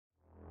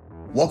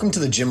Welcome to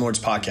the Gym Lords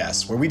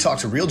Podcast, where we talk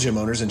to real gym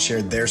owners and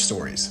share their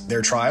stories,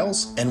 their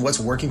trials, and what's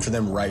working for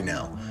them right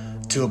now.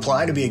 To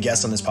apply to be a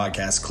guest on this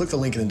podcast, click the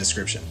link in the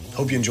description.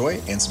 Hope you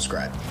enjoy and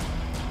subscribe.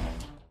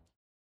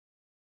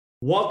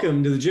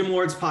 Welcome to the Gym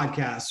Lords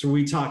Podcast, where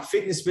we talk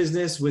fitness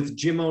business with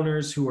gym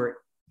owners who are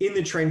in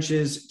the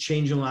trenches,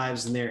 changing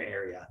lives in their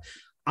area.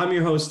 I'm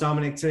your host,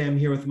 Dominic. Today I'm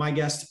here with my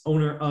guest,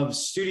 owner of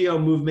Studio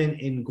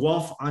Movement in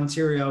Guelph,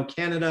 Ontario,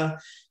 Canada.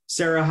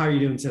 Sarah, how are you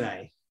doing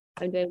today?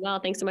 I'm doing well.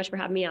 Thanks so much for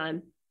having me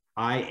on.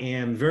 I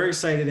am very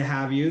excited to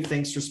have you.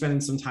 Thanks for spending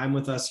some time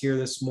with us here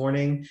this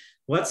morning.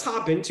 Let's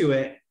hop into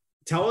it.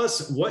 Tell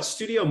us what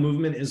Studio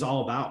Movement is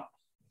all about.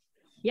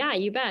 Yeah,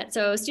 you bet.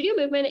 So Studio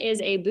Movement is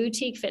a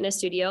boutique fitness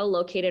studio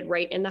located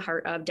right in the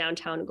heart of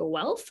downtown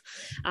Guelph.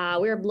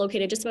 We're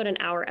located just about an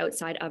hour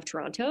outside of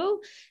Toronto.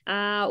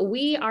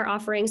 We are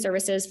offering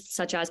services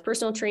such as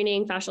personal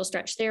training, fascial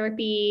stretch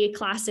therapy,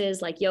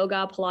 classes like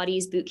yoga,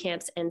 Pilates, boot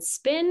camps, and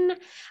spin,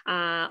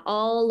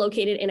 all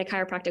located in a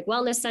chiropractic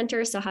wellness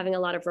center. So having a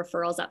lot of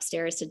referrals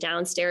upstairs to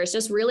downstairs,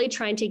 just really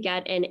trying to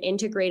get an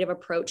integrative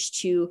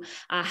approach to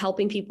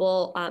helping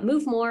people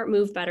move more,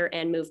 move better,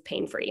 and move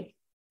pain-free.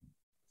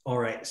 All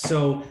right.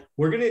 So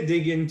we're going to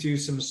dig into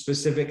some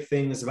specific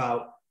things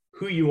about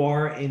who you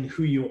are and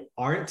who you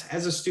aren't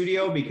as a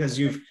studio, because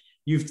you've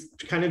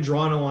kind of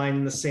drawn a line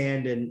in the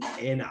sand, and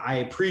I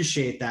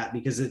appreciate that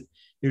because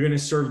you're going to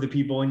serve the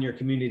people in your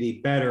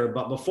community better.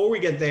 But before we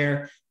get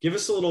there, give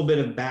us a little bit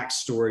of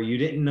backstory. You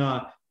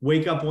didn't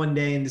wake up one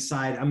day and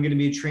decide, I'm going to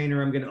be a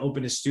trainer, I'm going to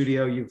open a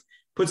studio. You've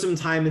put some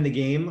time in the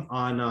game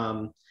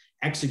on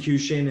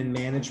execution and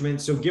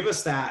management. So give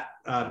us that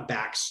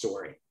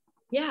backstory.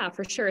 Yeah,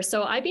 for sure.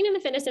 So I've been in the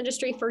fitness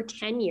industry for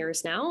 10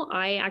 years now.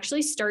 I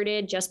actually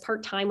started just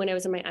part-time when I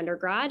was in my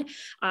undergrad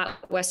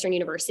at Western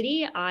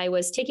University. I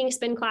was taking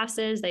spin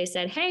classes. They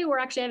said, hey, we're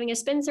actually having a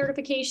spin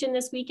certification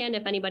this weekend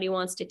if anybody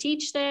wants to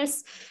teach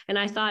this. And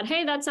I thought,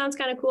 hey, that sounds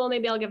kind of cool.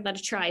 Maybe I'll give that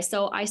a try.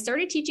 So I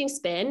started teaching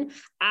spin,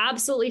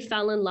 absolutely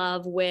fell in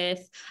love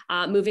with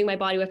moving my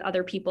body with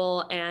other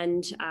people,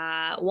 and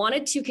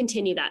wanted to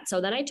continue that. So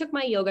then I took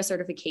my yoga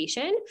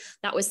certification.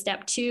 That was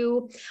step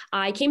 2.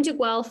 I came to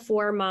Guelph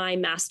for my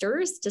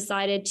master's,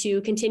 decided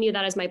to continue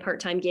that as my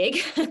part-time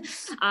gig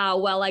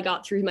while I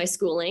got through my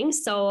schooling.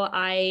 So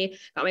I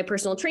got my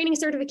personal training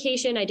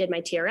certification. I did my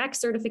TRX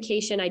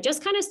certification. I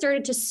just kind of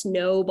started to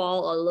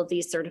snowball all of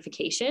these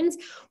certifications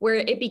where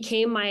it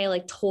became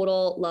my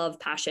total love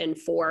passion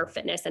for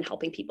fitness and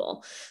helping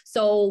people.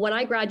 So when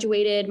I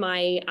graduated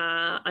my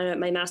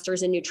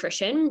master's in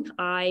nutrition,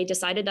 I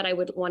decided that I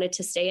wanted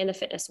to stay in the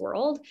fitness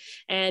world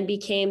and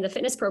became the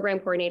fitness program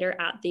coordinator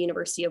at the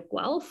University of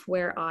Guelph,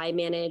 where I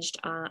managed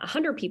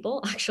 100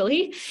 people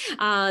actually.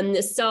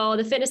 So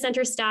the fitness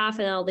center staff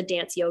and all the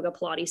dance, yoga,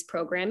 Pilates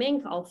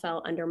programming all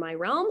fell under my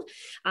realm.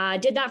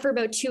 Did that for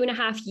about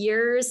 2.5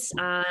 years.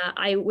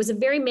 I was a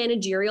very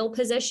managerial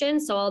position.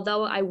 So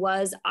although I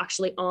was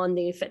actually on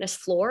the fitness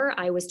floor,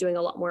 I was doing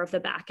a lot more of the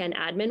back end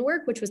admin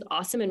work, which was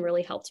awesome and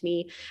really helped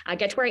me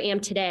get to where I am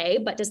today,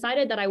 but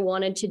decided that I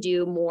wanted to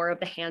do more of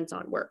the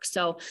hands-on work.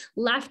 So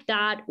left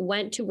that,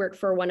 went to work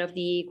for one of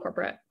the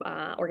corporate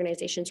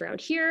organizations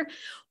around here,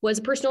 was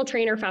a personal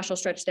trainer, fascial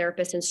stretch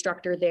therapist,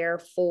 instructor there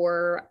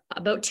for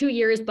about 2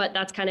 years, but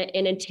that's kind of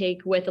in and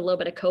take with a little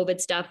bit of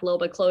COVID stuff, a little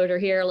bit closure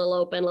here, a little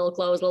open, a little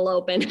closed, a little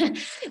open.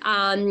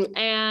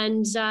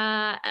 And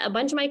a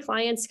bunch of my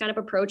clients kind of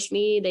approached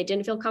me. They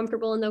didn't feel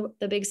comfortable in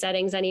the big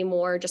settings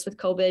anymore, just with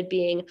COVID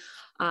being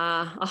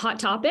a hot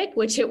topic,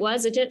 which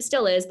it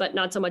still is, but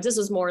not so much. This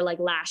was more like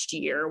last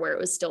year where it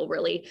was still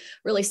really,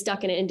 really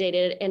stuck and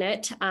inundated in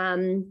it.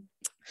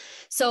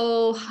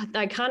 So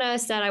I kind of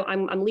said,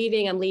 I'm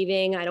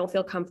leaving. I don't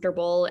feel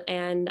comfortable.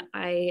 And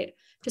I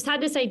just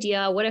had this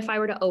idea, what if I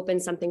were to open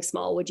something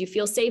small? Would you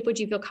feel safe? Would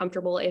you feel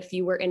comfortable if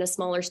you were in a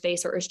smaller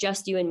space or it was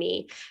just you and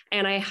me?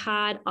 And I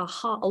had a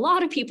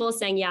lot of people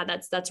saying, yeah,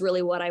 that's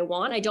really what I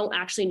want. I don't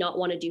actually not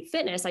want to do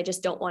fitness. I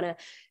just don't want to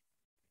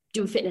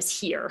do fitness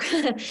here.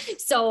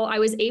 So I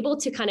was able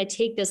to kind of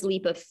take this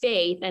leap of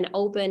faith and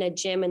open a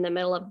gym in the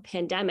middle of a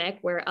pandemic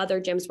where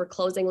other gyms were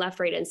closing left,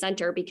 right, and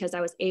center, because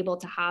I was able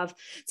to have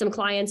some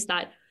clients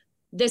that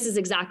this is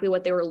exactly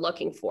what they were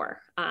looking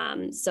for.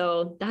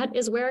 So that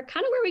is where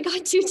we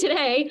got to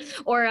today,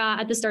 or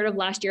at the start of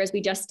last year, as we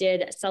just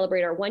did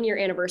celebrate our 1-year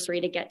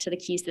anniversary to get to the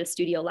keys to the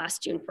studio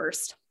last June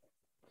 1st.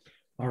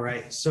 All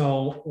right.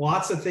 So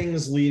lots of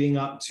things leading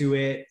up to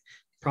it.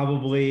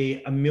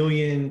 Probably a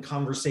million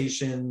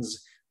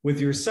conversations with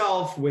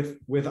yourself,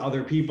 with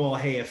other people.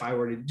 Hey, if I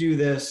were to do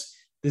this,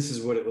 this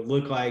is what it would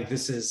look like.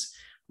 This is,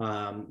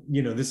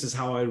 this is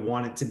how I would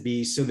want it to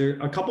be. So there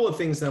are a couple of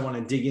things that I want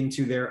to dig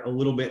into there a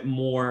little bit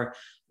more.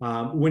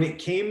 When it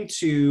came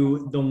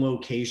to the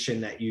location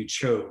that you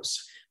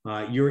chose,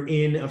 you're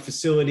in a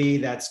facility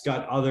that's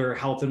got other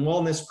health and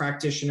wellness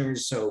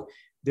practitioners. So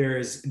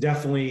there's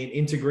definitely an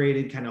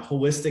integrated kind of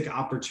holistic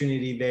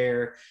opportunity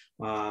there.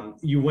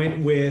 You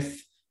went with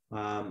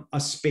a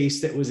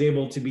space that was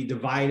able to be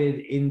divided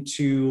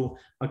into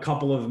a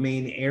couple of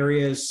main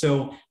areas.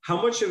 So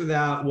how much of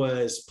that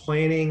was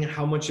planning?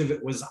 How much of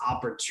it was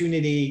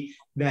opportunity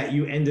that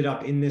you ended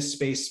up in this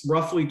space,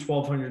 roughly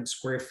 1,200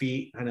 square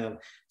feet, kind of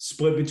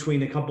split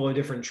between a couple of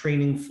different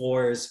training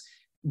floors?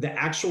 The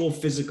actual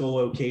physical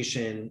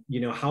location,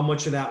 how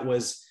much of that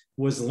was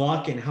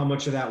luck and how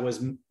much of that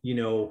was,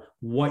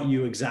 what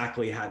you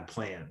exactly had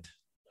planned?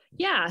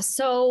 Yeah.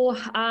 So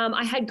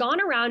I had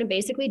gone around and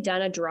basically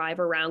done a drive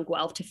around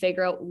Guelph to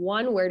figure out,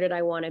 one, where did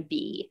I want to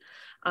be?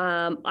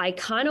 I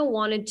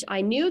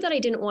knew that I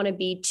didn't want to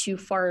be too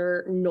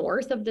far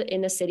north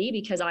in the city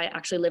because I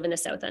actually live in the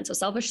South End. So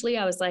selfishly,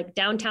 I was like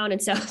downtown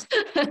and south.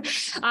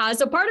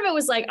 So part of it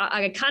was like,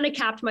 I kind of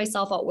capped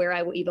myself out where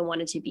I even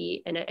wanted to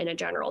be in a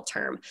general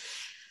term.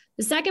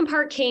 The second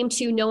part came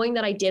to knowing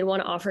that I did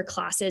want to offer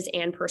classes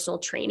and personal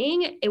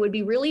training. It would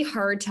be really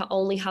hard to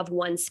only have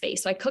one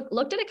space. So I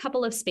looked at a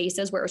couple of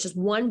spaces where it was just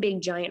one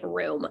big giant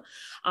room,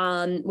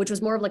 which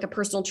was more of like a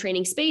personal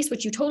training space,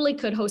 which you totally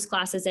could host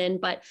classes in,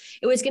 but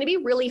it was going to be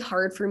really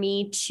hard for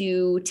me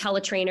to tell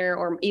a trainer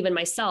or even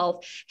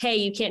myself, hey,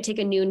 you can't take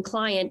a noon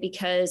client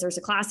because there's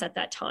a class at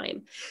that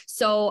time.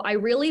 So I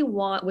really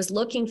was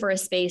looking for a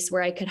space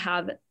where I could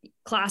have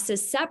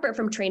classes separate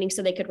from training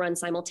so they could run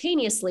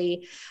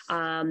simultaneously.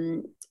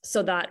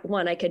 So that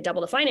one, I could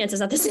double the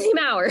finances at the same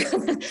hour.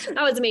 That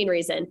was the main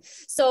reason.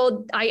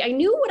 So I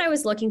knew what I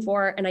was looking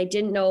for and I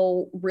didn't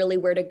know really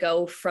where to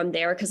go from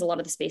there because a lot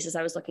of the spaces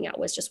I was looking at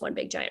was just one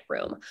big giant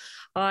room.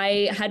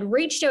 I had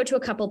reached out to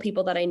a couple of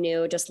people that I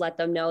knew, just let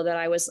them know that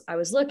I was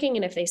looking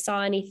and if they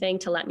saw anything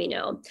to let me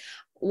know.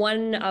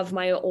 One of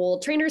my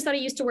old trainers that I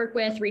used to work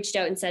with reached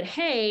out and said,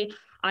 hey,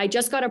 I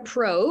just got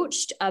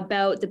approached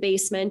about the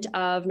basement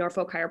of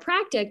Norfolk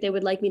Chiropractic. They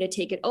would like me to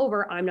take it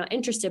over. I'm not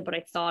interested, but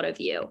I thought of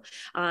you.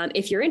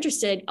 If you're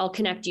interested, I'll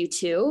connect you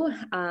too.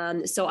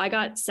 So I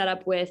got set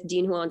up with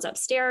Dean, who owns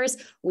upstairs.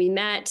 We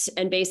met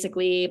and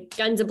basically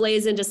guns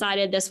a-blazing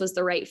decided this was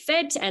the right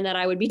fit and that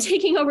I would be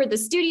taking over the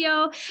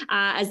studio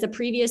as the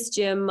previous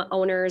gym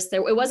owners.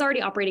 It was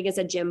already operating as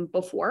a gym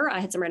before. I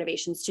had some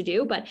renovations to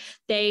do, but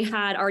they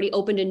had already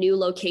opened a new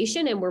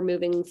location and were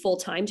moving full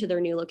time to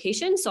their new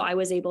location. So I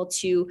was able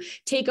to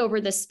take over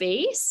the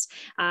space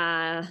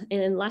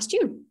in last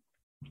June.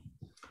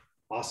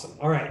 Awesome.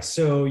 All right.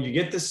 So you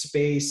get the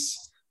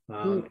space.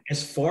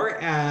 As far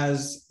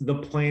as the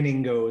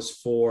planning goes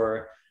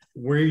for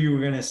where you were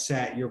going to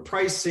set your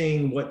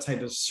pricing, what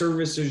type of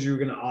services you're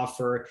going to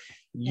offer,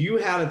 you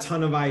had a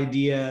ton of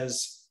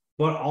ideas,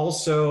 but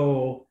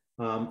also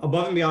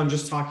above and beyond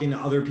just talking to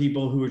other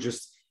people who are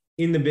just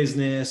in the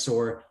business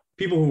or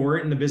people who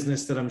weren't in the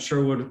business that I'm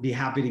sure would be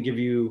happy to give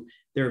you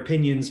their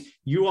opinions.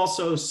 You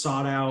also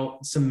sought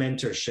out some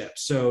mentorship.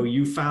 So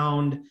you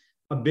found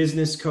a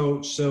business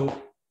coach.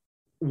 So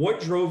what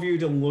drove you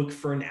to look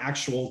for an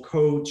actual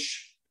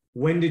coach?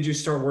 When did you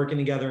start working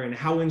together and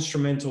how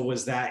instrumental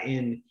was that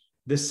in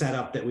the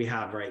setup that we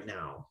have right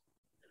now?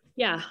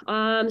 Yeah.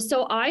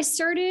 So I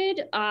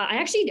started, I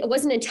actually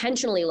wasn't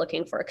intentionally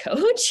looking for a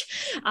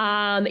coach,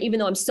 even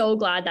though I'm so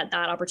glad that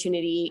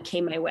opportunity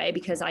came my way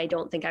because I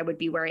don't think I would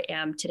be where I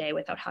am today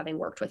without having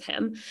worked with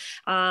him.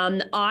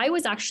 I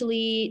was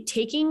actually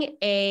taking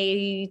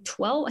I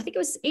think it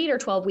was 8 or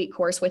 12 week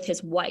course with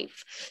his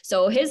wife.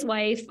 So his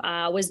wife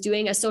was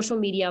doing a social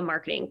media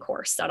marketing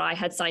course that I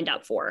had signed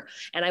up for.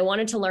 And I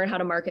wanted to learn how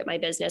to market my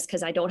business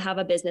because I don't have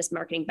a business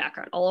marketing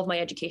background. All of my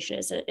education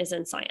is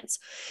in science.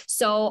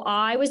 So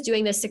I was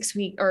doing this 6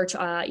 week or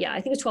I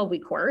think it's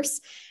 12-week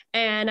course.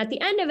 And at the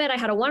end of it, I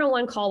had a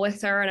one-on-one call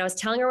with her and I was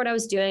telling her what I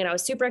was doing and I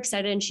was super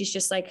excited. And she's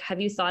just like, have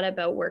you thought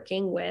about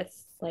working with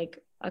like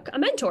a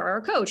mentor or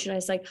a coach? And I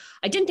was like,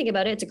 I didn't think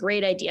about it. It's a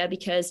great idea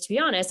because to be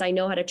honest, I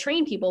know how to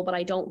train people, but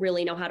I don't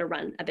really know how to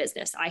run a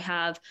business. I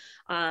have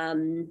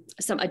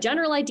a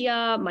general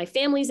idea. My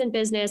family's in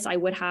business. I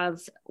would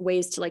have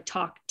ways to like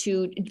talk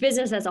to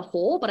business as a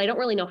whole, but I don't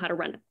really know how to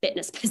run a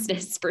fitness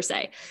business per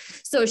se.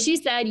 So she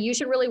said, you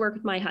should really work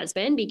with my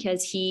husband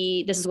because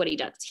this is what he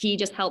does. He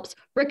just helps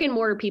brick and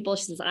mortar people.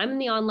 She says, I'm in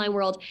the online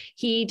world.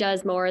 He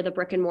does more of the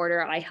brick and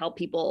mortar. I help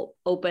people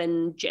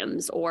open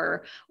gyms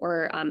or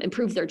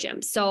improve their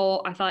gyms.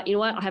 So I thought, you know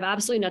what, I have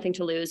absolutely nothing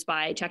to lose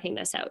by checking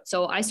this out.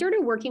 So I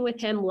started working with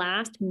him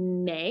last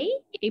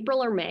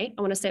April or May,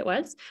 I want to say it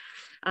was.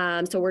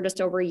 So we're just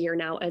over a year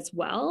now as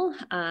well.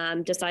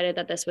 Decided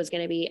that this was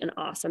going to be an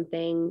awesome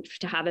thing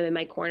to have him in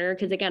my corner.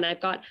 Because again,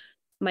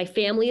 my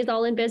family is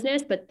all in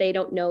business, but they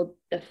don't know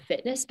the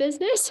fitness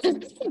business.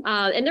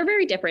 And they're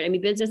very different. I mean,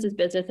 business is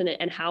business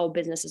and how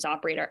businesses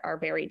operate are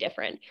very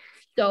different.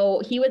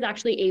 So he was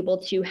actually able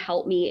to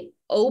help me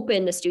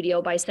open the studio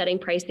by setting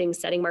pricing,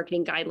 setting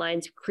marketing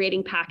guidelines,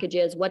 creating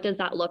packages. What does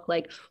that look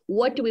like?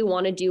 What do we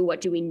want to do? What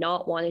do we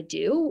not want to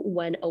do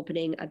when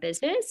opening a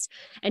business?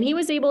 And he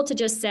was able to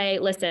just say,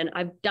 listen,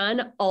 I've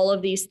done all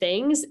of these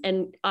things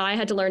and I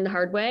had to learn the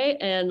hard way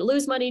and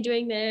lose money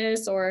doing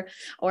this or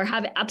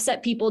have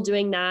upset people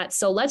doing that.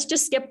 So let's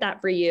just skip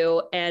that for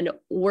you. And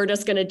we're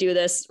just going to do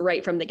this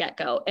right from the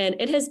get-go. And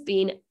it has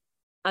been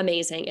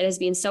amazing. It has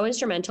been so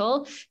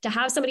instrumental to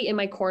have somebody in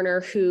my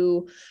corner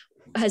who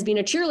has been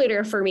a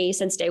cheerleader for me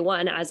since day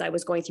one as I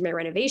was going through my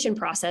renovation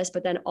process,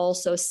 but then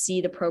also see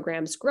the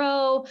programs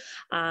grow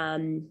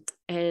and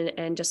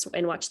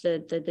watch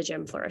the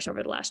gym flourish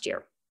over the last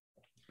year.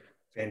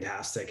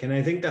 Fantastic. And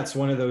I think that's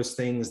one of those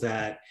things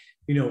that,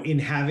 you know, in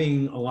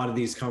having a lot of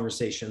these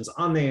conversations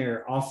on the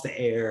air, off the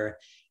air,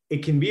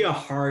 it can be a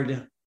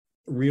hard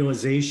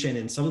realization.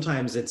 And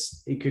sometimes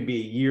it could be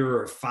a year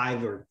or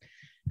 5 or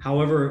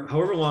however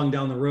long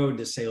down the road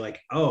to say like,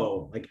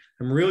 oh, like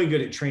I'm really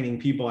good at training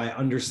people. I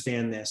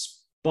understand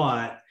this,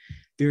 but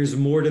there's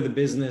more to the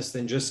business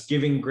than just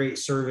giving great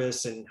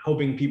service and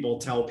hoping people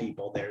tell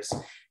people. There's,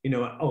 you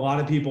know, a lot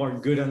of people are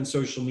good on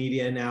social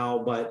media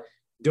now, but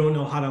don't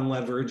know how to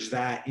leverage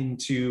that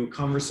into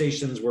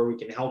conversations where we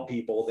can help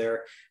people.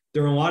 There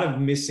are a lot of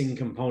missing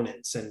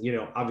components. And, you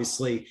know,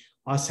 obviously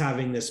us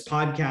having this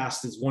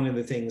podcast is one of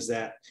the things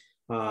that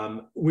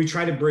we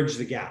try to bridge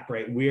the gap,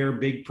 right? We're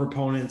big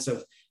proponents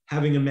of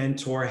having a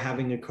mentor,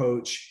 having a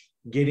coach,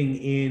 getting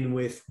in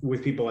with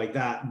people like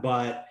that.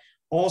 But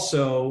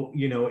also,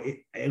 you know,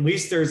 at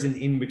least there's an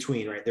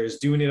in-between, right? There's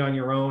doing it on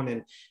your own.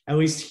 And at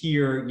least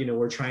here, you know,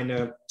 we're trying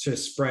to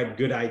spread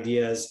good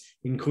ideas,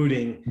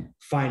 including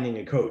finding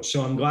a coach.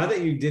 So I'm glad that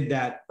you did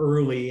that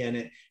early, and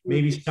it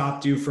maybe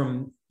stopped you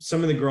from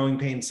some of the growing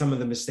pains, some of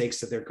the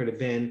mistakes that there could have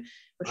been.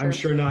 Sure. I'm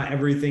sure not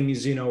everything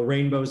is, you know,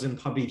 rainbows and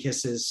puppy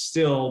kisses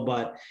still,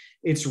 but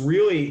it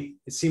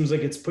seems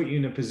like it's put you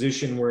in a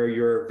position where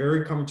you're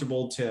very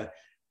comfortable to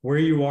where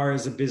you are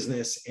as a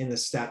business and the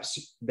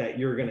steps that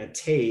you're going to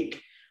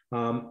take.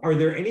 Are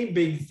there any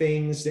big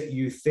things that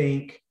you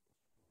think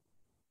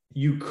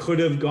you could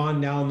have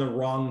gone down the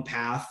wrong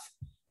path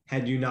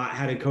had you not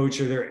had a coach?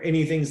 Are there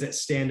any things that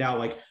stand out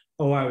like,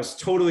 oh, I was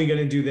totally going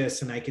to do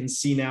this and I can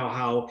see now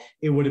how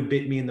it would have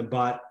bit me in the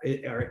butt?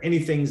 Or any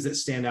things that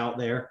stand out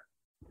there?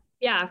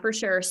 Yeah, for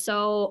sure.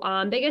 So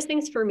biggest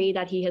things for me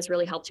that he has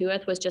really helped me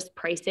with was just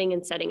pricing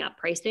and setting up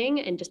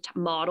pricing and just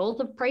models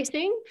of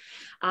pricing.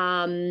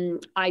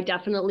 I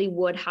definitely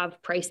would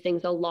have priced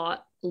things a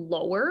lot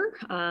lower.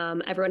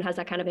 Everyone has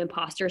that kind of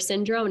imposter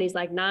syndrome. And he's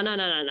like, no,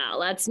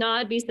 let's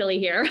not be silly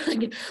here.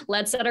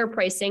 Let's set our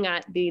pricing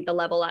at the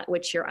level at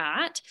which you're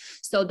at.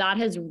 So that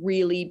has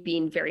really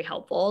been very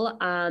helpful.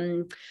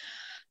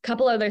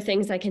 Couple other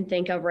things I can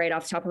think of right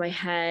off the top of my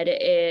head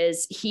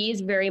is he's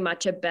very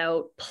much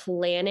about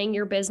planning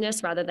your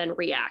business rather than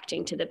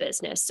reacting to the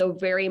business. So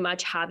very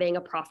much having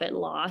a profit and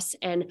loss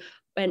and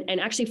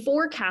actually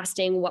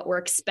forecasting what we're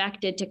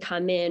expected to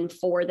come in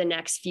for the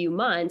next few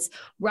months,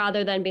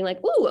 rather than being like,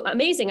 ooh,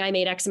 amazing, I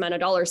made X amount of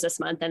dollars this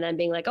month. And then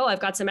being like, oh, I've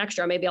got some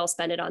extra, maybe I'll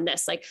spend it on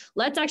this. Like,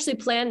 let's actually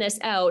plan this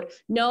out.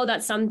 Know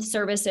that some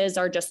services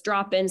are just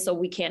drop-in, so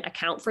we can't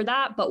account for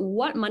that. But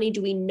what money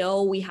do we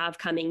know we have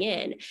coming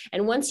in?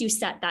 And once you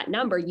set that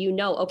number, you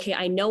know, okay,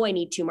 I know I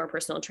need 2 more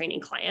personal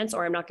training clients,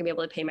 or I'm not gonna be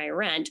able to pay my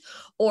rent,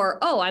 or,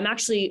 oh,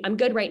 I'm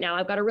good right now.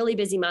 I've got a really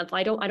busy month.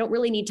 I don't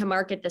really need to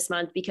market this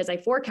month because I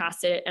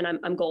forecast it and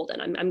I'm golden.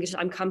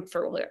 I'm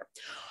comfortable here.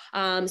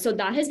 So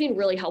that has been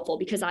really helpful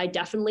because I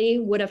definitely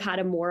would have had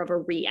a more of a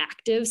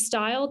reactive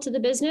style to the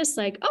business.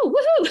 Like, oh,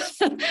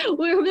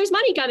 woohoo, there's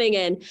money coming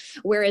in.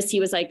 Whereas he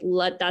was like,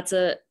 that's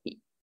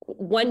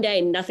one day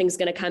nothing's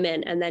going to come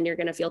in and then you're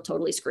going to feel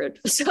totally screwed.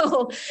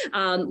 So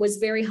was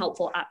very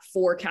helpful at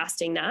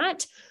forecasting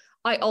that.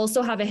 I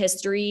also have a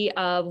history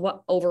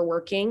of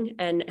overworking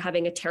and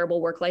having a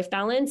terrible work-life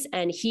balance.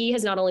 And he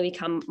has not only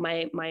become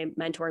my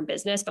mentor in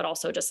business, but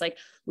also just like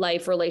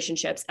life,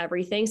 relationships,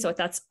 everything. So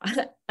that's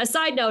a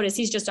side note is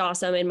he's just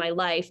awesome in my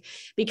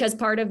life, because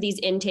part of these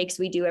intakes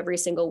we do every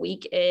single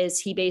week is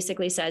he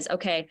basically says,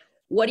 okay,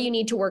 what do you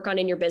need to work on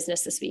in your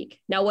business this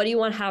week? Now, what do you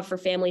want to have for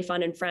family,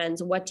 fun, and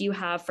friends? What do you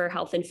have for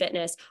health and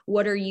fitness?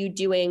 What are you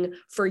doing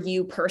for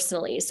you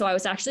personally? So I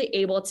was actually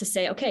able to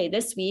say, okay,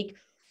 this week,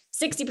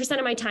 60%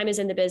 of my time is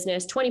in the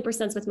business,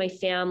 20% is with my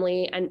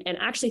family, and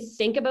actually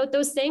think about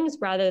those things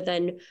rather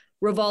than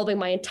revolving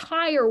my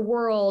entire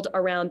world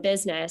around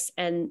business.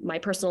 And my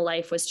personal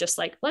life was just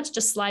like, let's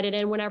just slide it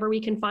in whenever we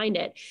can find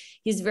it.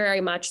 He's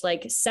very much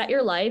like, set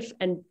your life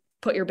and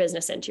put your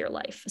business into your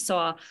life.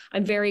 So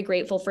I'm very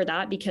grateful for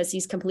that, because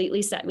he's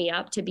completely set me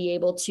up to be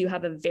able to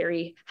have a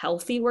very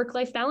healthy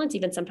work-life balance.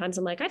 Even sometimes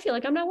I'm like, I feel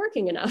like I'm not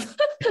working enough.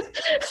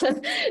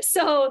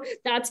 So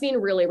that's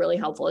been really, really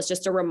helpful. It's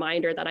just a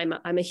reminder that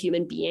I'm a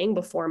human being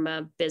before I'm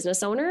a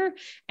business owner.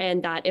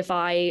 And that if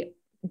I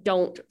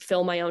don't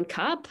fill my own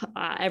cup,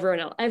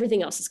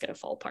 everything else is going to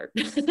fall apart.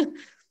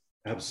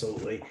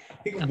 Absolutely. I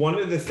think one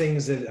of the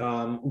things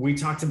that we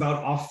talked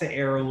about off the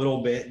air a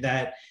little bit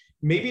that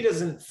maybe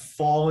doesn't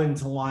fall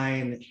into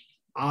line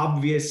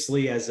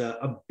obviously as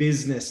a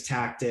business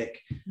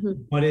tactic,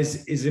 mm-hmm. but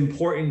is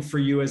important for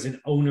you as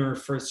an owner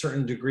for a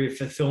certain degree of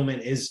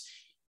fulfillment, is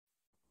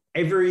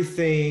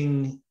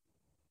everything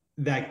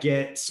that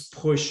gets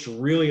pushed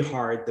really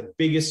hard, the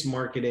biggest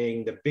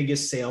marketing, the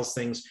biggest sales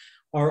things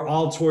are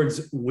all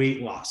towards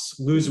weight loss,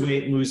 lose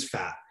weight, lose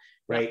fat,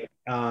 right?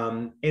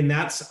 And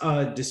that's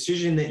a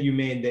decision that you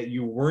made, that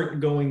you weren't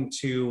going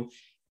to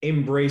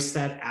embrace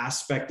that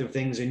aspect of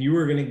things and you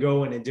were going to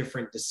go in a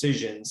different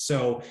decision.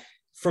 So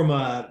from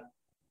a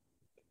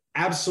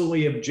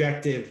absolutely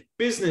objective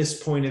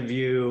business point of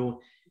view,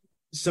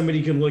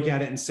 somebody could look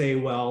at it and say,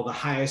 well, the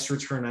highest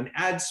return on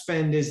ad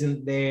spend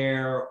isn't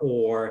there,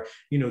 or,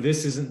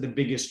 this isn't the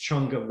biggest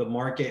chunk of the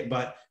market.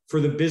 But for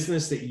the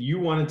business that you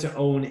wanted to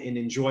own and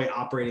enjoy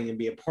operating and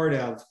be a part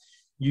of,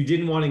 you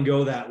didn't want to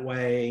go that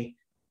way,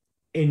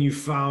 and you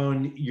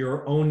found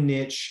your own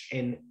niche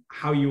and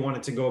how you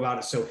wanted to go about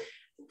it. So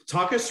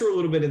talk us through a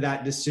little bit of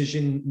that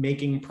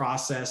decision-making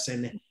process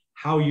and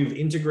how you've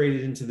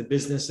integrated into the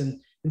business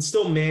and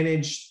still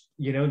managed,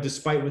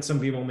 despite what some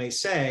people may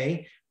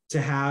say,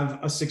 to have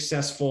a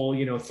successful,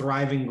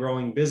 thriving,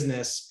 growing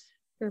business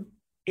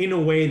in a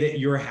way that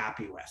you're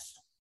happy with.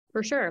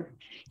 For sure.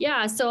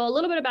 Yeah. So a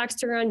little bit of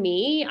backstory on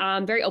me.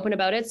 I'm very open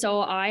about it.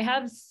 So I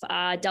have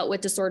dealt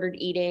with disordered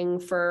eating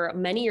for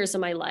many years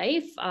of my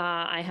life.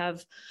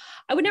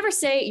 I would never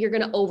say you're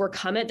going to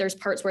overcome it. There's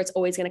parts where it's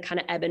always going to kind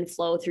of ebb and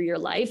flow through your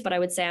life, but I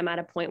would say I'm at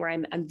a point where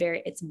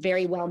it's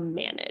very well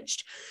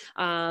managed.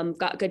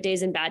 Got good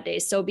days and bad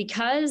days. So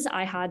because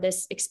I had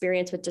this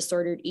experience with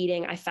disordered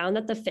eating, I found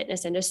that the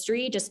fitness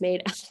industry just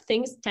made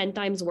things 10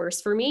 times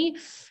worse for me,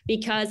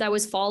 because I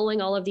was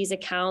following all of these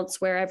accounts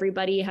where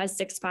everybody has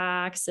six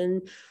packs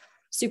and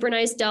super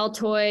nice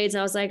deltoids. And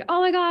I was like,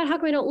 oh my God, how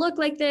come I don't look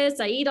like this?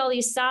 I eat all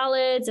these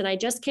salads and I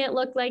just can't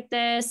look like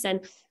this.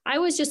 And I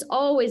was just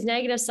always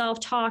negative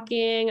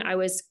self-talking. I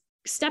was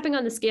stepping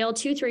on the scale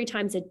 2-3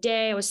 times a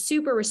day. I was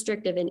super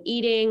restrictive in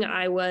eating.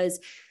 I was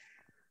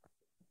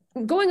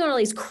going on all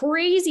these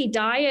crazy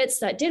diets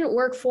that didn't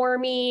work for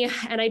me.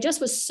 And I just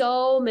was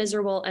so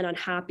miserable and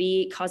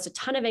unhappy. It caused a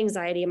ton of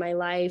anxiety in my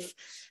life.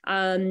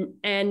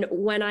 And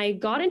when I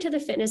got into the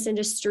fitness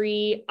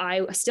industry,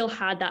 I still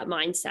had that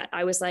mindset.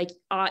 I was like,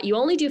 you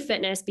only do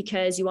fitness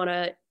because you want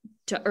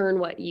to earn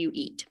what you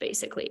eat,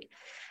 basically.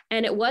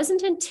 And it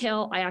wasn't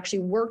until I actually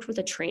worked with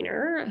a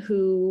trainer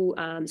who,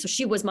 so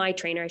she was my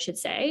trainer, I should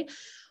say.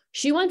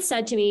 She once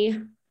said to me,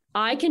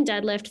 I can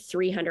deadlift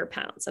 300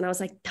 pounds. And I was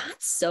like,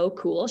 that's so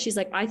cool. She's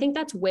like, I think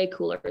that's way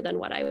cooler than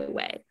what I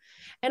weigh.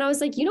 And I was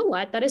like, you know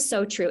what? That is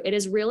so true. It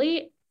is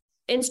really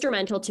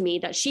instrumental to me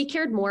that she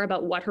cared more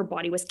about what her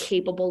body was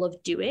capable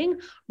of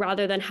doing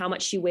rather than how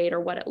much she weighed or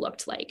what it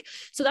looked like.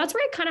 So that's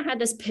where I kind of had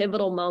this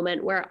pivotal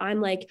moment where I'm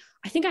like,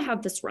 I think I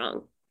have this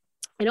wrong.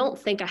 I don't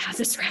think I have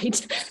this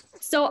right.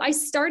 So I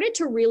started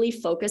to really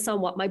focus on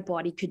what my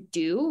body could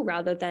do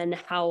rather than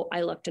how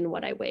I looked and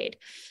what I weighed.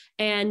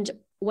 And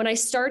when I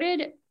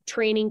started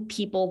training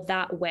people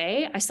that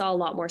way, I saw a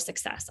lot more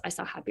success. I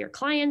saw happier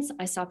clients.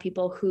 I saw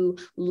people who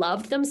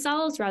loved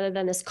themselves rather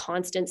than this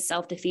constant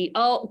self-defeat.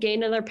 Oh,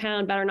 gain another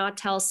pound, better not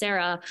tell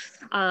Sarah.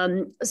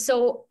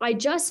 So I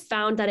just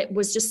found that it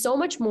was just so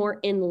much more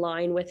in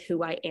line with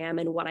who I am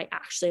and what I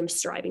actually am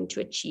striving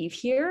to achieve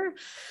here,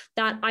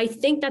 that I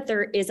think that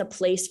there is a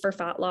place for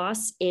fat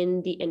loss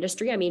in the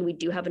industry. I mean, we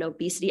do have an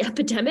obesity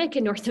epidemic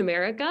in North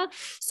America.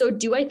 So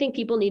do I think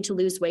people need to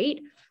lose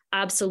weight?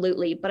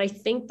 Absolutely. But I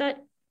think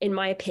that, in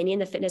my opinion,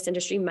 the fitness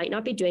industry might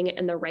not be doing it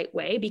in the right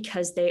way,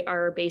 because they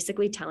are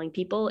basically telling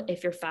people,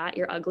 if you're fat,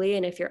 you're ugly.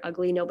 And if you're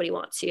ugly, nobody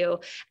wants you.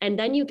 And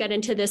then you get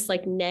into this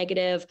like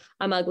negative,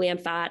 I'm ugly, I'm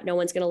fat, no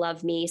one's going to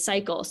love me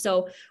cycle.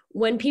 So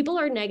when people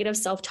are negative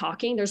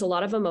self-talking, there's a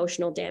lot of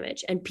emotional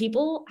damage, and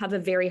people have a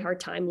very hard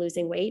time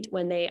losing weight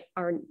when they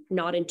are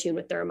not in tune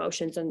with their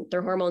emotions and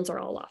their hormones are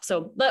all off.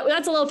 So but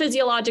that's a little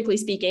physiologically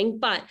speaking,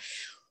 but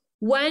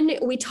when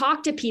we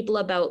talk to people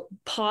about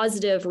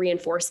positive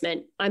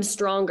reinforcement, I'm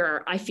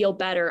stronger, I feel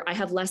better, I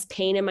have less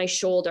pain in my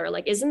shoulder.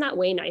 Like, isn't that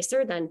way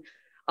nicer than,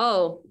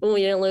 oh, you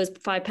didn't lose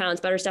 5 pounds,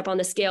 better step on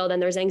the scale?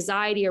 Then there's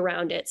anxiety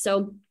around it.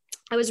 So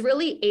I was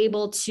really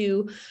able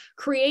to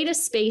create a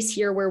space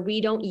here where we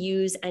don't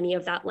use any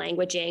of that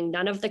languaging.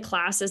 None of the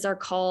classes are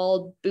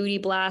called booty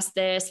blast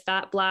this,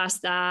 fat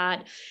blast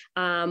that.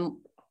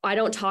 I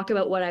don't talk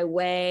about what I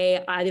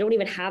weigh. They don't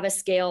even have a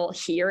scale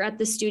here at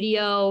the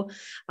studio.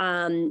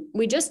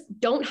 We just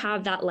don't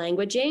have that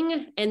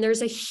languaging. And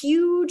there's a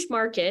huge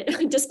market,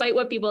 despite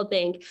what people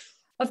think,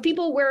 of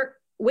people where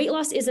weight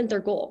loss isn't their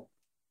goal.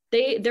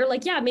 They're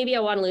like, yeah, maybe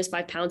I want to lose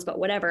 5 pounds, but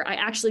whatever. I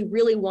actually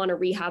really want to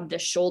rehab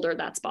this shoulder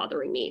that's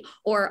bothering me.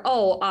 Or,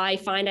 oh, I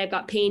find I've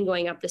got pain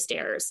going up the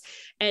stairs.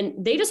 And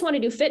they just want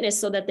to do fitness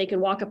so that they can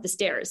walk up the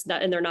stairs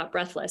and they're not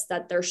breathless,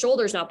 that their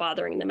shoulder's not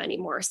bothering them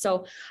anymore.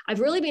 So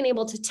I've really been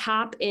able to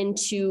tap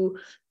into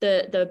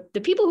the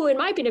people who, in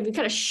my opinion, have been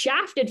kind of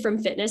shafted from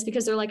fitness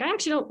because they're like, I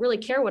actually don't really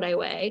care what I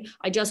weigh.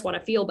 I just want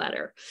to feel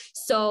better.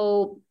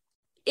 So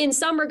in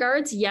some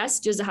regards, yes,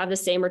 does it have the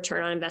same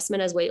return on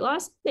investment as weight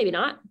loss? Maybe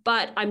not,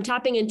 but I'm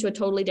tapping into a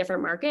totally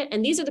different market.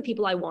 And these are the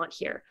people I want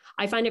here.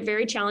 I find it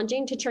very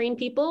challenging to train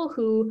people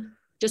who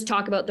just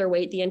talk about their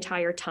weight the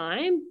entire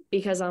time,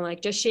 because I'm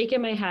like, just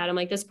shaking my head. I'm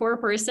like, this poor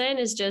person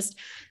is just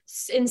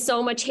in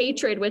so much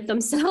hatred with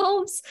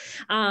themselves,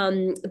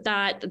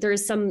 that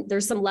there's some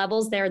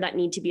levels there that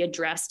need to be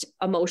addressed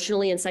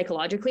emotionally and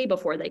psychologically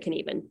before they can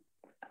even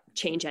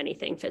change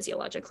anything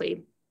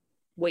physiologically,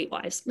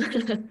 weight-wise.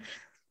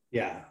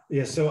 Yeah.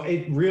 Yeah. So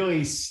it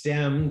really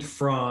stemmed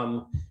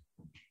from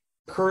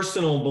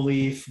personal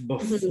belief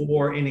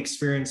before an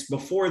experience,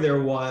 before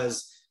there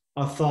was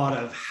a thought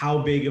of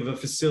how big of a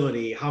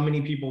facility, how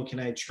many people can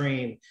I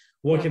train,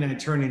 what can I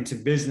turn into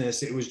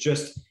business. It was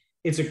just,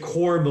 it's a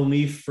core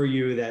belief for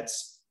you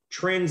that's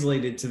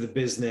translated to the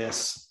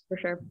business, For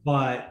sure.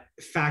 but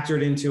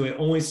factored into it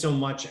only so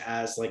much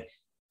as like,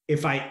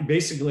 if I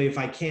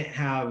can't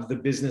have the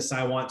business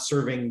I want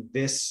serving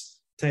this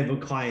type of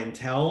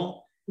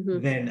clientele,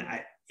 then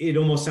it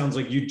almost sounds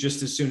like you'd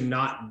just as soon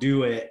not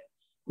do it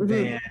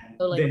than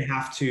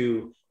have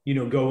to,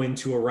 go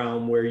into a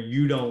realm where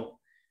you don't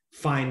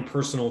find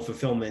personal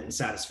fulfillment and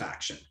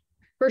satisfaction.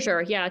 For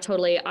sure. Yeah,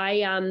 totally.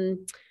 I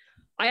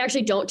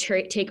actually don't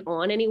take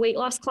on any weight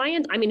loss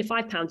clients. I mean,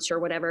 5 pounds, sure,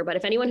 whatever. But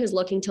if anyone who's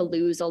looking to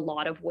lose a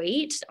lot of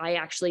weight, I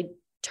actually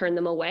turn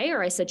them away,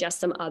 or I suggest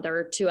them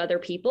to other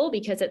people,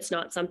 because it's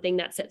not something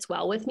that sits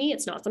well with me.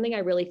 It's not something I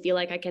really feel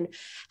like I can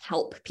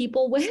help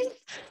people with,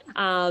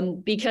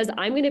 because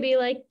I'm going to be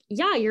like,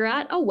 yeah, you're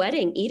at a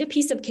wedding, eat a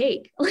piece of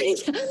cake.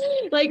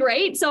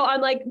 Right. So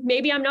I'm like,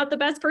 maybe I'm not the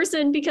best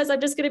person, because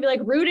I'm just going to be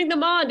like rooting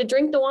them on to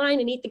drink the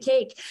wine and eat the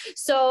cake.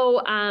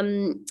 So,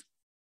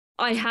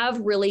 I have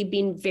really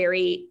been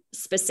very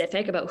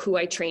specific about who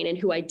I train and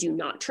who I do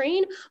not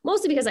train,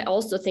 mostly because I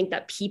also think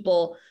that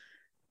people,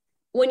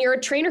 when you're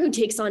a trainer who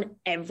takes on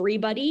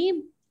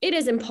everybody, it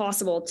is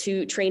impossible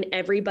to train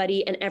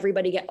everybody and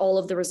everybody get all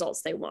of the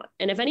results they want.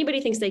 And if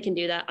anybody thinks they can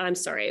do that, I'm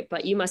sorry,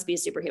 but you must be a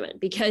superhuman,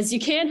 because you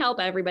can't help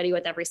everybody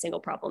with every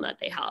single problem that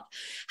they have.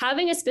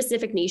 Having a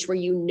specific niche where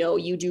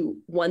you do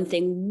one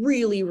thing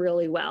really,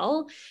 really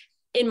well,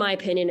 in my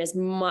opinion, is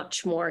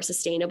much more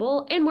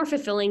sustainable and more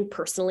fulfilling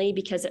personally,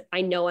 because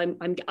I know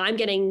I'm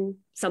getting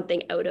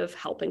something out of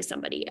helping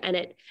somebody, and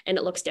it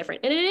looks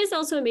different. And it is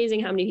also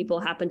amazing how many people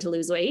happen to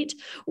lose weight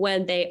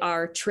when they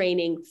are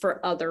training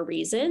for other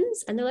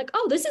reasons, and they're like,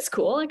 oh, this is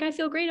cool. Like, I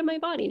feel great in my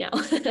body now.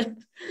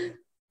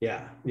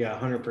 Yeah,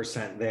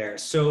 100% there.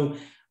 So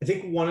I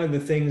think one of the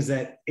things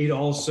that it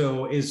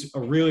also is a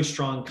really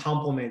strong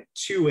complement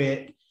to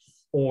it,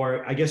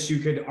 or I guess you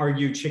could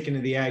argue chicken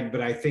and the egg,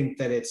 but I think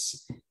that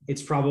it's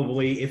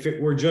probably, if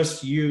it were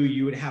just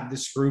you would have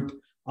this group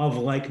of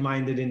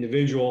like-minded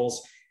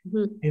individuals.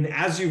 And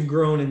as you've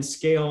grown and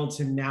scaled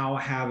to now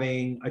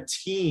having a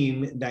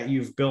team that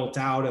you've built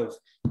out of,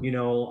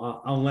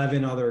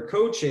 11 other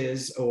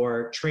coaches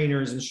or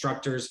trainers,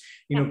 instructors,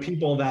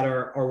 people that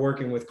are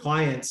working with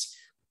clients,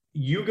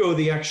 you go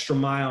the extra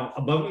mile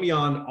above and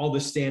beyond all the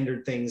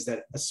standard things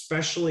that,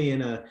 especially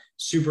in a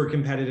super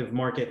competitive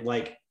market,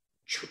 like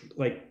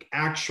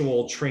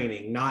actual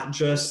training, not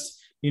just,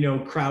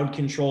 crowd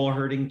control,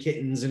 herding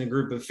kittens in a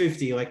group of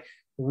 50, like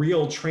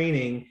real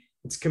training.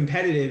 It's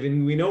competitive.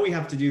 And we know we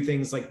have to do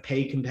things like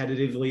pay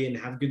competitively and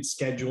have good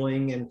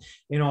scheduling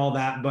and all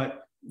that,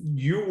 but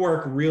you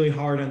work really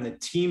hard on the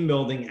team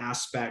building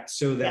aspect,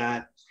 so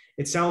that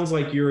it sounds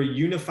like you're a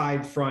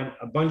unified front,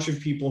 a bunch of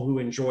people who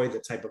enjoy the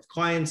type of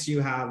clients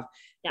you have,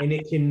 and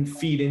it can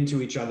feed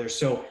into each other.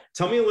 So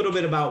tell me a little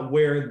bit about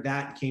where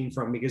that came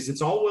from, because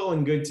it's all well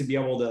and good to be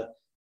able to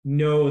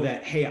know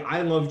that, hey,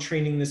 I love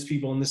training this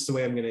people and this is the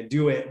way I'm going to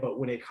do it. But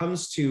when it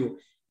comes to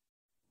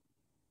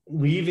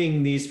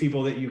leaving these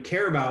people that you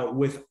care about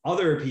with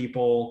other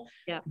people,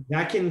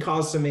 that can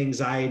cause some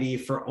anxiety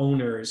for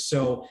owners.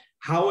 So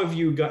how have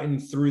you gotten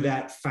through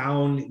that,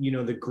 found,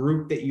 the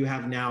group that you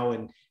have now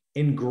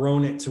and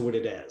grown it to what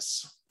it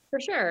is? For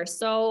sure.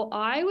 So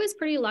I was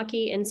pretty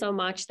lucky in so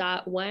much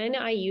that when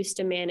I used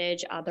to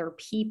manage other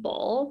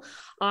people,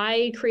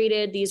 I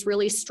created these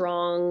really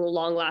strong,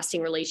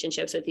 long-lasting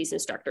relationships with these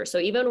instructors. So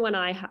even when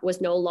I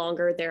was no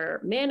longer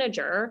their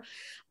manager,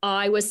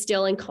 I was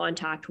still in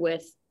contact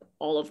with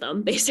all of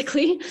them,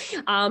 basically,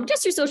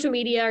 just through social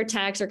media or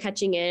text or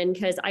catching in,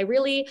 because I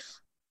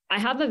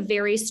have a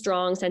very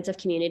strong sense of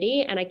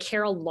community and I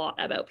care a lot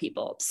about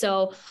people.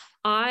 So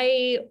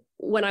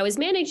when I was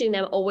managing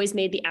them, always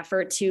made the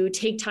effort to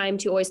take time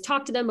to always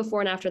talk to them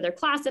before and after their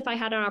class if I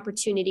had an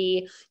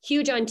opportunity,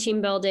 huge on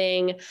team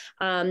building.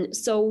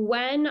 So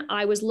when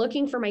I was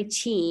looking for my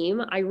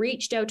team, I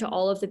reached out to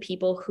all of the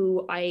people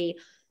who I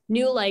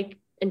knew, like,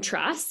 and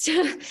trust,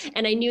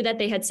 and I knew that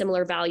they had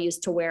similar values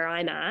to where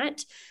I'm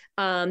at.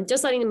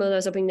 Just letting them know that I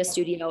was opening the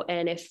studio,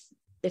 and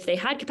if they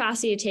had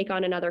capacity to take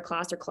on another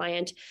class or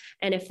client,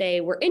 and if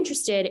they were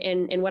interested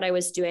in what I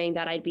was doing,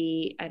 that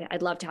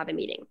I'd love to have a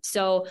meeting.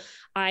 So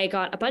I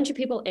got a bunch of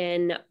people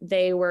in.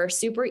 They were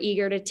super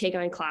eager to take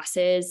on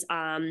classes.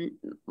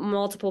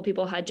 Multiple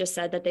people had just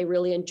said that they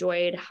really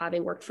enjoyed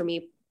having worked for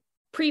me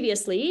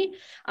previously,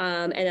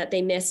 and that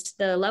they missed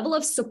the level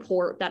of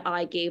support that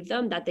I gave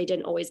them that they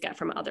didn't always get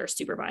from other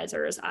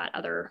supervisors at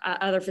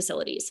other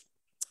facilities.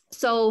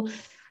 So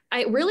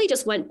I really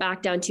just went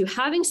back down to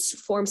having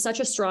formed such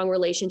a strong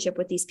relationship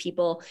with these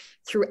people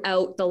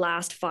throughout the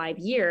last 5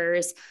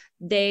 years.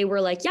 They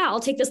were like, yeah, I'll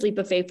take this leap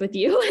of faith with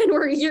you.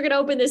 And you're going to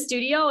open this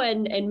studio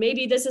and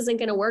maybe this isn't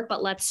going to work,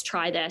 but let's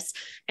try this.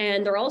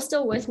 And they're all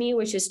still with me,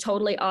 which is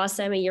totally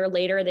awesome. A year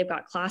later, they've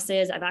got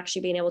classes. I've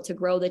actually been able to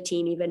grow the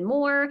team even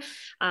more.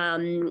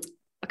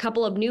 A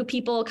couple of new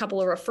people, a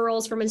couple of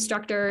referrals from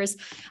instructors.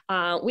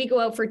 We go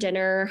out for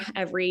dinner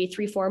every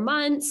 3-4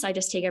 months. I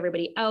just take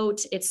everybody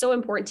out. It's so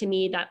important to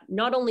me that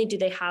not only do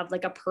they have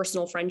like a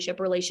personal friendship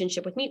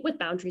relationship with me, with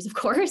boundaries, of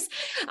course,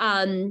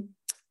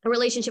 a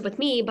relationship with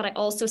me, but I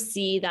also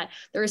see that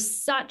there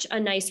is such a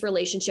nice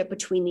relationship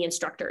between the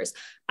instructors.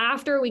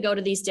 After we go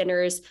to these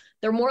dinners,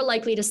 they're more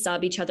likely to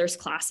sub each other's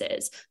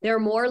classes. They're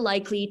more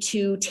likely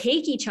to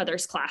take each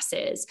other's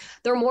classes.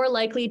 They're more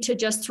likely to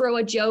just throw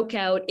a joke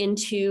out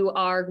into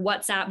our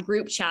WhatsApp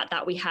group chat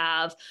that we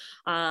have.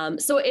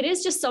 So it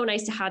is just so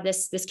nice to have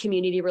this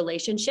community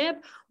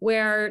relationship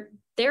where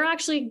they're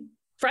actually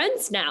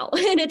friends now,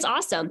 and it's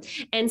awesome.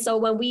 And so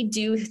when we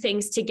do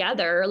things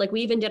together, like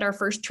we even did our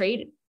first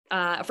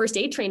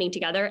aid training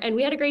together, and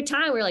we had a great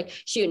time. We were like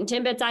shooting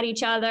Timbits at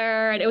each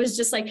other, and it was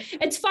just like,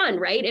 it's fun,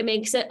 right? It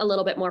makes it a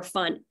little bit more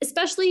fun,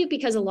 especially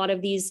because a lot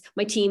of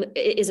my team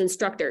is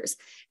instructors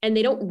and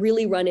they don't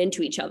really run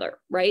into each other,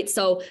 right?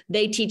 So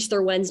they teach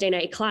their Wednesday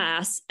night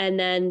class and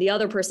then the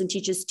other person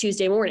teaches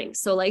Tuesday morning.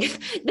 So like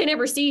they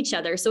never see each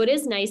other. So it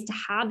is nice to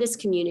have this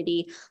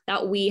community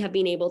that we have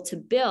been able to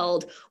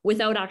build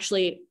without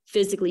actually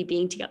physically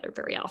being together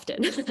very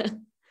often.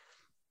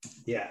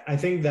 Yeah, I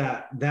think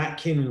that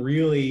can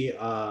really,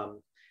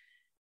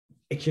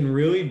 it can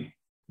really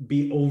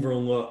be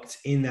overlooked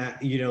in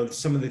that,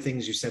 some of the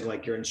things you said,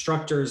 like your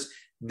instructors,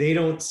 they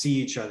don't see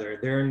each other.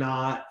 They're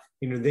not,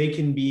 they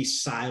can be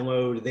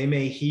siloed. They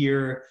may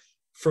hear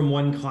from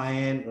one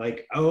client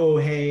like, oh,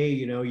 hey,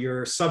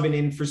 you're subbing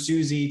in for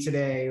Susie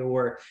today,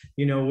 or,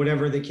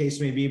 whatever the case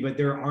may be, but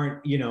there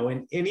aren't,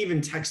 and even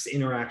text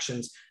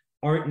interactions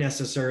aren't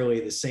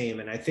necessarily the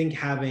same. And I think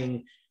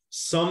having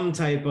some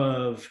type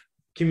of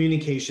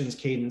communications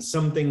cadence,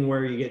 something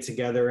where you get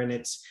together and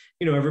it's,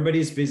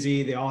 everybody's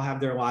busy, they all have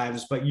their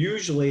lives, but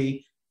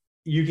usually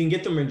you can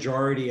get the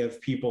majority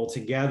of people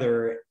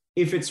together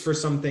if it's for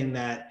something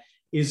that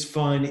is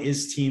fun,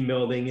 is team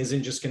building,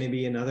 isn't just going to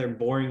be another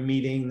boring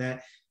meeting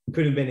that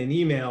could have been an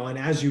email. And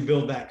as you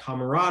build that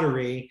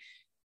camaraderie,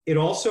 it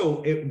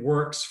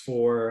works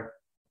for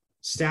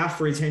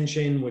staff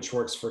retention, which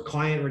works for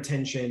client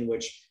retention,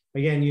 which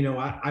again,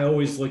 I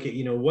always look at,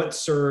 what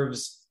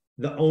serves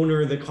the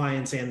owner, the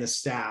clients, and the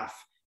staff.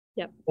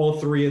 Yep. All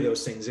three of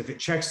those things. If it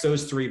checks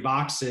those 3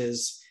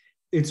 boxes,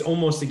 it's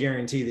almost a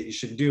guarantee that you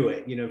should do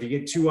it. If you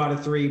get 2 out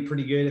of 3,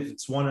 pretty good. If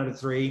it's 1 out of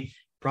 3,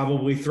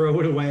 probably throw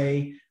it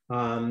away.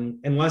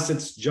 Unless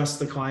it's just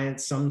the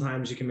client,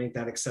 sometimes you can make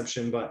that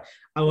exception. But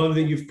I love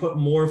that you've put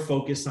more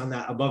focus on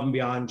that above and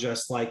beyond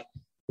just like,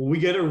 well, we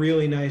get a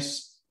really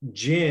nice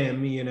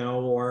gym,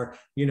 or,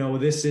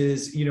 this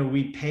is,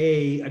 we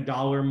pay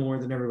 $1 more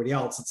than everybody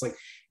else. It's like,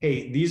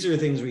 hey, these are the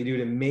things we do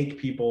to make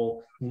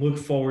people look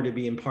forward to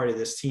being part of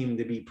this team,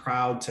 to be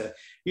proud to,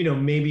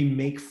 maybe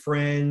make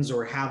friends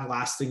or have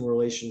lasting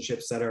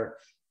relationships that are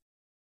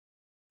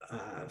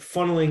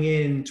funneling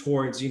in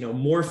towards,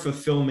 more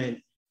fulfillment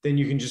than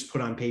you can just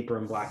put on paper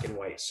in black and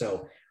white.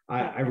 So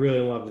I really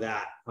love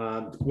that.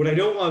 What I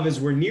don't love is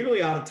we're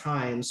nearly out of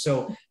time.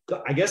 So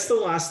I guess the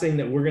last thing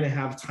that we're going to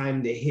have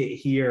time to hit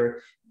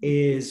here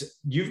is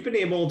you've been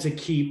able to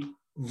keep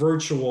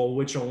virtual,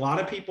 which a lot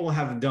of people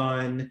have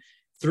done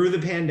through the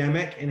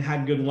pandemic and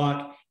had good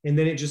luck. And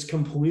then it just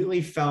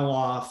completely fell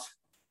off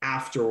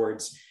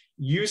afterwards.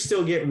 You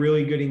still get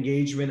really good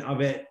engagement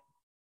of it.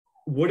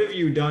 What have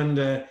you done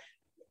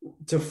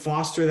to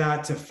foster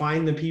that, to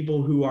find the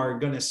people who are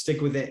going to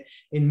stick with it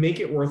and make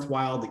it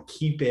worthwhile to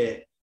keep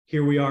it?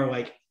 Here we are,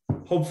 like,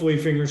 hopefully,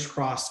 fingers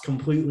crossed,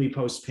 completely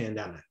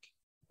post-pandemic.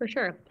 For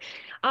sure.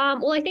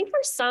 Well, I think for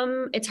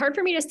some, it's hard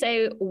for me to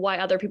say why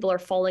other people are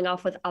falling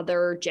off with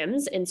other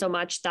gyms in so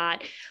much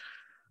that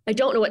I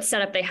don't know what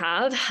setup they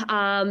have.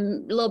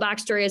 Little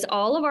backstory is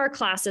all of our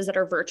classes that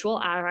are virtual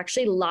are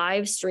actually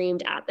live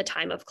streamed at the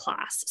time of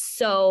class.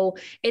 So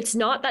it's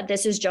not that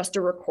this is just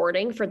a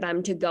recording for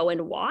them to go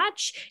and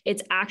watch.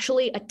 It's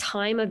actually a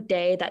time of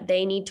day that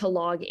they need to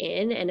log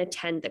in and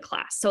attend the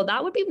class. So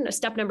that would be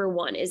step number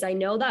 1 is I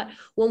know that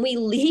when we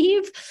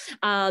leave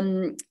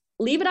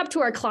it up to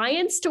our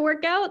clients to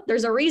work out,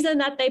 there's a reason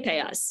that they pay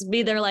us.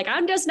 They're like,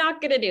 I'm just not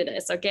going to do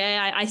this. Okay.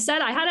 I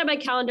said I had it on my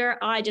calendar.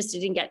 I just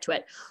didn't get to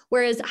it.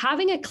 Whereas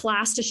having a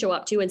class to show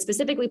up to, and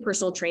specifically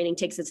personal training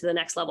takes it to the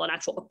next level, an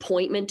actual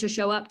appointment to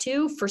show up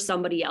to for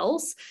somebody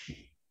else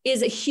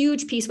is a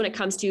huge piece when it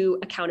comes to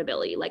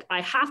accountability. Like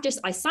I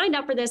signed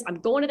up for this. I'm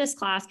going to this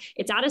class.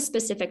 It's at a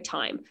specific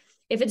time.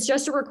 If it's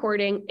just a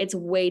recording, it's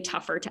way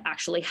tougher to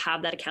actually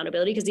have that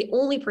accountability because the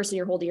only person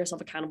you're holding yourself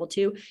accountable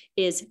to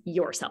is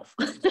yourself.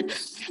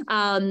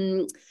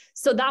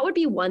 So that would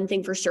be one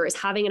thing for sure, is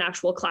having an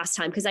actual class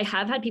time. Because I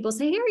have had people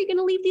say, hey, are you going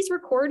to leave these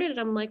recorded?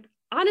 And I'm like,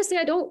 honestly,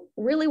 I don't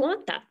really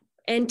want that.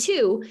 And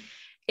 2,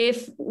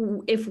 if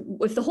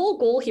the whole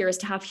goal here is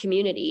to have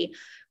community,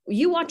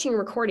 you watching a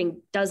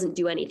recording doesn't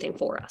do anything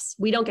for us.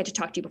 We don't get to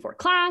talk to you before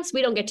class.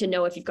 We don't get to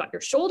know if you've got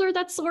your shoulder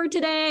that's sore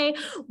today.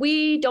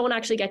 We don't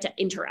actually get to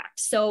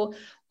interact. So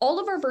all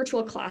of our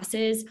virtual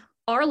classes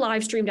are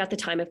live streamed at the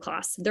time of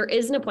class. There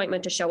is an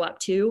appointment to show up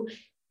to.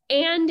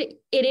 And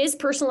it is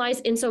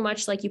personalized in so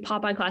much like you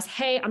pop on class,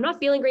 hey, I'm not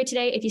feeling great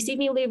today. If you see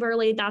me leave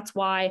early, that's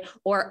why.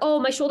 Or, oh,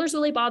 my shoulder's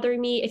really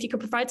bothering me. If you could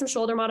provide some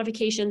shoulder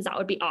modifications, that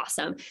would be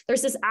awesome.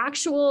 There's this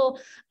actual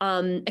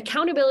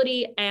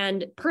accountability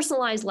and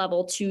personalized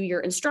level to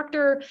your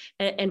instructor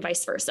and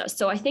vice versa.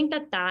 So I think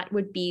that that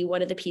would be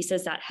one of the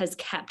pieces that has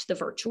kept the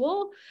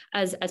virtual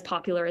as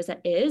popular as it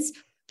is.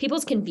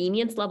 People's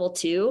convenience level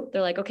too.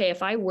 They're like, okay,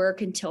 if I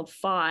work until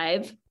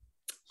 5,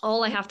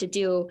 all I have to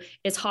do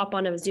is hop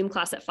on a Zoom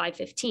class at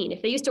 5:15.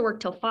 If they used to work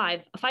till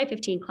 5, a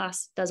 5:15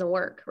 class doesn't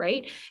work,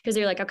 right? Because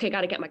they're like, okay,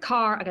 got to get my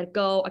car. I got to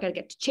go. I got to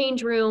get to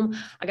change room.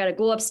 I got to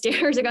go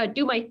upstairs. I got to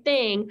do my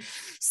thing.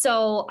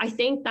 So I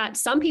think that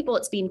some people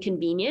it's been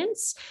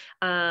convenience.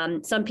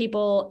 Some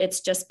people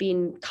it's just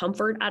been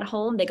comfort at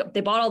home.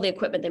 They bought all the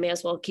equipment. They may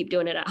as well keep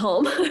doing it at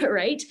home,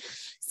 right?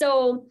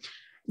 So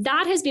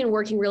that has been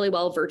working really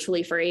well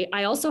virtually free.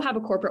 I also have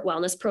a corporate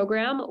wellness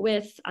program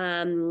with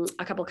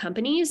a couple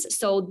companies.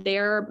 So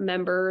their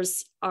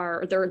members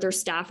are, their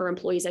staff or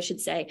employees, I should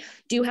say,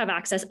 do have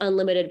access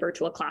unlimited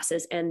virtual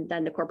classes, and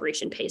then the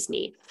corporation pays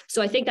me.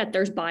 So I think that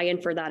there's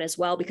buy-in for that as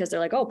well, because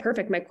they're like, oh,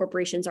 perfect, my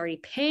corporation's already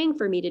paying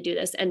for me to do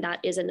this, and that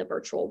is in the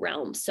virtual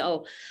realm.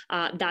 So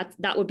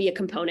that would be a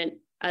component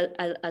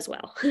as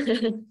well.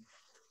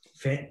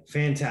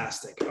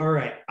 Fantastic. All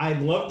right.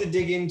 I'd love to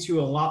dig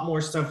into a lot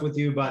more stuff with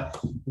you, but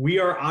we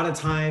are out of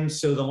time.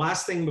 So the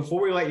last thing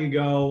before we let you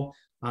go,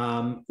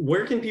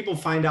 where can people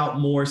find out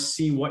more,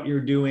 see what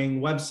you're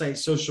doing, website,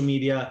 social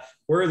media?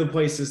 Where are the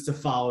places to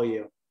follow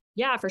you?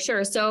 Yeah, for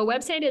sure. So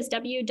website is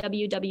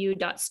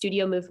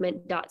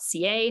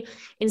www.studiomovement.ca,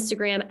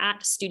 Instagram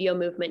at Studio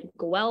Movement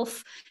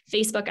Guelph,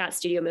 Facebook at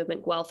Studio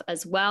Movement Guelph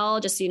as well.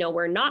 Just so you know,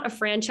 we're not a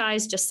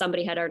franchise, just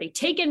somebody had already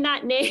taken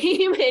that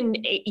name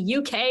in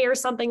UK or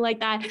something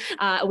like that.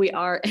 We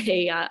are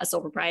a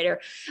sole proprietor.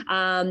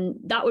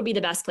 That would be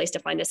the best place to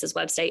find us is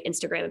website,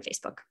 Instagram, and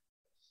Facebook.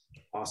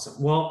 Awesome.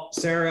 Well,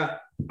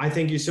 Sarah, I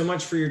thank you so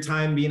much for your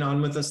time being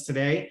on with us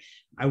today.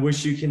 I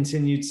wish you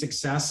continued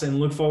success and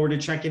look forward to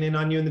checking in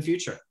on you in the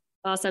future.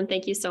 Awesome.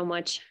 Thank you so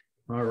much.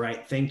 All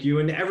right. Thank you.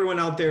 And to everyone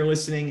out there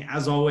listening,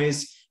 as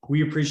always,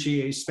 we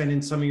appreciate you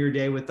spending some of your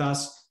day with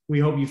us. We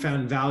hope you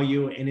found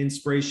value and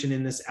inspiration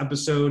in this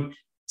episode.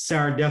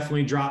 Sarah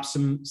definitely dropped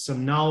some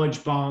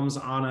knowledge bombs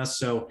on us.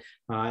 So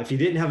if you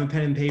didn't have a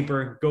pen and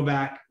paper, go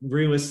back,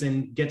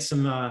 re-listen, get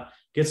some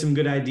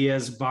good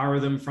ideas, borrow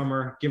them from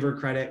her, give her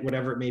credit,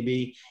 whatever it may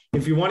be.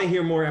 If you want to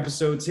hear more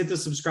episodes, hit the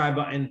subscribe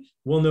button.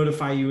 We'll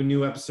notify you when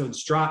new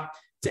episodes drop.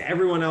 To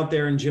everyone out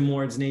there in Gym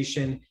Lords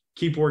Nation,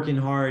 keep working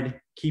hard,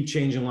 keep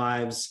changing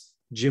lives.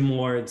 Gym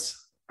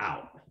Lords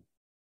out.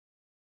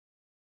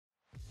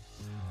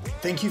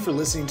 Thank you for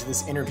listening to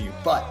this interview,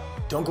 but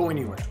don't go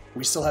anywhere.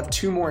 We still have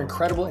 2 more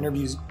incredible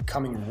interviews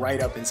coming right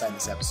up inside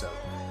this episode.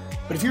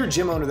 But if you're a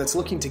gym owner that's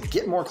looking to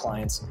get more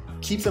clients,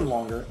 keep them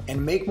longer,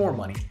 and make more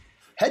money,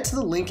 head to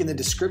the link in the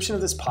description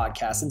of this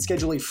podcast and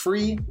schedule a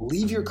free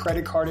leave your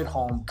credit card at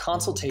home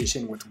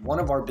consultation with one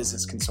of our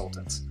business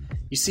consultants.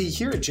 You see,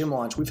 here at Gym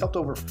Launch, we've helped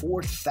over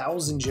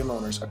 4,000 gym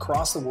owners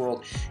across the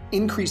world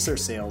increase their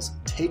sales,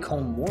 take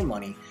home more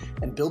money,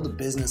 and build the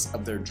business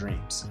of their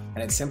dreams.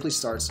 And it simply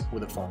starts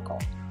with a phone call.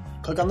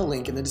 Click on the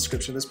link in the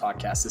description of this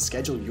podcast to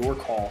schedule your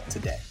call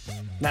today.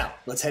 Now,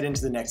 let's head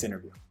into the next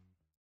interview.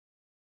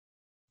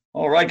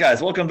 All right,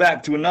 guys, welcome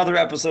back to another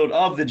episode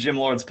of the Gym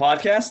Lords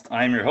podcast.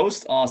 I am your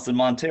host, Austin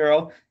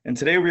Montero, and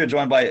today we are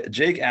joined by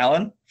Jake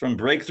Allyne from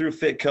Breakthrough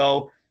Fit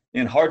Co.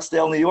 in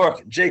Hartsdale, New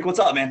York. Jake, what's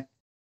up, man?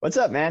 What's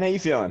up, man? How you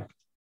feeling?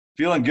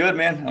 Feeling good,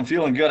 man. I'm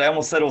feeling good. I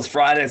almost said it was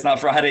Friday. It's not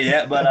Friday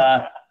yet, but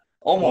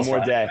almost. One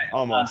more Friday, day, right?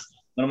 almost.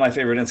 One of my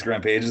favorite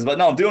Instagram pages. But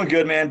no, I'm doing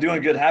good, man.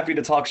 Doing good. Happy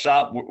to talk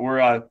shop.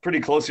 We're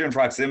pretty close here in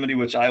proximity,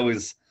 which I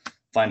always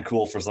find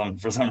cool for some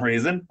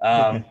reason.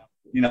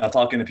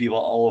 Talking to people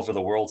all over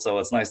the world. So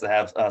it's nice to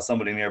have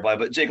somebody nearby.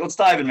 But Jake, let's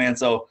dive in, man.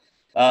 So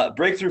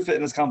Breakthrough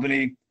Fitness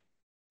Company,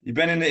 you've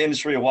been in the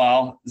industry a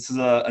while. This is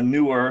a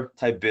newer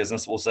type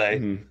business, we'll say.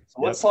 Mm-hmm.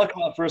 So let's talk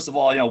about, first of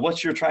all,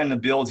 what you're trying to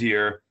build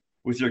here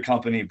with your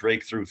company,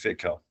 Breakthrough Fit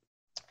Co.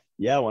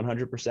 Yeah,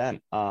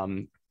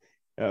 100%.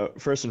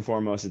 First and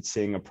foremost, it's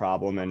seeing a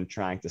problem and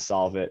trying to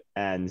solve it.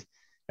 And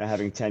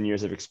having 10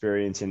 years of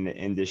experience in the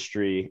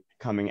industry,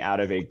 coming out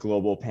of a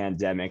global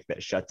pandemic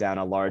that shut down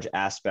a large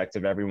aspect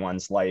of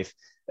everyone's life,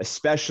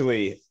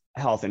 especially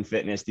health and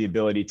fitness, the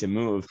ability to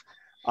move.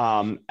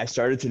 I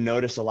started to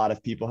notice a lot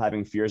of people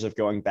having fears of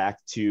going back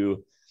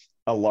to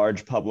a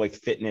large public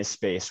fitness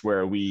space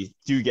where we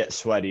do get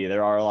sweaty.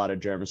 There are a lot of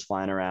germs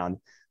flying around.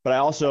 But I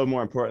also,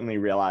 more importantly,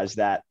 realized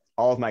that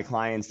all of my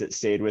clients that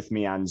stayed with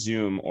me on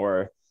Zoom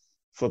or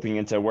flipping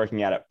into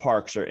working out at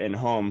parks or in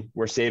home,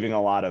 we're saving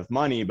a lot of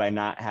money by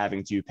not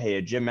having to pay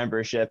a gym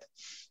membership.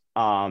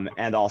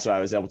 And also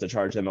I was able to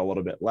charge them a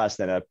little bit less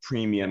than a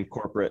premium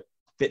corporate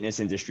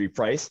fitness industry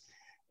price.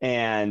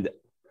 And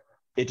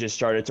it just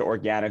started to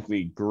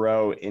organically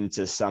grow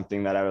into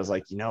something that I was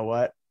like, you know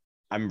what?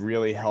 I'm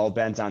really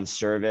hell-bent on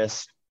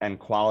service and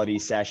quality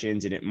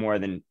sessions and it more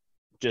than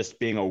just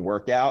being a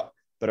workout,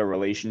 but a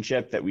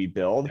relationship that we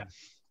build.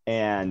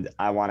 And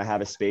I want to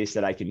have a space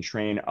that I can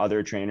train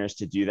other trainers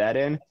to do that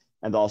in,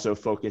 and also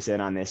focus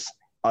in on this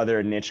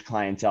other niche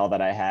clientele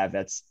that I have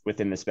that's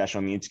within the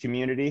special needs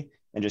community,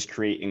 and just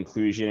create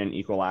inclusion and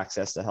equal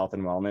access to health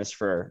and wellness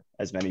for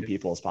as many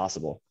people as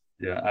possible.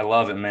 Yeah, I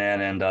love it,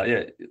 man. And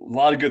yeah, a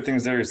lot of good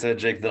things there you said,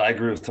 Jake, that I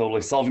agree with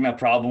totally. Solving that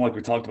problem, like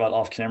we talked about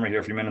off camera here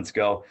a few minutes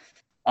ago.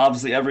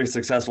 Obviously, every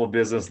successful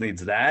business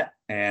needs that.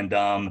 And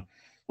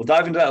we'll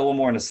dive into that a little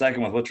more in a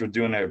second with what you're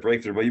doing there at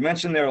Breakthrough. But you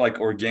mentioned there like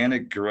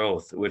organic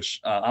growth,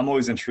 which I'm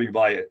always intrigued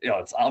by. You know,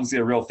 it's obviously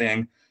a real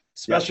thing,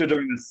 especially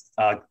during this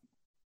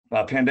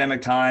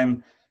pandemic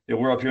time. You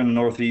know, we're up here in the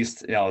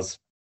Northeast. You know,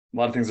 a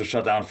lot of things are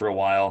shut down for a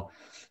while.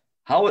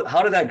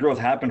 How did that growth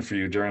happen for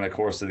you during the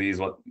course of these,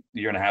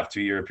 year and a half,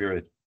 2 year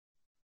period?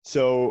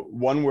 So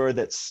one word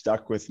that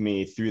stuck with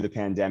me through the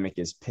pandemic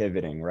is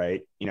pivoting,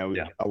 right? You know,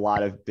 a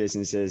lot of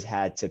businesses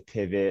had to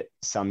pivot,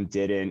 some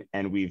didn't,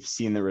 and we've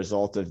seen the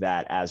result of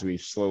that as we've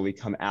slowly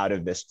come out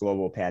of this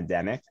global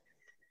pandemic.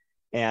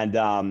 And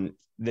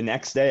the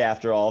next day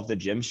after all of the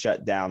gyms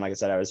shut down, like I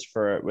said, I was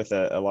with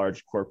a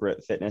large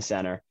corporate fitness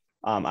center.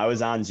 I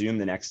was on Zoom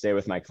the next day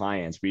with my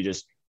clients. We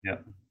just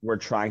we're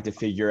trying to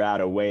figure out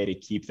a way to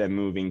keep them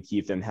moving,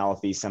 keep them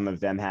healthy. Some of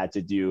them had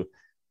to do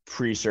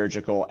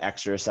pre-surgical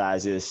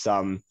exercises.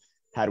 Some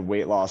had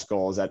weight loss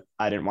goals that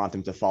I didn't want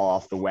them to fall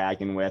off the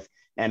wagon with.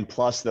 And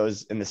plus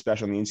those in the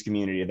special needs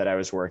community that I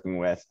was working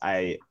with,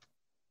 I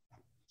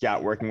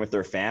got working with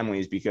their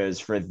families, because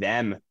for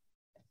them,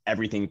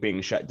 everything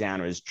being shut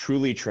down was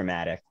truly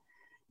traumatic.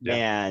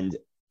 And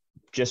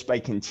just by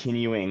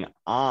continuing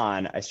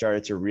on, I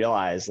started to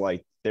realize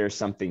like there's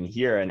something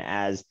here. And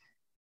as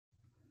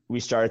we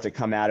started to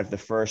come out of the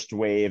first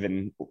wave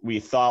and we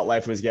thought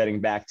life was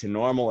getting back to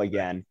normal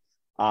again,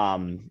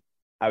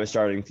 I was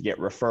starting to get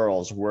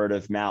referrals, word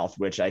of mouth,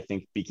 which I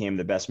think became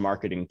the best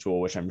marketing tool,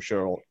 which I'm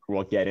sure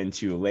we'll get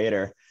into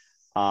later.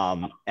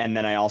 And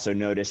then I also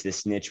noticed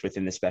this niche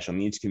within the special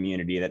needs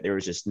community, that there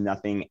was just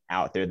nothing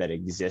out there that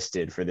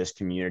existed for this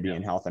community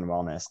in health and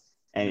wellness.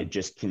 And it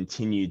just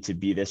continued to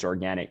be this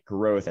organic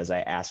growth as I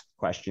asked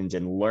questions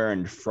and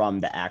learned from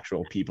the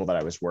actual people that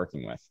I was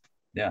working with.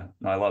 Yeah,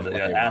 no, I love it.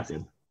 Yeah,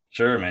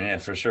 sure, man. Yeah,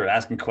 for sure.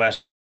 Asking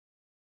questions.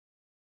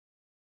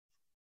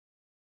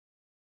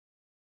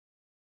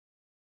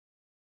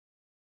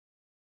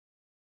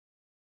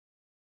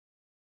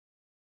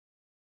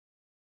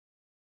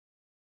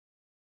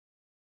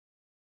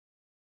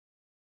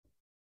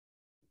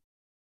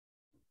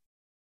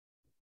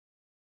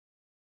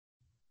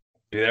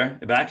 You there?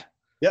 You back?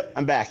 Yep,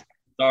 I'm back.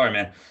 Sorry,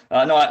 man.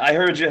 No, I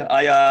heard you.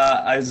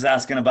 I was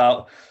asking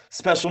about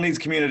special needs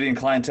community and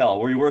clientele.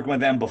 Were you working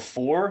with them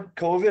before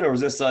COVID, or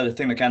was this a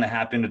thing that kind of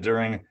happened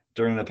during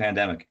the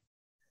pandemic?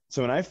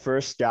 So when I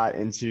first got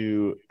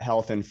into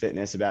health and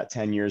fitness about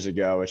 10 years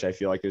ago, which I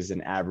feel like is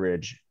an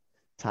average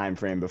time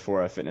frame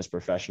before a fitness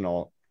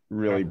professional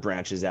really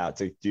branches out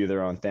to do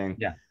their own thing.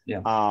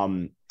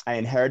 I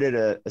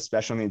inherited a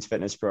special needs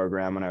fitness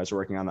program when I was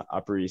working on the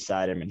Upper East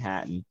Side of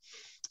Manhattan,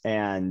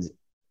 and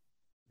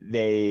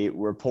they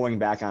were pulling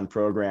back on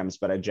programs,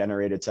 but I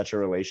generated such a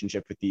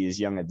relationship with these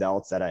young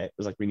adults that I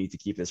was like, we need to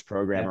keep this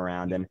program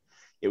around. And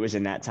it was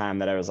in that time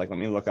that I was like, let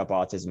me look up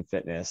autism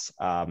fitness.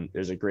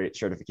 There's a great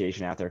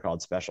certification out there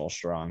called Special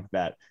Strong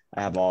that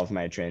I have all of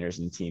my trainers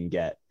and team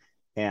get,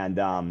 and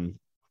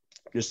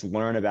just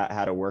learn about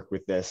how to work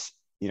with this,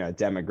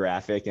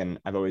 demographic. And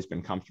I've always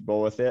been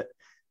comfortable with it.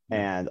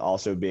 And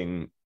also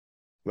being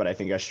what I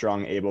think a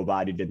strong,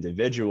 able-bodied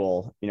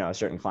individual,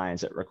 certain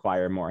clients that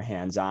require more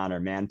hands-on or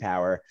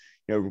manpower,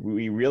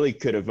 we really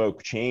could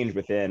evoke change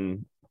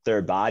within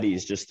their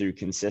bodies just through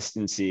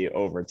consistency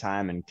over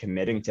time and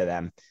committing to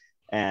them.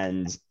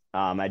 And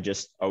I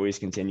just always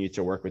continue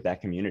to work with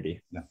that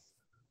community. Yeah,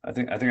 I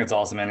think it's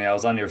awesome, man. I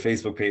was on your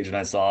Facebook page and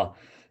I saw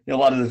a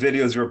lot of the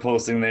videos you were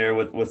posting there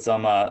with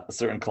some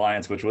certain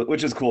clients, which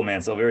is cool,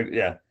 man.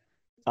 So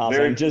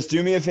Awesome. Just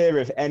do me a favor.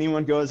 If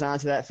anyone goes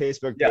onto that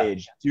Facebook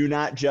page, do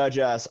not judge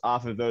us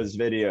off of those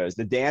videos.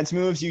 The dance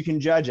moves, you can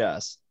judge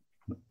us.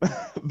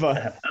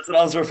 But that's what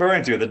I was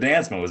referring to. The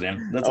dance moves,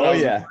 man. That's what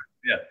yeah.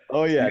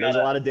 There's a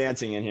lot of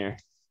dancing in here.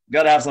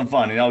 Got to have some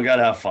fun. Got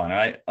to have fun,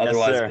 right?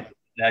 Otherwise, yes, what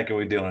the heck are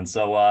we doing?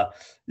 So,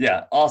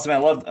 awesome. I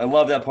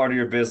love that part of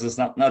your business.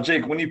 Now,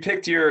 Jake, when you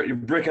picked your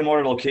brick and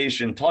mortar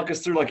location, talk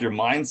us through like your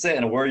mindset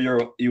and where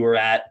you were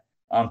at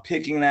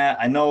picking that.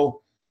 I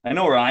know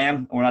where I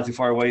am. We're not too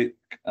far away.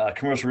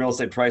 Commercial real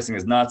estate pricing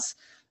is nuts.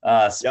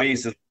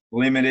 Space is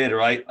limited,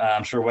 right?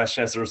 I'm sure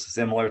Westchester is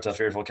similar to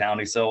Fairfield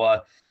County.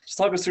 So just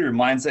talk us through your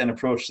mindset and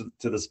approach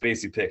to the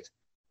space you picked.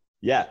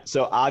 Yeah.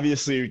 So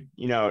obviously,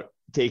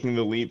 taking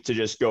the leap to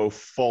just go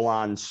full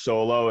on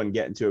solo and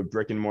get into a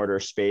brick and mortar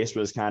space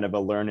was kind of a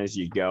learn as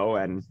you go.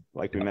 And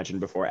like we mentioned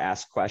before,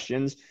 ask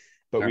questions.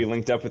 But we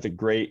linked up with a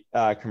great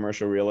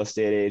commercial real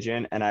estate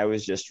agent. And I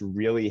was just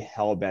really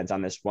hell bent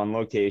on this one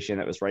location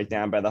that was right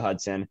down by the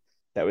Hudson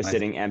that was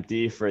sitting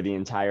empty for the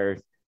entire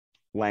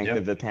length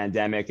of the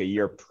pandemic, a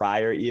year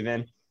prior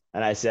even.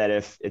 And I said,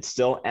 if it's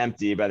still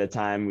empty by the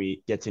time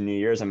we get to New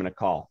Year's, I'm going to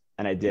call.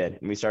 And I did.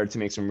 And we started to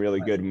make some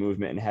really good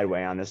movement and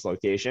headway on this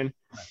location.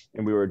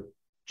 And we were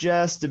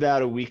just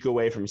about a week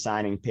away from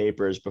signing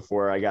papers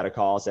before I got a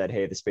call that said,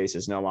 hey, the space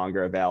is no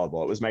longer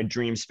available. It was my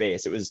dream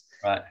space. It was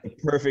a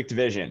perfect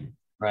vision.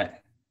 Right.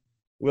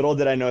 Little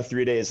did I know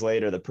 3 days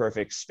later, the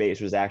perfect space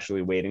was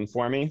actually waiting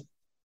for me.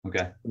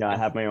 Okay. You know, I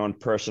have my own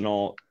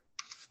personal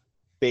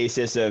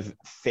basis of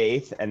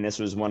faith, and this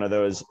was one of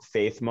those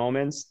faith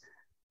moments.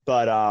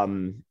 But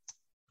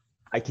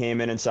I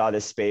came in and saw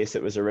this space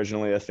that was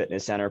originally a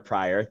fitness center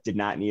prior, did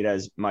not need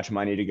as much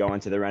money to go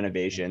into the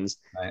renovations,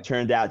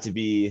 turned out to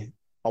be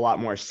a lot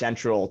more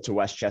central to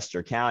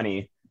Westchester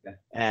County. Okay.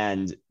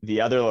 And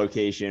the other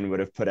location would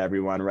have put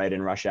everyone right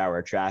in rush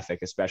hour traffic,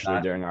 especially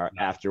during our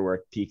after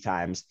work peak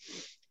times.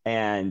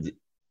 And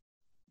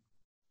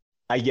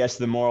I guess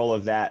the moral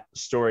of that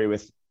story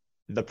with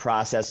the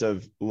process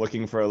of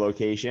looking for a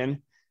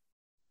location,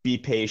 be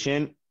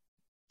patient,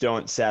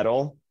 don't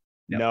settle,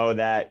 know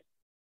that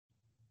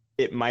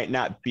it might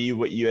not be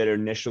what you had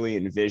initially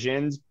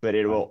envisioned, but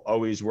it will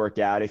always work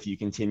out if you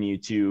continue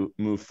to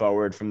move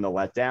forward from the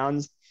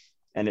letdowns.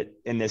 And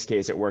in this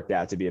case, it worked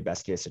out to be a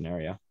best case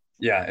scenario.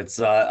 Yeah, it's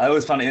I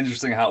always find it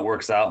interesting how it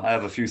works out. I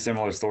have a few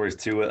similar stories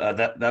too.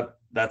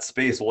 That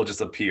space will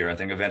just appear, I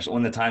think, eventually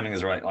when the timing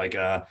is right. Like,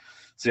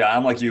 so yeah,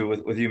 I'm like you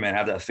with you, man.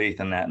 Have that faith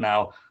in that.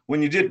 Now,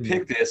 when you did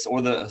pick this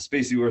or the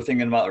space you were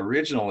thinking about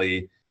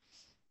originally,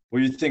 were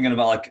you thinking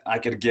about like I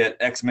could get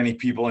X many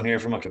people in here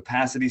from a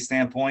capacity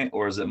standpoint,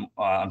 or is it?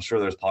 I'm sure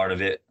there's part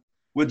of it.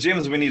 With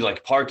gyms, we need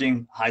like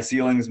parking, high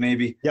ceilings,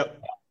 maybe.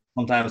 Yep.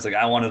 Sometimes like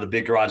I wanted a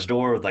big garage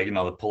door with like, you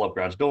know, the pull up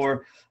garage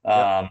door.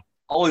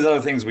 All these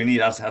other things we need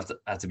have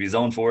to be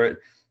zoned for it.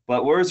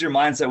 But where's your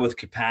mindset with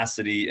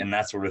capacity and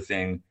that sort of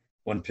thing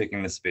when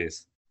picking the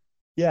space?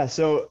 Yeah.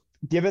 So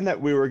given that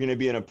we were going to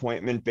be an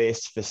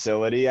appointment-based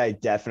facility, I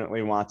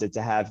definitely wanted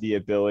to have the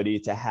ability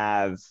to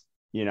have,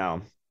 you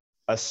know,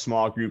 a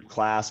small group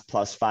class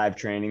plus 5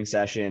 training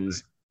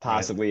sessions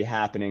possibly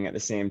happening at the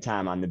same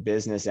time on the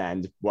business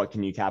end. What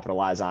can you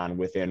capitalize on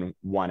within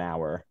 1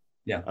 hour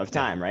of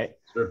time, right?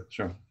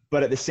 Sure.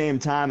 But at the same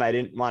time, I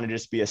didn't want to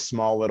just be a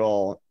small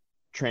little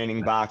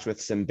training box with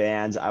some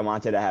bands. I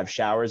wanted to have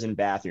showers and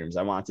bathrooms.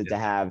 I wanted to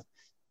have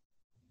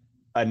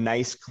a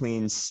nice,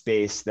 clean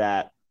space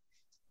that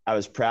I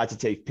was proud to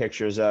take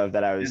pictures of,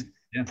 that I was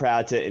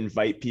proud to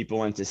invite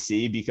people in to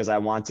see, because I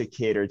want to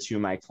cater to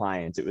my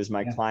clients. It was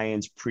my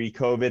clients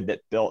pre-COVID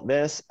that built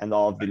this, and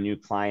all of the new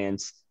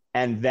clients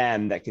and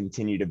them that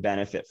continue to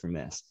benefit from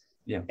this.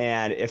 Yeah.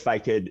 And if I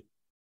could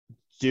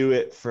do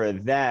it for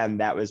them,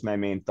 that was my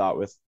main thought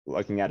with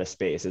looking at a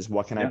space, is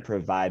what can I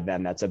provide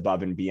them that's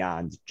above and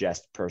beyond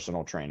just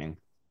personal training.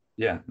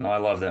 Yeah, no, I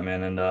love that,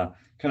 man. And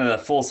kind of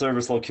that full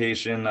service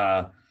location,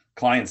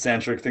 client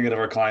centric, thinking of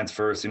our clients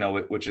first, you know,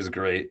 which is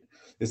great.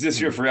 Is this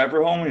your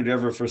forever home, or do you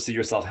ever foresee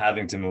yourself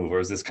having to move, or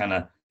is this kind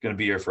of going to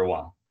be here for a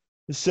while?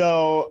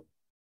 So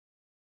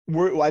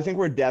I think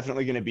we're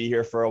definitely going to be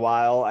here for a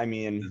while. I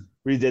mean,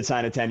 we did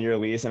sign a 10-year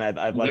lease, and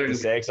I'd like to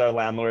say, because our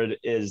landlord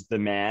is the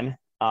man.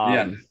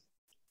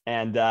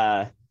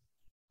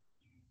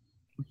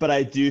 But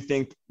I do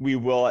think we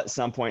will at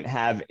some point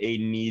have a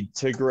need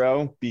to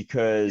grow,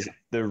 because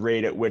the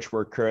rate at which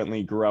we're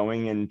currently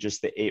growing in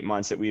just the 8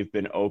 months that we've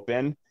been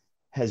open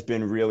has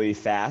been really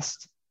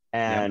fast.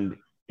 And,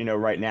 you know,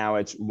 right now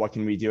it's what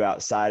can we do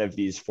outside of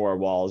these 4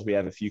 walls? We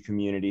have a few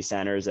community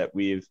centers that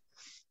we've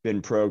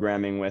been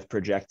programming with,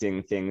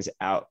 projecting things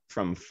out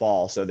from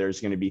fall. So there's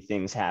going to be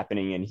things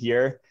happening in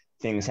here,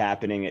 things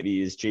happening at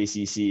these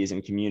JCCs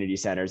and community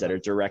centers that are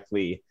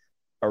directly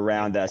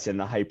around us in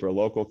the hyper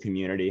local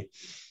community,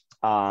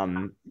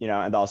 you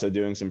know, and also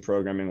doing some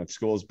programming with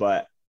schools.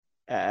 But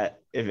if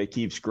it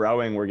keeps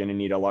growing, we're going to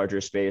need a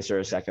larger space or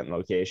a second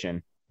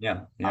location.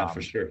 Yeah,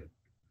 for sure.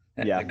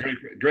 Yeah,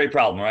 great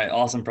problem, right?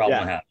 Awesome problem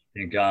to have. I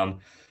think,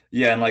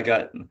 and like,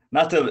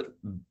 not to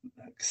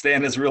stay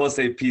in this real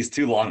estate piece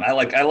too long.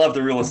 I love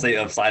the real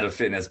estate side of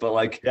fitness, but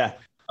like,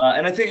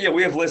 and I think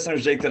we have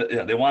listeners, Jake,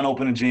 that they want to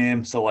open a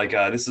gym. So like,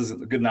 this is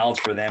good knowledge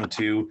for them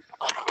too.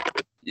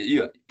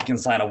 You can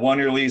sign a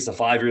 1-year lease, a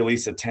 5-year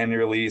lease, a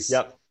 10-year lease.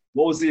 Yep.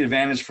 What was the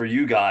advantage for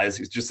you guys?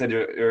 You just said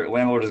your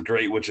landlord is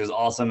great, which is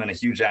awesome and a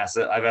huge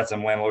asset. I've had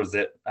some landlords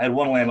I had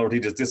one landlord,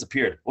 he just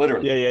disappeared,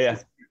 literally. Yeah.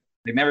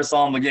 They never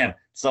saw him again.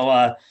 So,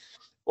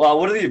 well,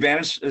 what are the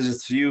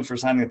advantages to you for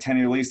signing a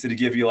 10-year lease? Did he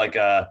give you like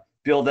a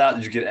build out?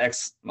 Did you get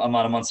X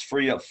amount of months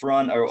free up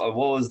front? Or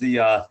what was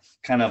the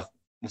kind of,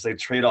 let's say,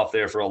 trade-off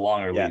there for a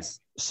longer lease?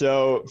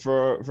 So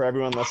for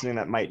everyone listening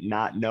that might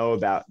not know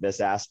about this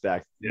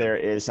aspect, there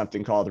is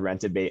something called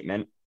rent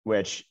abatement,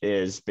 which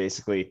is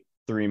basically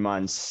 3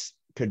 months,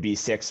 could be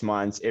 6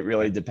 months. It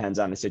really depends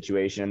on the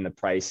situation, the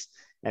price,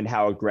 and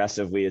how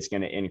aggressively it's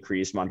going to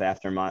increase month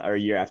after month or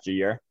year after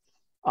year.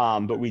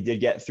 But we did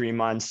get 3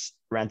 months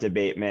rent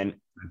abatement,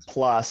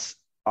 plus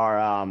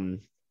our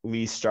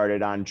lease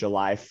started on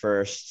July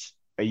 1st,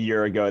 a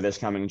year ago this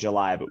coming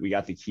July, but we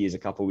got the keys a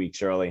couple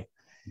weeks early.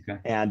 Okay.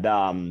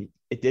 And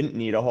it didn't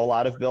need a whole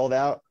lot of build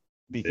out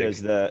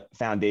because the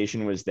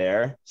foundation was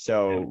there.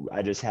 So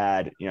I just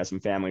had, you know,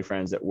 some family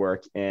friends that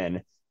work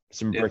in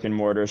some brick and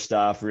mortar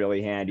stuff,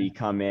 really handy.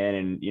 Come in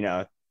and, you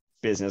know,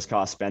 business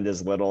costs, spend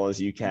as little as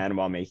you can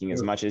while making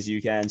as much as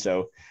you can.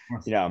 So,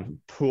 you know,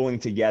 pooling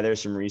together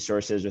some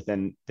resources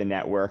within the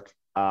network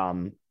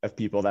of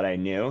people that I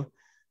knew.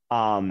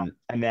 And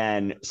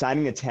then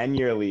signing a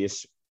 10-year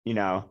lease, you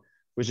know,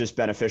 was just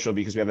beneficial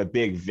because we have a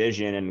big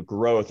vision and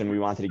growth, and we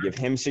wanted to give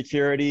him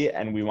security,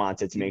 and we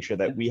wanted to make sure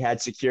that we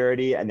had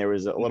security, and there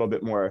was a little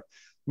bit more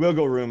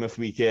wiggle room if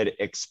we could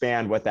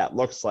expand what that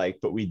looks like.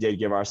 But we did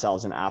give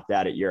ourselves an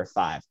opt-out at year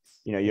 5.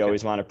 You know, you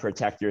always want to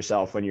protect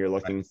yourself when you're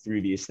looking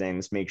through these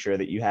things. Make sure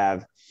that you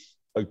have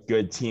a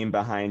good team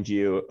behind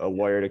you, a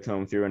lawyer to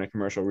comb through, and a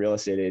commercial real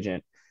estate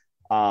agent.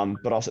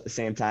 But also at the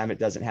same time, it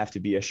doesn't have to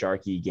be a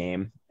Sharky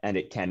game, and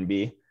it can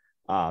be.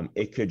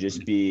 It could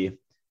just be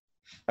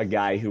a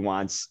guy who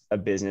wants a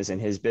business in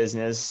his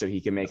business so he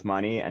can make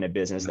money, and a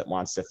business that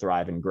wants to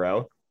thrive and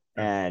grow.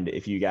 And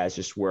if you guys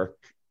just work,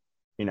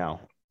 you know,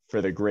 for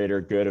the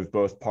greater good of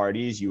both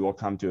parties, you will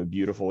come to a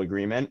beautiful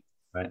agreement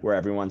where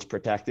everyone's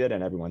protected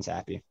and everyone's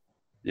happy.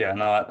 Yeah,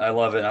 no, I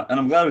love it. And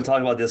I'm glad we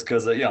talked about this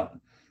because, you know,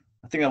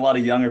 I think a lot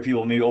of younger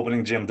people maybe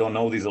opening gym don't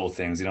know these little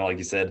things, you know, like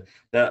you said,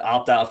 that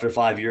opt out after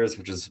 5 years,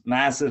 which is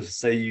massive.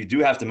 Say you do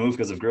have to move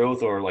because of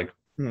growth, or like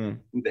who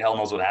the hell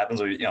knows what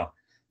happens, or, you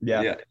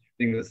know,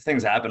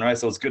 things happen, right?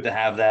 So it's good to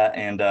have that,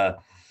 and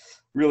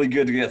really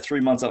good to get 3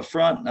 months up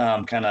front.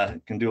 Kind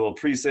of can do a little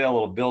pre-sale, a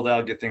little build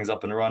out, get things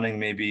up and running,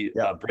 maybe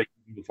break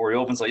before you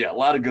open. So yeah, a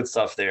lot of good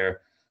stuff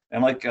there.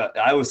 And like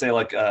I always say,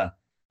 like a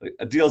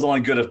deal is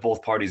only good if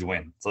both parties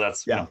win. So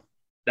that's you know,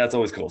 that's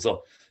always cool.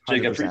 So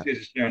Jake, 100%. I appreciate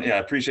you sharing. Yeah, I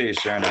appreciate you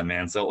sharing that,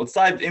 man. So let's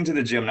dive into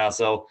the gym now.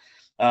 So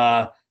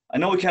I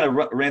know we kind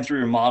of ran through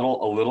your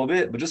model a little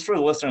bit, but just for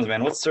the listeners,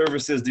 man, what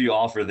services do you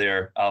offer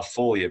there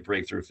fully at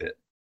Breakthrough Fit?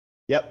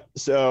 Yep.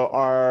 So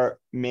our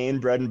main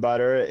bread and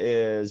butter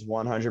is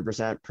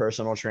 100%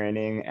 personal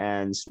training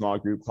and small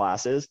group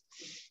classes.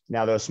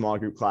 Now, those small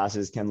group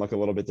classes can look a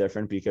little bit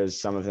different because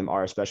some of them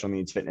are special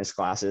needs fitness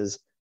classes.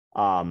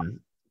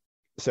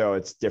 So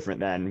it's different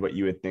than what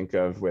you would think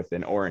of with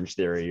an Orange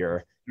Theory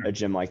or a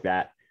gym like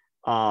that.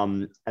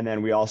 And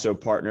then we also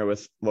partner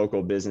with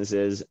local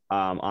businesses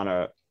on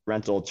a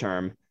rental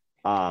term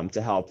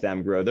to help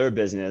them grow their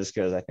business,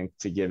 because I think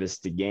to give is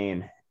to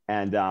gain.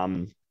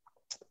 And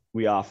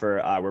we offer,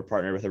 we're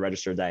partnered with a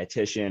registered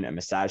dietitian, a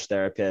massage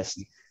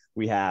therapist.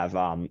 We have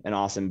an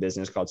awesome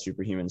business called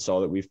Superhuman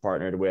Soul that we've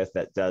partnered with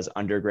that does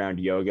underground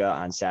yoga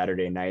on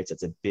Saturday nights.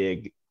 It's a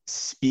big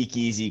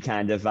speakeasy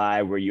kind of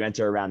vibe where you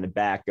enter around the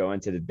back, go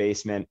into the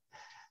basement,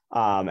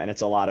 and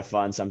it's a lot of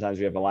fun. Sometimes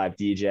we have a live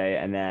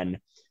DJ, and then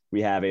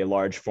we have a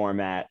large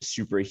format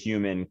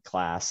superhuman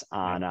class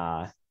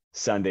on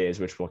Sundays,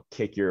 which will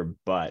kick your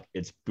butt.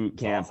 It's boot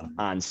camp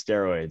on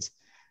steroids.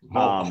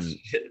 I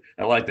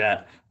like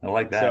that.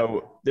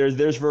 So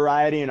there's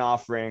variety and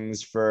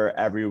offerings for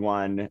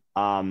everyone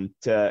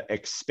to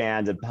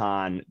expand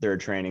upon their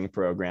training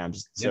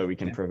programs so we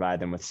can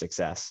provide them with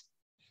success.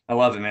 I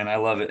love it, man. I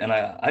love it. And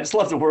I just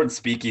love the word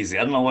speakeasy.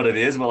 I don't know what it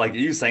is, but like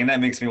you saying that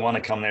makes me want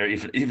to come there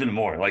even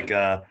more. Like,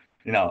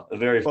 you know,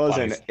 very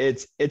fun.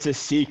 It's a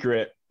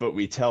secret, but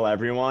we tell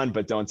everyone,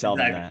 but don't tell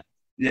them that.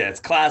 Yeah, it's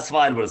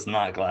classified, but it's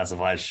not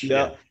classified.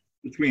 Yeah.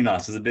 Between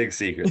us is a big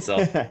secret. So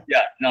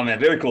yeah, no, man,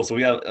 very cool. So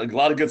we have a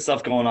lot of good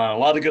stuff going on, a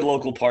lot of good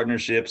local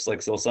partnerships,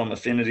 like so some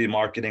affinity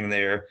marketing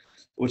there,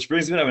 which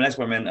brings me to my next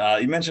point,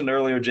 man. You mentioned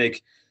earlier, Jake,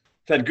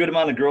 you've had a good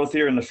amount of growth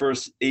here in the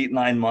first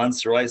 8-9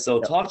 months, right?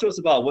 So talk to us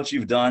about what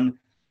you've done,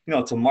 you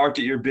know, to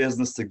market your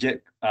business, to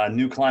get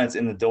new clients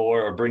in the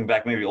door or bring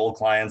back maybe old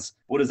clients.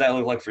 What does that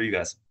look like for you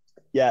guys?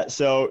 Yeah.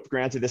 So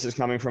granted, this is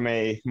coming from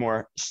a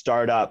more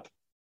startup,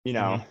 you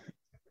know,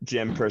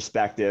 gym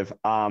perspective.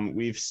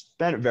 We've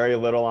spent very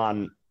little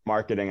on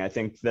marketing. I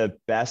think the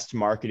best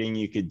marketing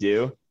you could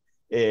do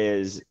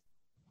is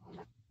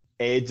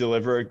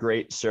deliver a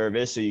great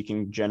service so you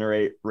can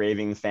generate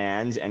raving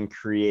fans and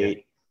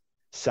create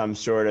some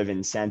sort of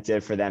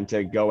incentive for them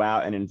to go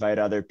out and invite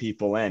other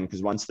people in.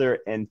 Because once they're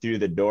in through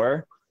the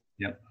door,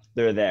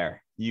 they're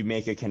there. You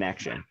make a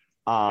connection.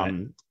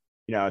 You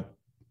know,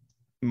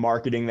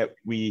 marketing that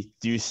we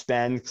do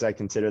spend, because I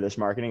consider this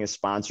marketing, is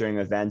sponsoring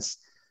events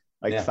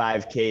like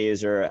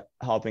 5Ks or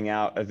helping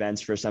out events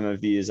for some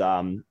of these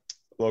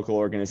local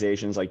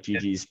organizations like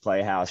Gigi's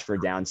Playhouse for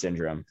Down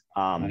syndrome.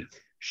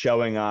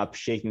 Showing up,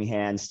 shaking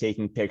hands,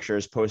 taking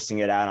pictures, posting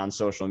it out on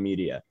social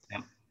media.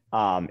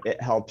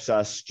 It helps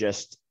us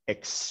just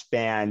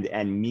expand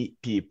and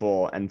meet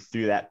people. And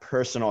through that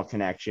personal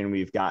connection,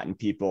 we've gotten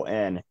people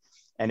in.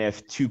 And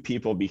if 2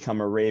 people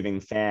become a raving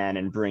fan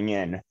and bring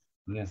in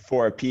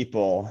 4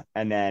 people,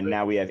 and then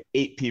now we have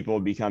 8 people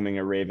becoming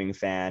a raving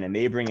fan and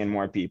they bring in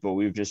more people,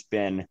 we've just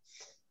been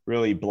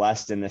really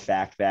blessed in the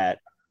fact that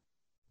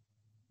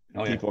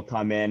people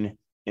come in,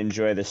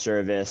 enjoy the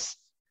service,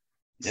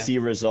 see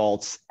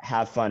results,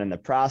 have fun in the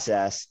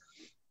process.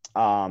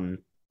 But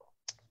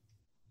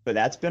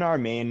that's been our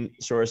main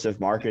source of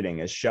marketing,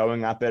 is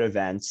showing up at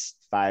events,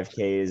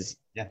 5Ks,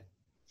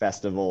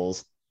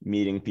 festivals,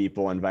 meeting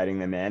people, inviting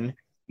them in,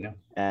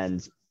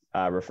 and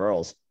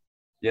referrals.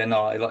 Yeah,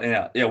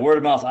 no, yeah. Word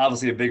of mouth,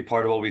 obviously a big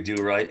part of what we do,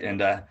 right?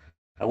 And I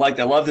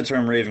love the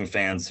term raving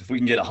fans. If we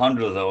can get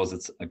 100 of those,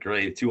 it's a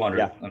great 200.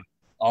 Yeah.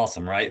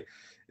 Awesome, right?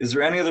 Is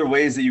there any other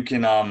ways that you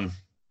can, I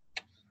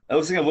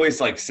was thinking of ways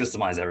to like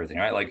systemize everything,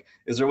 right? Like,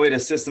 is there a way to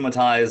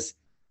systematize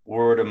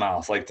word of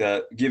mouth, like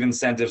to give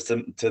incentives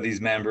to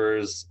these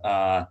members?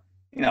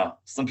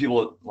 Some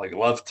people like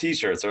love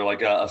t-shirts or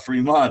like a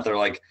free month or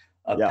like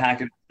a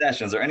packet of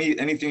sessions or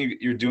anything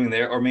you're doing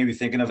there or maybe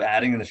thinking of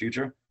adding in the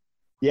future?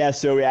 Yeah,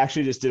 so we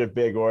actually just did a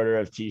big order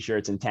of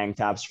t-shirts and tank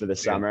tops for the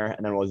summer,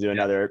 and then we'll do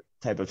another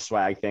type of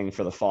swag thing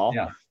for the fall.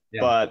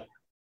 But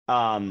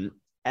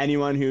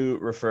anyone who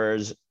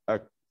refers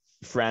a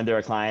friend or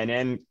a client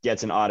in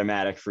gets an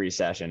automatic free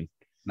session.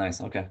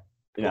 Nice. Okay.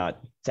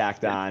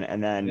 Tacked on.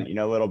 And then,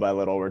 little by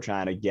little, we're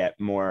trying to get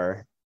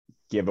more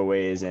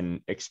giveaways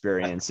and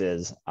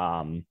experiences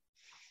and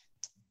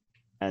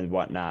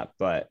whatnot.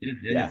 But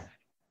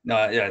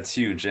it's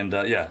huge. And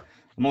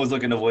I'm always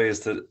looking at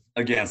ways to,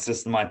 again,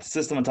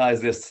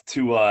 systematize this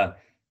to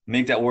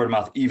make that word of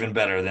mouth even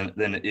better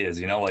than it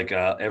is, like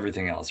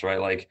everything else, right?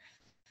 Like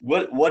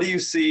what do you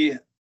see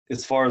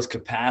as far as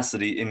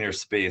capacity in your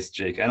space,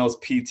 Jake? I know it's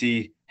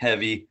PT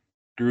heavy,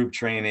 group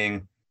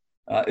training.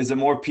 Is it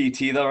more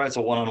PT though, right?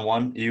 So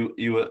one-on-one,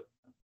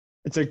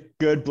 it's a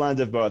good blend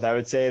of both. I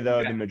would say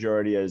though, the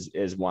majority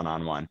is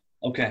one-on-one.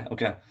 Okay.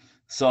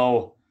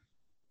 So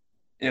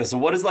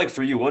what is like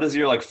for you? What does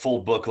your like full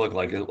book look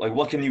like? Like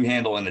what can you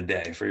handle in a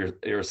day for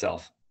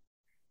yourself?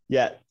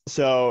 Yeah.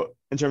 So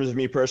in terms of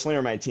me personally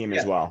or my team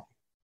as well?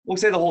 We'll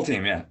say the whole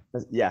team. Yeah.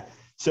 Yeah.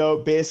 So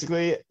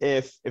basically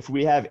if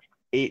we have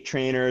 8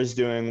 trainers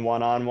doing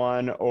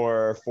one-on-one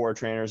or 4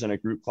 trainers in a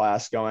group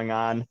class going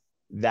on,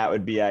 that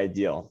would be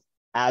ideal.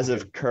 As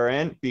of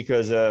current,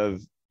 because of,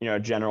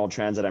 general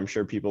trends that I'm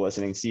sure people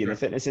listening see in the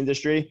fitness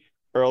industry,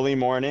 early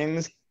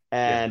mornings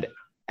and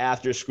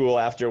after school,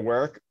 after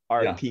work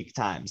are peak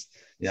times.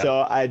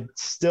 So I'd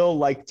still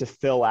like to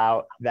fill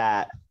out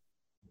that,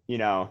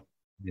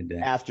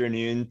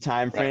 afternoon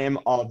time frame,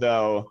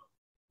 although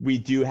we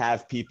do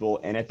have people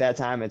in at that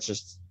time. It's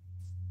just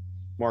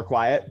more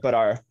quiet, but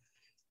our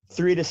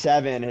 3 to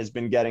 7 has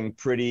been getting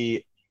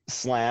pretty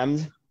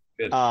slammed.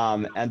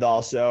 And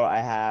also I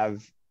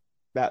have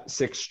about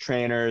 6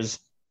 trainers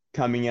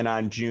coming in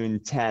on June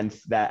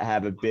 10th that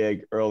have a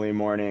big early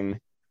morning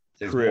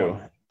crew.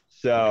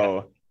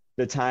 So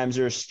the times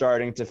are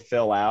starting to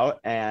fill out,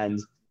 and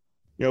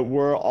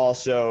we're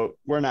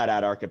not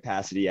at our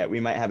capacity yet. We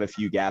might have a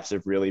few gaps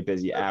of really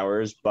busy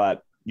hours,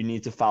 but you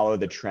need to follow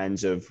the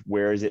trends of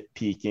where is it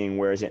peaking,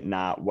 where is it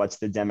not, what's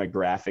the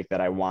demographic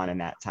that I want in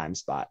that time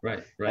spot.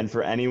 Right. And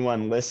for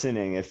anyone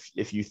listening,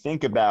 if you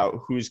think about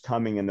who's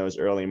coming in those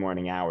early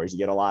morning hours, you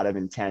get a lot of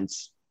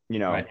intense,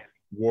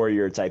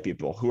 warrior type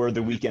people. Who are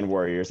the weekend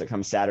warriors that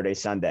come Saturday,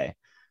 Sunday?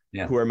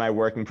 Who are my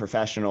working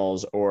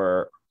professionals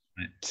or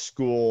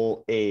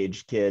school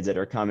age kids that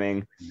are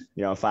coming,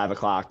 5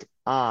 o'clock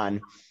on,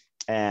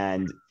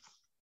 and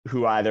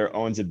who either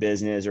owns a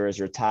business or is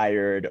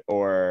retired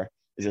or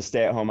is a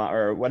stay-at-home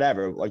or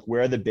whatever. Like,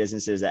 where are the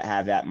businesses that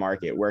have that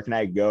market? Where can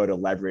I go to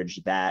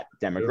leverage that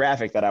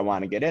demographic that I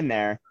want to get in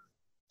there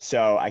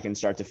so I can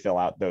start to fill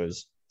out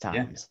those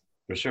times?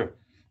 For sure.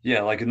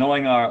 Yeah, like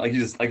knowing our, like you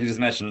just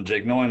mentioned,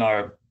 Jake, knowing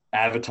our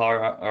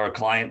avatar, our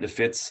client that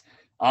fits.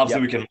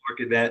 Obviously, we can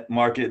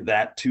market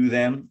that to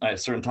them at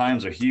certain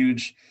times are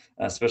huge,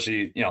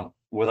 especially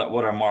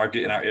what our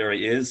market in our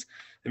area is.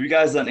 Have you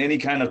guys done any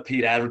kind of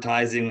paid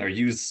advertising or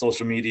used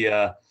social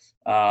media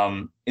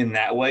in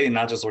that way, and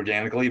not just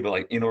organically, but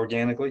like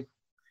inorganically?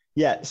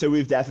 Yeah, so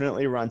we've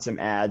definitely run some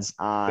ads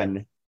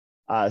on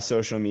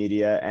social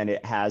media, and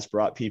it has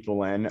brought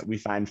people in. We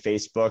find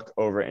Facebook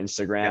over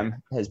Instagram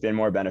has been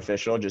more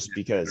beneficial just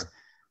because,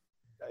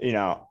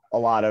 a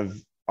lot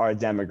of our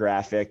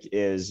demographic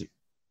is,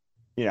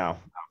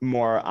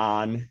 more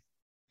on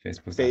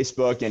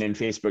Facebook and in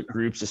Facebook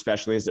groups,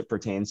 especially as it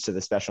pertains to the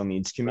special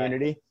needs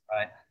community.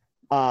 Right.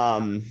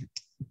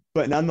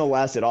 But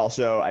nonetheless, it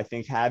also, I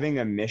think having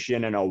a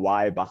mission and a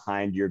why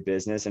behind your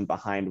business and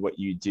behind what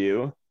you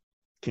do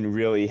can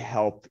really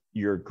help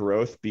your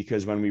growth,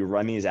 because when we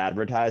run these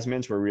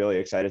advertisements, we're really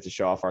excited to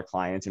show off our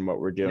clients and what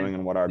we're doing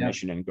and what our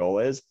mission and goal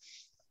is.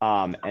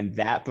 And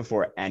that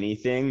before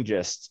anything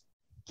just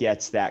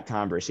gets that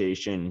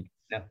conversation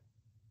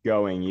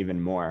going even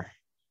more.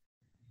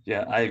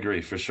 Yeah, I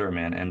agree for sure,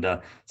 man. And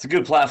it's a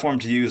good platform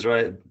to use,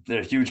 right? They're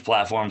a huge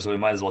platform, so we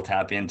might as well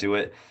tap into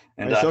it.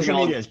 And social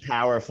media is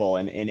powerful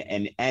in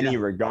any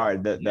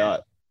regard.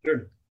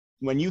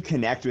 When you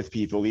connect with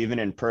people, even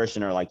in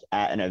person or like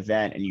at an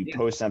event, and you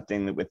post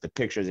something with the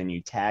pictures and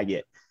you tag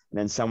it, and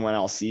then someone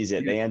else sees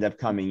it, they end up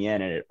coming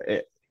in,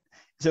 and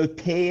so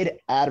paid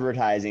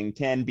advertising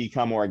can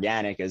become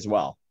organic as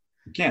well.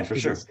 You can, for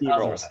sure.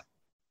 1,000%.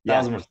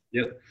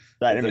 Yep.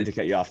 I didn't mean to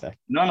cut you off there.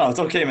 No, it's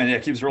okay, man. Yeah,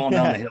 it keeps rolling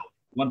down the hill.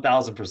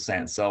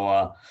 1,000%.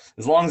 So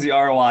as long as the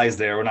ROI is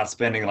there, we're not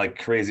spending like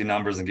crazy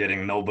numbers and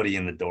getting nobody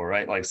in the door,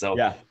 right? Like, so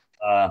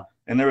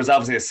and there was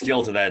obviously a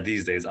skill to that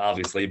these days,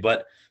 obviously.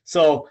 But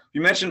so you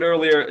mentioned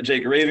earlier,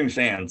 Jake, raving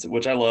fans,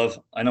 which I love.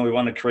 I know we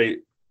want to create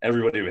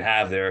everybody we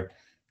have there.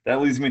 That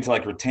leads me to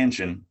like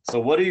retention. So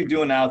what are you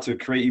doing now to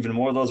create even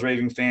more of those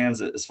raving fans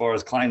as far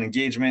as client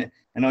engagement?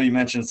 I know you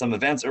mentioned some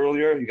events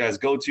earlier you guys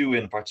go to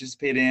and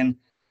participate in,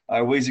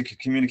 ways you can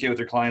communicate with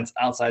your clients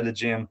outside the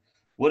gym.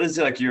 What is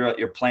like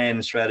your plan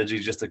and strategy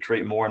just to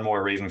create more and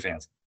more raving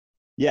fans?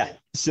 Yeah.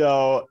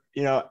 So,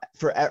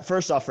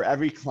 first off, for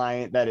every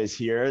client that is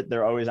here,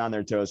 they're always on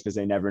their toes because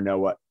they never know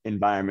what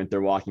environment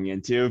they're walking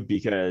into,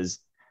 because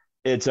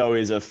it's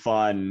always a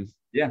fun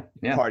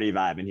party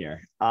vibe in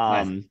here.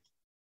 Nice.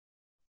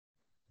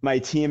 My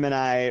team and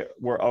I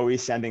were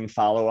always sending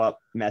follow-up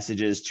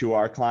messages to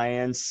our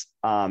clients,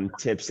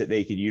 tips that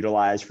they could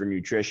utilize for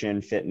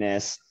nutrition,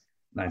 fitness,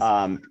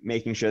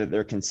 making sure that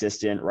they're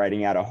consistent,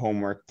 writing out a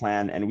homework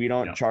plan. And we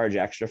don't charge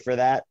extra for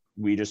that.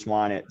 We just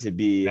want it to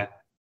be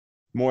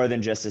more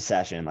than just a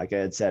session, like I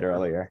had said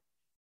earlier.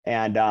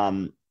 And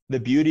the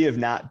beauty of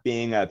not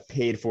being a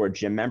paid for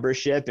gym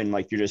membership and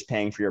like you're just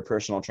paying for your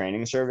personal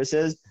training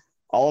services,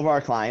 all of our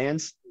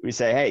clients, we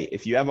say, hey,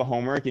 if you have a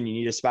homework and you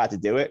need a spot to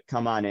do it,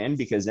 come on in,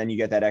 because then you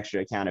get that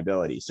extra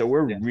accountability. So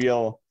we're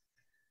real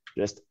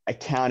just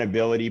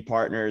accountability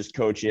partners,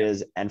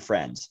 coaches, and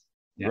friends,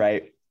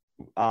 right?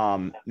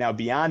 Now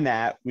beyond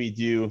that,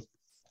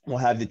 we'll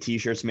have the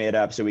t-shirts made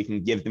up so we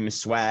can give them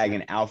swag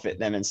and outfit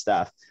them and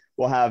stuff.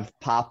 We'll have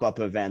pop-up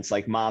events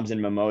like Moms and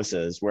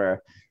Mimosas,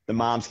 where the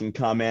moms can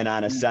come in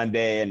on a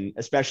Sunday, and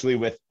especially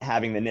with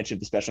having the niche of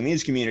the special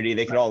needs community,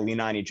 they could all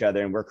lean on each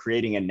other, and we're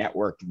creating a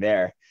network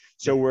there.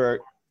 So we're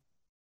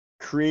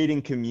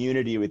creating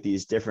community with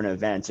these different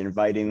events,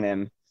 inviting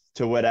them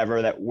to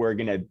whatever that we're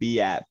going to be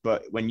at.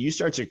 But when you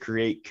start to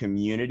create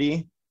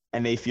community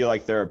and they feel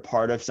like they're a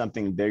part of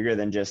something bigger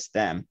than just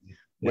them,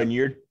 when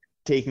you're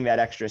taking that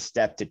extra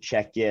step to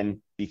check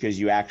in because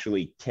you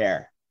actually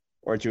care,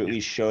 or to at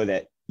least show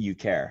that you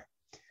care,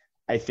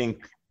 I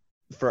think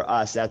for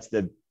us, that's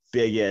the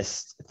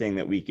biggest thing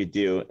that we could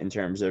do in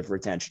terms of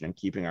retention and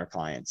keeping our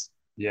clients.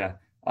 Yeah,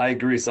 I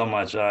agree so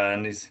much.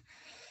 I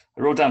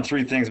wrote down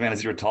 3 things, man,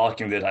 as you were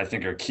talking that I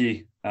think are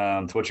key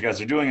to what you guys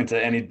are doing, and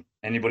to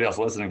anybody else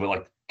listening. But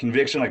like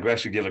conviction, like we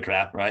actually give a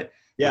crap, right?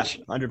 Yeah,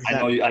 which 100%. I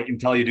know I can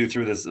tell you do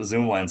through this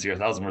Zoom lens here,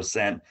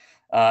 1,000%.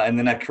 And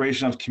then that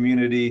creation of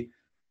community.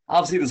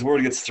 Obviously, this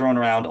word gets thrown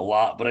around a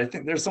lot, but I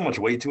think there's so much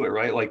weight to it,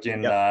 right? Like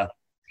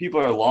people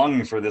are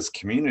longing for this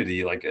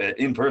community, like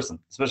in person,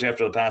 especially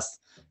after the past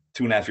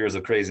 2.5 years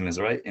of craziness,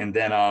 right? And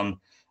then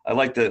I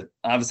like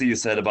obviously you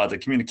said about the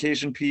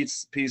communication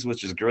piece,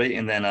 which is great.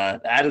 And then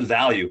added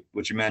value,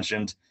 which you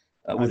mentioned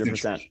with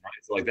 100%. Right?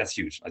 So like that's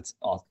huge. That's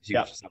all huge.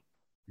 Yeah. So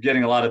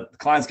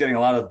clients getting a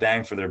lot of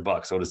bang for their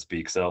buck, so to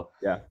speak. So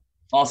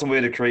awesome way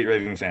to create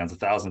raving fans,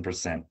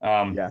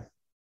 1,000%.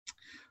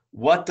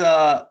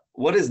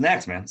 What is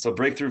next, man? So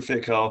Breakthrough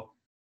Fitco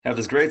have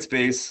this great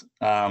space,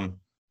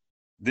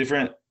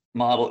 different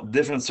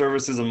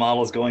services and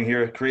models going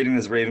here, creating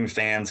this raving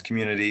fans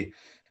community.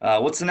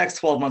 What's the next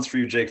 12 months for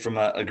you, Jake, from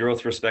a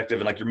growth perspective,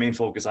 and like your main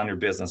focus on your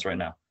business right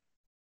now?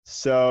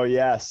 So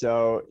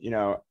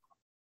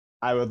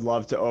I would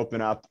love to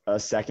open up a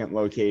second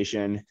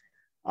location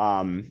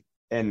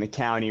in the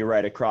county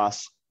right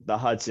across the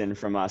Hudson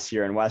from us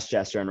here in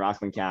Westchester and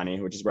Rockland County,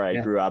 which is where I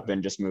grew up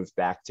and just moved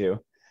back to.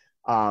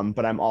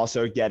 But I'm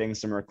also getting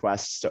some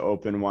requests to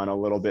open one a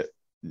little bit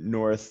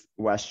north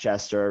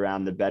Westchester,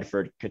 around the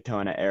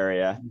Bedford-Katona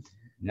area.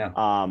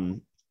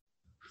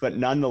 But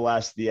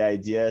nonetheless, the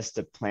idea is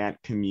to plant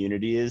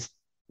communities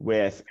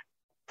with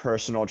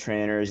personal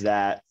trainers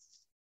that,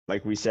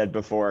 like we said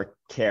before,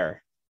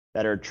 care,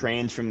 that are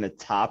trained from the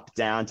top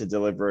down to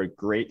deliver a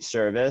great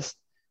service,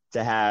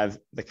 to have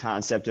the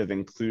concept of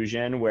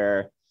inclusion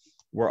where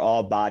we're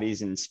all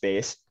bodies in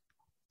space,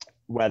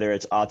 whether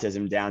it's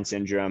autism, Down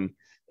syndrome,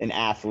 an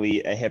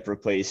athlete, a hip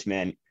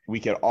replacement. We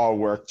could all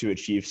work to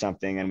achieve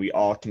something, and we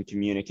all can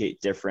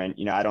communicate different.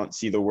 I don't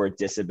see the word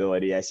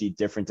disability. I see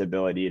different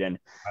ability, and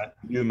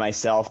you,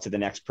 myself, to the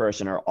next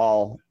person are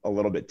all a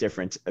little bit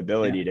different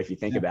ability if you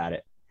think about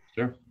it.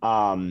 Sure.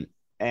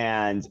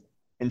 And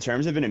in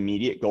terms of an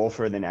immediate goal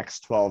for the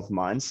next 12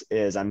 months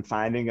is I'm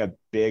finding a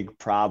big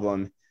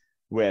problem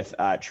with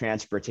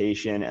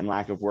transportation and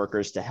lack of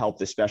workers to help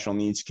the special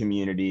needs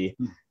community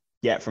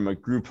get from a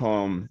group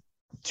home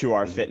to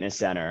our fitness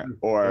center.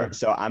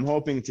 So I'm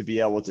hoping to be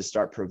able to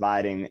start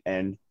providing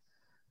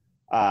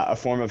a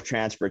form of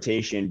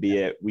transportation, be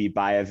it we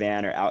buy a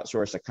van or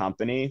outsource a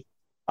company.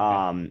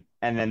 And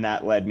then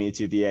that led me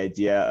to the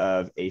idea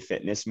of a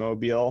fitness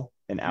mobile,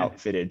 an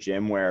outfitted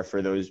gym, where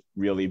for those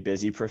really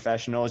busy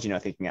professionals,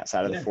 thinking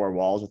outside of the 4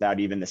 walls without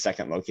even the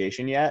second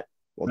location yet,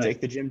 we'll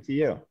take the gym to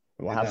you.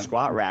 We'll have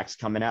squat racks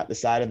coming out the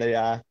side of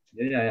the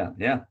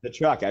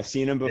truck. I've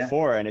seen them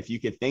before. And if you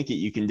could think it,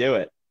 you can do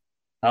it.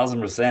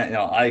 1,000%.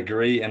 I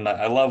agree. And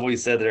I love what you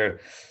said there.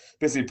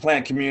 Basically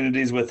plant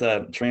communities with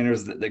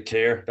trainers that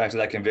care, back to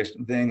that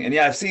conviction thing. And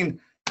I've seen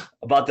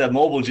about that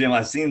mobile gym.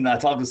 I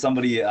talked to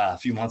somebody a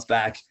few months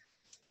back.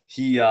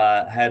 He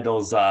had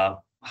those,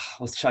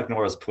 what's Chuck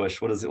Norris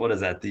push? What is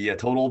that? The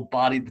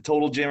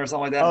total gym or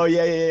something like that? Oh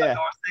yeah.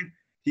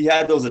 He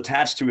had those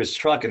attached to his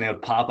truck, and they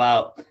would pop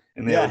out.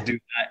 and they would do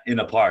that in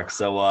a park.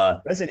 So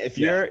listen, if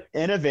you're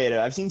innovative,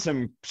 I've seen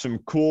some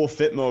cool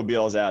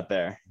Fitmobiles out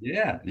there.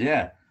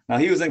 Yeah. Now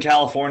he was in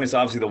California, so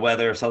obviously the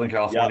weather, Southern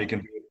California can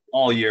do it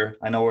all year.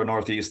 I know we're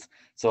Northeast,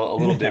 so a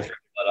little different.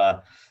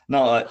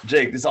 But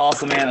Jake, this is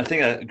awesome, man. I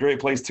think a great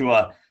place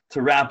to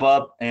wrap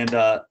up and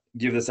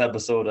give this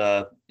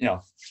episode,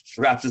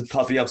 wrap this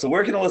puppy up. So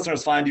where can the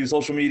listeners find you?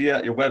 Social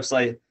media, your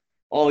website,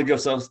 all that good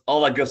stuff,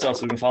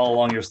 so we can follow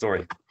along your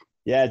story.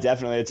 Yeah,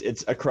 definitely.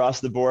 It's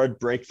across the board.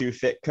 Breakthrough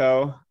Fit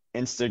Co.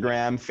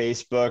 Instagram,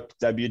 Facebook,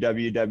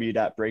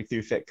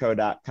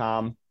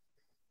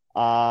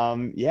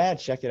 www.breakthroughfitco.com.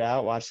 Check it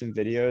out, watch some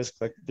videos,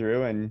 click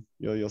through, and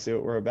you'll see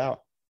what we're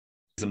about.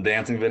 Some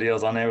dancing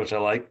videos on there, which I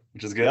like,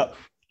 which is good.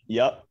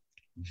 Yep.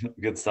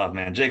 Good stuff,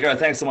 man. Jake, all right,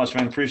 thanks so much,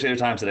 man. Appreciate your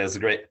time today. This is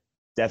great.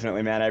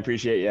 Definitely, man. I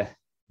appreciate you.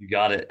 You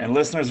got it. And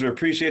listeners, we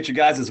appreciate you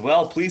guys as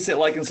well. Please hit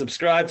like and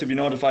subscribe to be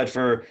notified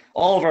for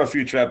all of our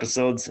future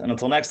episodes. And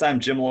until next time,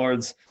 Gym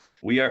Lords,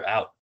 we are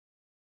out.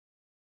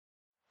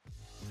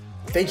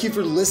 Thank you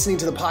for listening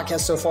to the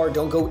podcast so far.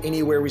 Don't go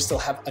anywhere. We still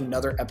have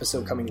another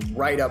episode coming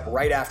right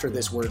after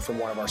this word from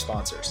one of our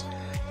sponsors.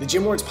 The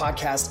Gym Lords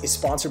podcast is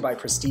sponsored by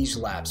Prestige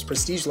Labs.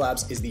 Prestige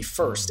Labs is the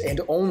first and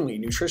only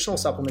nutritional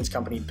supplements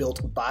company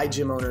built by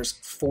gym owners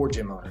for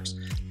gym owners.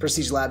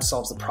 Prestige Labs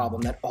solves the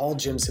problem that all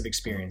gyms have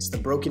experienced: the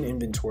broken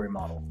inventory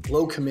model,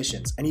 low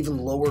commissions, and even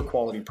lower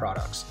quality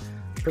products.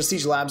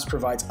 Prestige Labs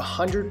provides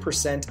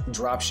 100%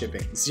 drop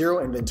shipping,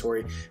 zero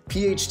inventory,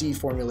 PhD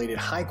formulated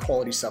high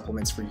quality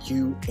supplements for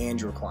you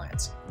and your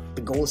clients.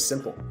 The goal is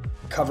simple: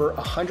 cover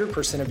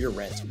 100% of your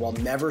rent while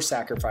never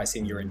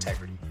sacrificing your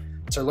integrity.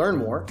 To learn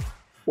more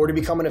or to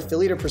become an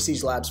affiliate of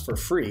Prestige Labs for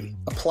free,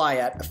 apply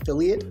at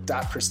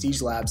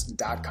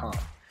affiliate.prestigelabs.com.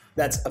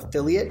 That's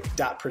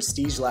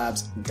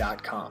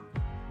affiliate.prestigelabs.com.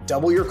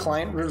 Double your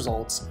client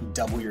results,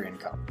 double your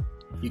income.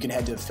 You can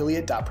head to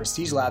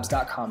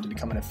affiliate.prestigelabs.com to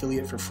become an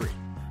affiliate for free.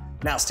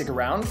 Now stick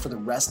around for the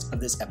rest of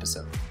this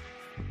episode.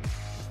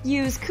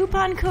 Use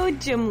coupon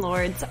code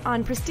GYMLORDS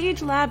on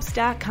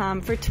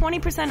prestigelabs.com for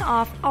 20%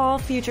 off all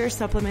future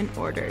supplement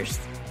orders.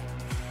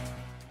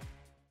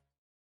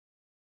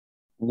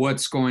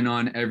 What's going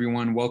on,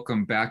 everyone?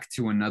 Welcome back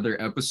to another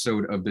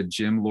episode of the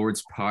Gym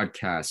Lords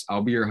podcast.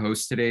 I'll be your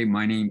host today.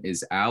 My name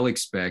is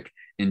Alex Beck,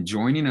 and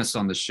joining us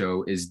on the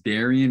show is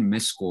Darien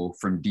Miskel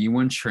from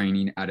D1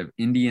 Training out of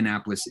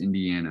Indianapolis,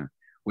 Indiana.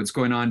 What's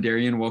going on,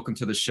 Darien? Welcome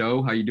to the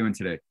show. How you doing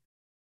today?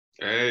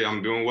 Hey,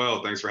 I'm doing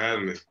well. Thanks for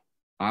having me.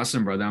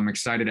 Awesome, brother. I'm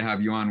excited to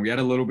have you on. We had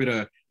a little bit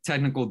of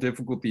technical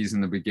difficulties in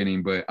the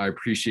beginning, but I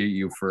appreciate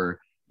you for,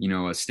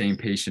 staying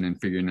patient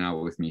and figuring it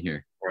out with me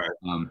here. Right.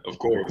 Of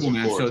course. Cool,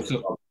 man. Of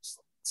course.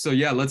 So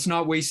yeah, let's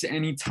not waste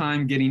any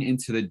time getting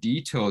into the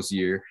details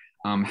here.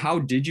 How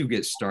did you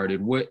get started?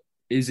 What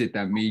is it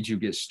that made you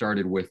get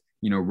started with,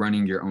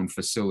 running your own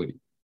facility?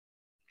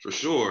 For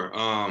sure.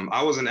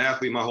 I was an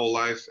athlete my whole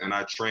life, and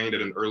I trained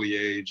at an early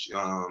age.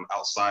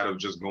 Outside of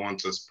just going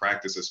to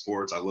practice at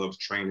sports, I loved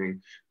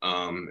training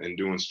and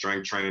doing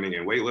strength training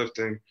and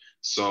weightlifting.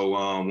 So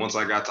once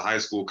I got to high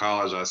school,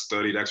 college, I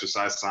studied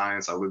exercise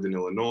science. I lived in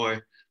Illinois.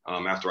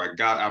 After I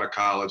got out of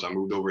college, I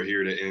moved over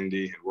here to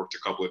Indy and worked a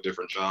couple of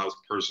different jobs,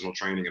 personal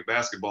training and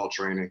basketball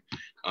training.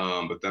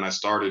 But then I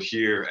started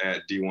here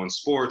at D1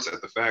 Sports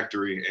at the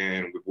factory,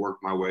 and we've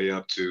worked my way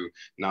up to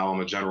now I'm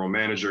a general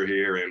manager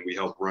here, and we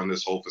help run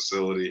this whole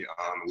facility.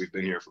 We've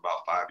been here for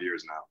about 5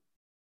 years now.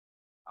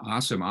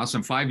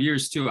 Awesome. 5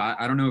 years too.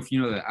 I don't know if you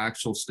know the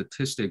actual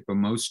statistic, but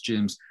most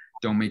gyms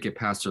don't make it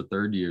past their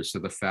third year. So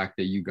the fact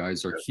that you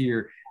guys are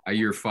here at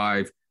year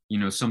 5,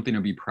 something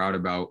to be proud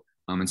about.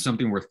 And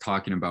something worth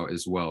talking about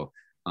as well.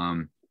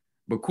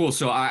 But cool.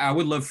 So I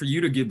would love for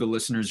you to give the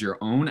listeners your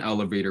own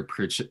elevator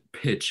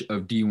pitch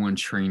of D1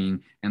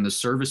 Training and the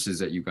services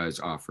that you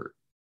guys offer.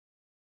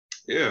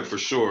 Yeah, for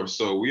sure.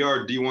 So we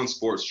are D1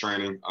 Sports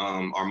Training.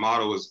 Our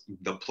motto is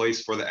the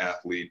place for the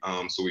athlete.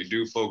 So we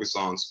do focus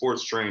on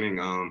sports training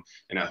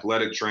and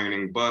athletic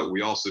training, but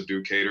we also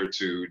do cater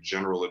to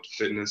general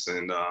fitness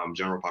and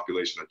general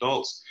population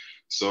adults.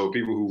 So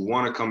people who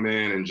want to come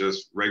in and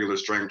just regular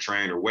strength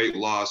train or weight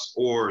loss,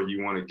 or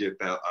you want to get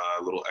that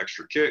little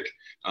extra kick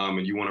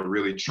and you want to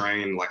really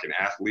train like an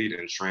athlete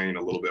and train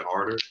a little bit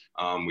harder,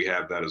 we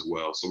have that as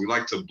well. So we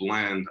like to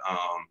blend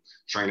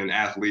training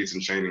athletes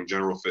and training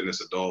general fitness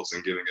adults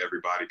and giving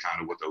everybody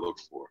kind of what they're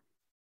looking for.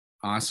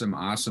 Awesome.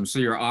 So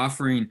you're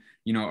offering,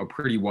 a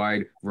pretty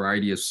wide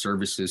variety of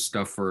services,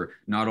 stuff for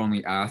not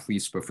only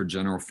athletes, but for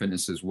general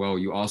fitness as well.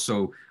 You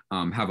also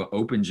have an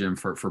open gym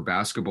for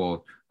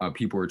basketball.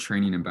 People are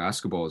training in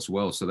basketball as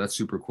well. So that's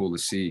super cool to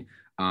see.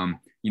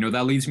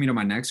 That leads me to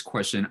my next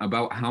question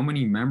about how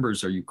many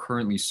members are you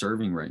currently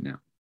serving right now?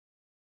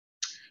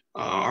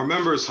 Our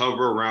members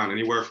hover around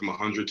anywhere from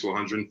 100 to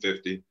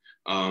 150.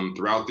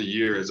 Throughout the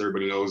year, as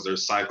everybody knows,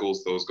 there's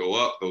cycles. Those go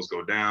up, those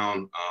go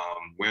down.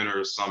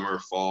 Winter, summer,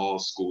 fall,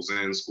 schools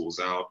in, schools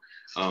out.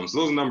 So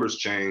those numbers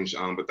change,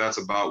 but that's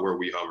about where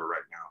we hover right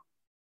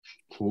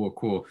now.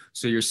 Cool.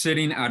 So you're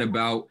sitting at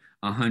about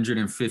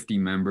 150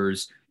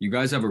 members. You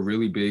guys have a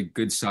really big,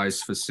 good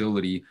sized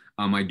facility.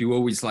 I do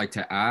always like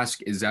to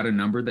ask, is that a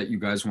number that you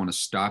guys want to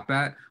stop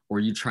at, or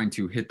are you trying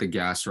to hit the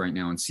gas right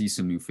now and see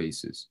some new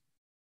faces?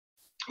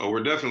 Oh,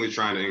 we're definitely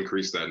trying to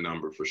increase that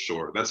number for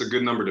sure. That's a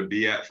good number to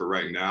be at for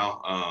right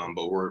now,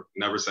 but we're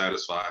never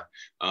satisfied.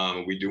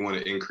 We do want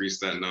to increase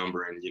that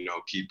number and,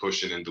 keep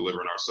pushing and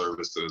delivering our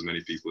service to as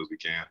many people as we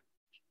can.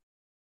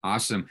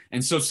 Awesome.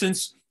 And so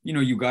since,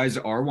 you guys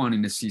are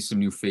wanting to see some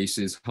new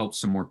faces, help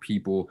some more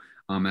people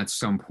at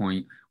some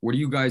point, what are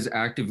you guys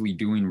actively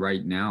doing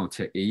right now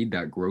to aid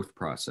that growth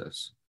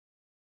process?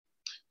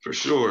 For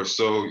sure.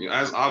 So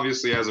as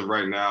of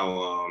right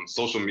now,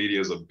 social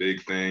media is a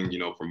big thing,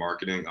 for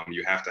marketing.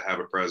 You have to have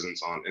a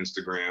presence on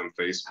Instagram,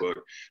 Facebook,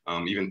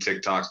 even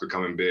TikTok's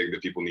becoming big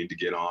that people need to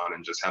get on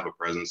and just have a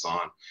presence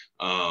on.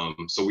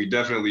 So we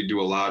definitely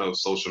do a lot of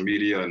social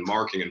media and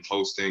marketing and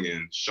posting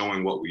and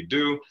showing what we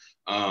do.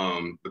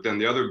 But then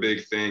the other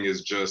big thing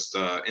is just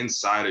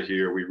inside of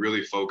here, we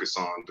really focus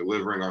on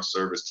delivering our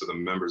service to the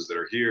members that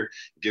are here,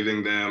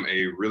 giving them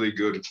a really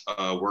good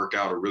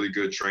workout, a really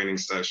good training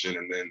session,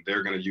 and then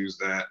they're going to use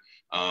that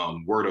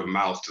word of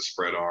mouth to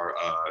spread our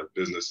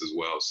business as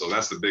well. So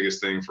that's the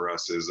biggest thing for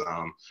us is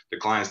the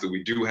clients that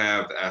we do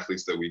have, the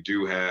athletes that we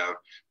do have,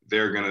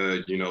 they're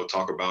going to,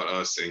 talk about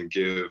us and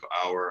give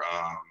our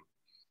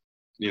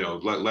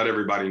let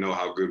everybody know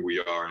how good we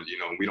are. And,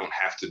 we don't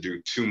have to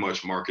do too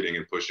much marketing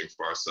and pushing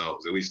for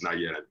ourselves, at least not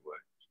yet anyway.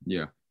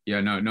 Yeah. Yeah,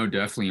 no,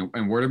 definitely.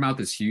 And word of mouth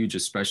is huge,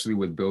 especially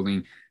with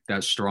building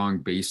that strong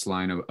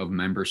baseline of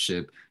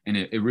membership. And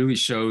it really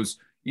shows,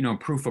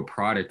 proof of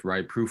product,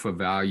 right? Proof of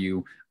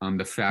value.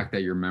 The fact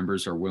that your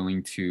members are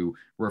willing to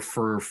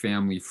refer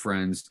family,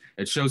 friends.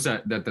 It shows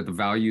that the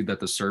value that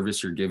the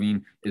service you're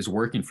giving is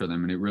working for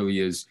them. And it really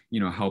is,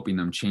 helping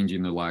them,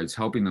 changing their lives,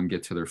 helping them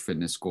get to their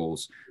fitness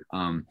goals.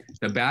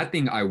 The bad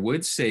thing I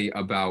would say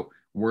about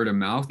word of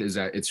mouth is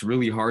that it's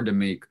really hard to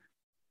make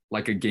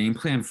like a game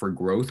plan for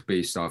growth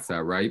based off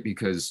that, right?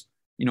 Because,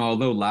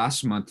 although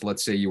last month,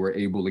 let's say you were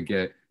able to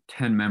get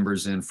 10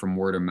 members in from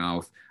word of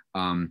mouth,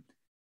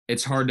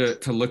 it's hard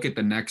to look at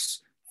the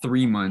next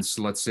 3 months,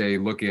 let's say,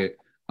 look at,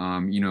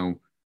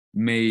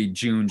 May,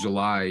 June,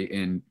 July,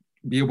 and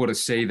be able to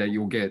say that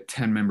you'll get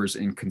 10 members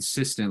in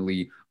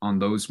consistently on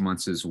those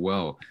months as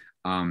well.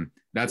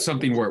 That's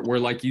something where,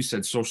 like you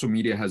said, social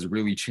media has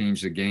really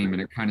changed the game.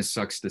 And it kind of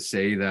sucks to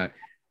say that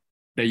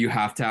you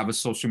have to have a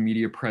social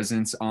media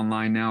presence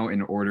online now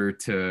in order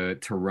to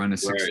run a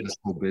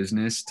successful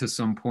business to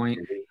some point.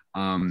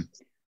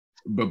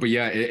 But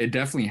yeah, it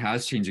definitely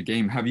has changed the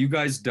game. Have you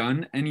guys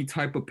done any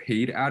type of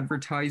paid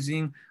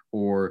advertising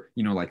or,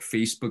 like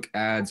Facebook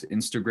ads,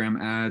 Instagram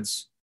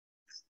ads?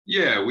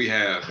 Yeah, we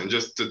have. And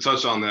just to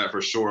touch on that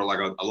for sure, like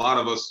a lot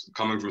of us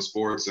coming from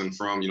sports and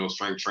from,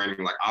 strength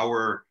training, like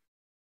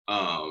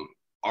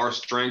our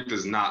strength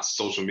is not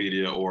social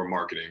media or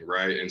marketing,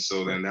 right? And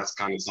so then that's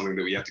kind of something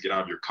that we have to get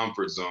out of your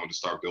comfort zone to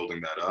start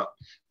building that up,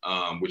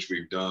 which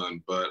we've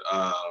done. But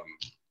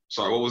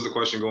sorry, what was the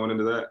question going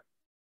into that?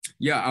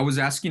 Yeah, I was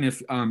asking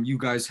if you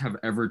guys have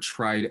ever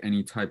tried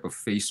any type of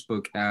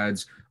Facebook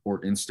ads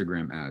or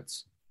Instagram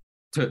ads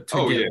to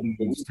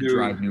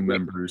drive new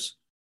members.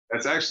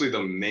 That's actually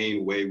the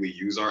main way we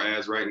use our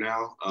ads right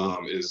now,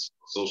 is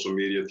social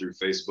media through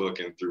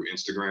Facebook and through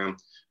Instagram.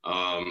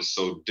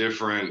 So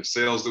different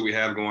sales that we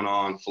have going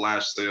on,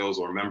 flash sales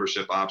or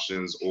membership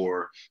options,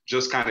 or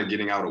just kind of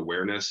getting out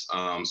awareness.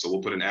 So we'll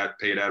put an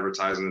paid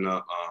advertisement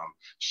up,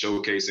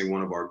 showcasing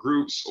one of our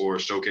groups or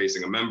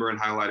showcasing a member and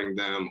highlighting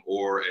them,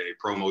 or a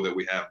promo that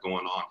we have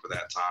going on for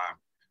that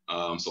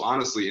time. So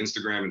honestly,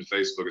 Instagram and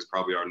Facebook is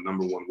probably our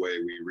number one way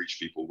we reach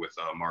people with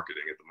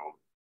marketing at the moment.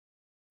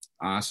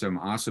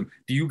 Awesome.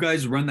 Do you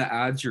guys run the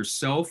ads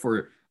yourself,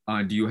 or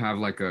do you have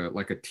like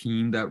a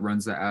team that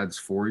runs the ads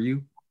for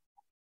you?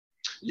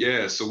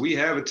 Yeah, so we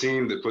have a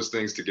team that puts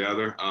things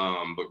together,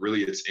 but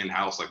really it's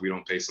in-house. Like we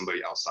don't pay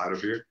somebody outside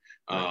of here.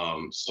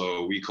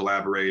 So we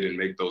collaborate and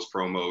make those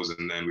promos,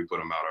 and then we put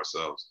them out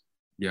ourselves.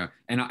 Yeah,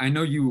 and I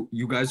know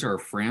you guys are a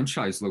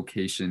franchise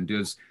location.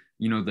 Does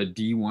the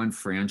D1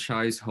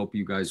 franchise help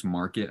you guys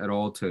market at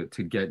all to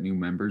get new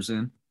members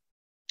in?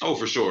 Oh,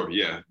 for sure.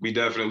 Yeah, we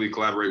definitely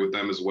collaborate with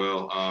them as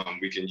well.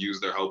 We can use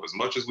their help as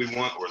much as we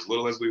want or as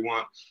little as we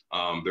want.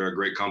 They're a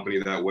great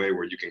company that way,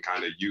 where you can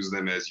kind of use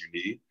them as you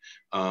need.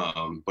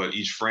 But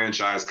each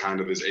franchise kind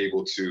of is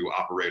able to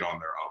operate on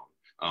their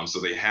own. So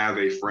they have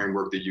a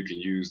framework that you can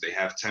use. They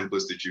have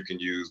templates that you can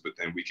use, but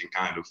then we can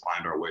kind of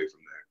find our way from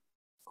there.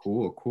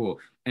 Cool.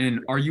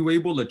 And are you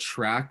able to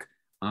track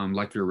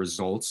like your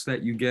results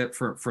that you get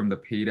from the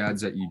paid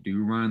ads that you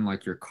do run,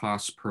 like your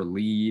cost per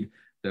lead,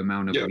 the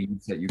amount of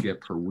leads that you get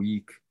per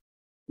week?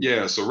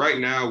 Yeah, so right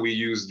now we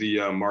use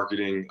the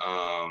marketing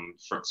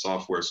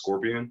software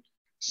Scorpion.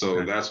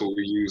 So that's what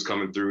we use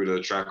coming through to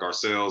track our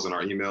sales and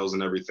our emails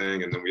and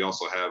everything. And then we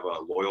also have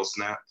Loyal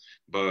Snap,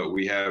 but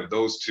we have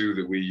those two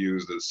that we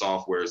use, the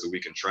softwares that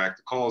we can track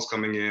the calls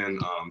coming in,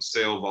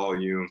 sale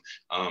volume,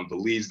 the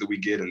leads that we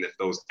get, and if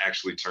those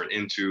actually turn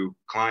into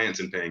clients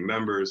and paying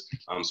members.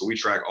 So we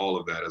track all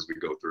of that as we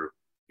go through.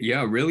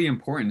 Yeah, really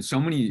important. So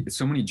many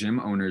gym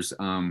owners,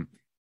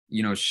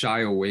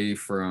 shy away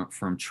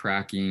from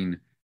tracking,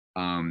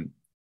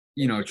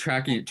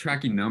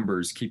 tracking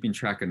numbers, keeping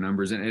track of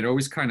numbers, and it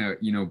always kind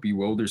of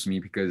bewilders me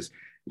because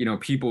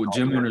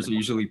gym owners are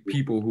usually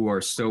people who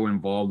are so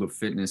involved with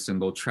fitness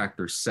and they'll track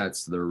their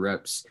sets, their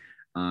reps,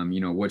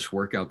 which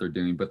workout they're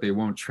doing, but they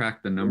won't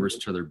track the numbers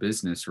to their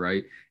business,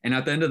 right? And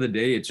at the end of the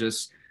day, it's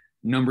just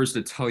numbers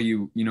to tell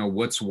you,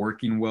 what's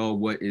working well,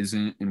 what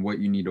isn't, and what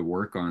you need to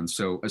work on.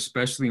 So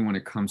especially when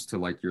it comes to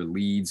like your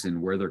leads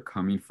and where they're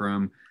coming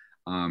from,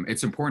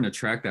 it's important to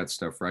track that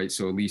stuff, right?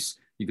 So at least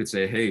you could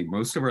say, hey,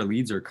 most of our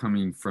leads are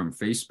coming from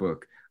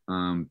Facebook.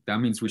 That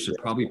means we should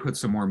probably put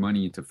some more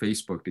money into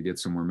Facebook to get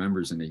some more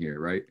members into here,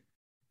 right?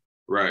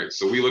 Right.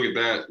 So we look at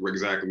that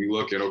exactly. We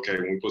look at, okay,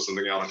 when we put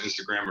something out on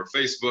Instagram or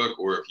Facebook,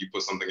 or if you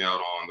put something out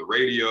on the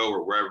radio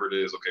or wherever it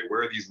is, okay,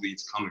 where are these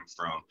leads coming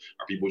from?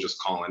 Are people just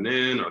calling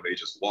in? Are they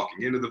just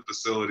walking into the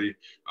facility?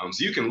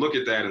 So you can look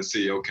at that and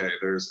see, okay,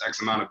 there's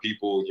X amount of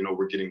people,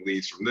 we're getting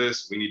leads from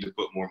this. We need to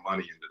put more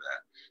money into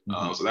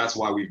that. So that's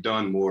why we've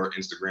done more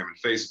Instagram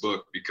and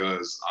Facebook,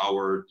 because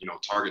our,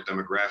 target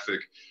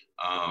demographic,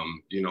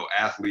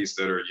 athletes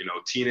that are,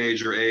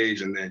 teenager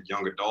age and then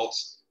young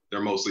adults, they're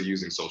mostly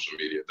using social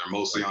media. They're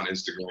mostly on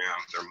Instagram.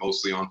 They're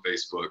mostly on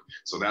Facebook.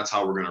 So that's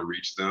how we're going to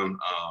reach them.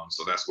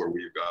 So that's where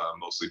we've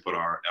mostly put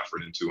our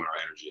effort into and our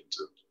energy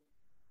into.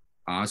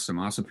 Awesome.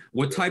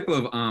 What type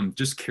of,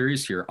 just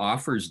curious here,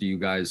 offers do you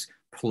guys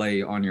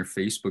play on your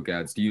Facebook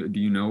ads? Do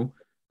you know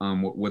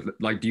what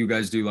like, do you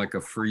guys do like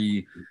a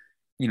free,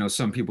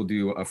 some people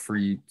do a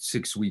free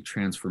 6-week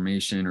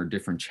transformation or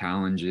different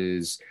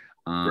challenges?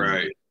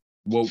 Right.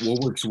 What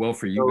works well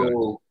for you guys?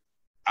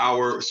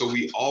 So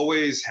we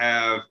always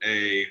have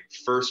a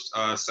first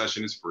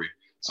session is free.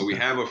 So we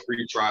have a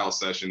free trial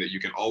session that you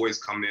can always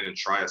come in and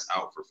try us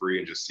out for free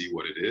and just see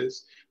what it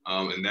is.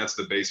 And that's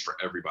the base for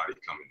everybody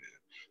coming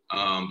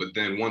in. But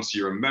then once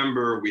you're a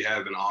member, we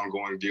have an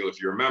ongoing deal.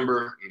 If you're a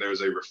member,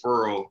 there's a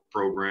referral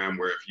program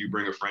where if you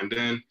bring a friend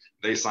in,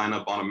 they sign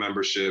up on a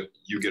membership,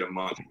 you get a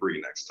month free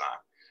next time.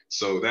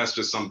 So that's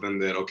just something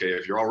that, okay,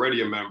 if you're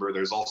already a member,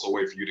 there's also a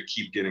way for you to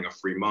keep getting a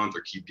free month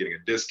or keep getting a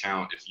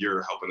discount if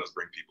you're helping us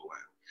bring people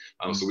in.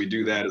 So we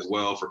do that as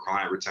well for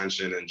client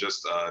retention and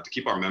just to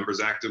keep our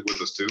members active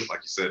with us too, like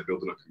you said,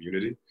 building a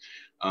community.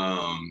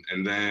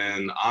 And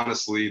then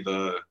honestly,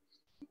 the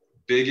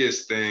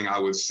biggest thing I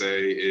would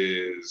say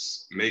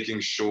is making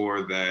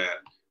sure that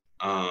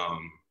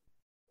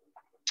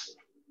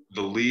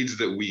the leads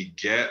that we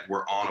get,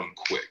 we're on them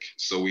quick.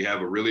 So we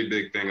have a really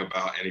big thing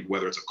about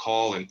whether it's a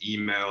call, an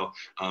email,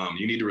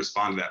 you need to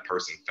respond to that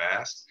person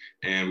fast.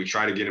 And we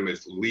try to get them at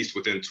least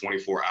within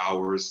 24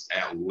 hours.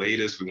 At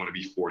latest, we want to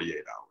be 48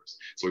 hours.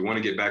 So we want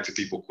to get back to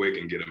people quick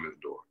and get them in the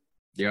door.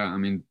 Yeah, I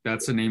mean,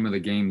 that's the name of the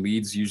game.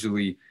 Leads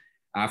usually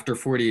after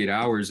 48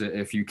 hours,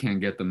 if you can't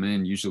get them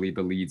in, usually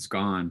the lead's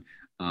gone.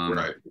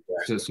 Right.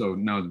 So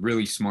no,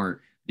 really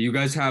smart. Do you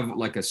guys have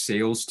like a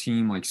sales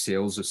team, like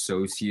sales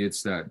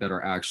associates that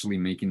are actually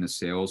making the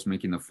sales,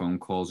 making the phone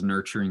calls,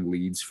 nurturing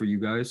leads for you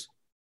guys?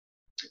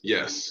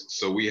 Yes.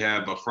 So we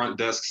have a front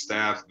desk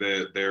staff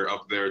that they're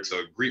up there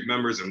to greet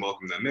members and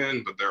welcome them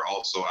in, but they're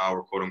also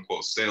our quote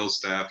unquote sales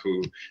staff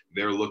who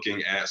they're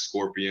looking at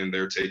Scorpion,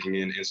 they're taking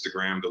in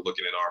Instagram, they're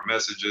looking at our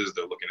messages,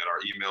 they're looking at our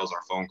emails,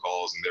 our phone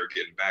calls, and they're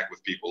getting back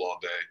with people all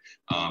day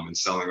and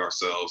selling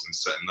ourselves and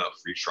setting up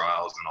free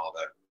trials and all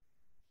that.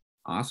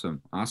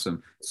 Awesome.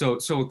 So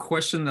a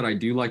question that I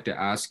do like to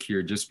ask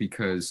here, just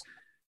because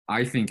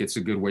I think it's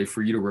a good way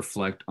for you to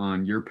reflect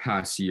on your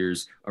past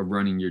years of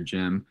running your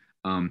gym.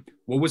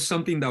 What was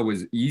something that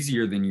was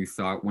easier than you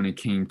thought when it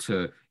came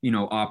to,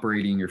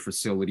 operating your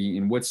facility?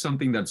 And what's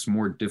something that's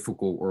more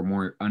difficult or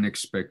more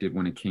unexpected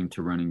when it came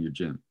to running your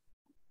gym?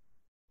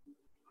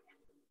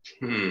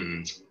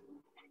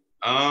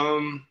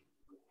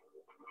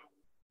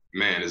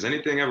 Man, is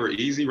anything ever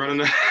easy running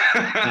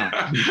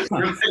that? You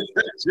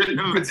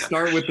could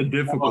start with the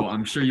difficult.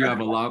 I'm sure you have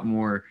a lot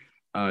more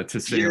to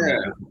say on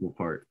the difficult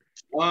part.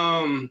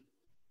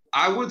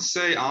 I would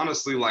say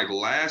honestly, like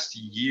last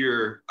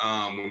year,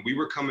 when we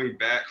were coming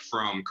back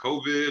from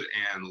COVID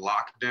and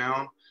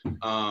lockdown,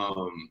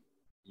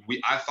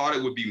 I thought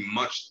it would be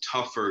much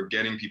tougher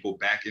getting people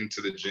back into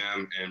the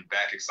gym and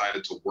back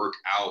excited to work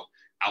out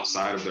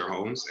outside of their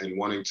homes and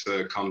wanting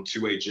to come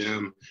to a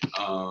gym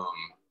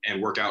and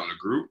work out in a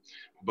group.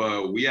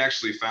 But we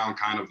actually found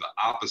kind of the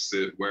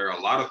opposite, where a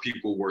lot of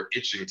people were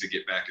itching to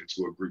get back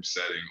into a group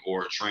setting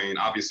or train,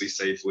 obviously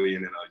safely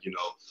and in a,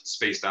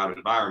 spaced out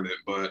environment,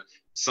 but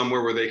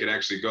somewhere where they could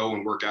actually go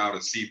and work out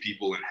and see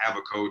people and have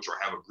a coach or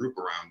have a group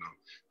around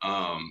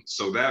them.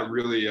 So that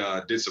really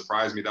did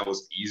surprise me. That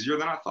was easier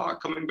than I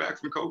thought coming back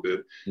from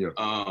COVID. Yeah.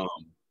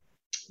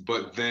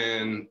 But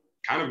then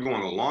kind of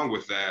going along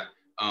with that,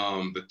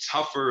 the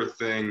tougher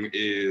thing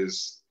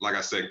is, like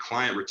I said,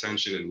 client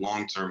retention and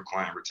long-term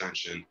client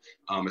retention,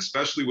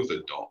 especially with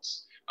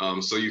adults.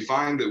 So you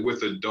find that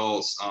with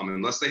adults,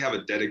 unless they have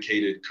a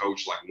dedicated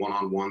coach, like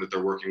one-on-one that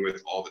they're working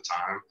with all the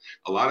time,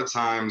 a lot of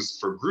times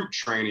for group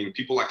training,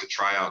 people like to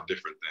try out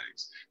different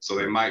things. So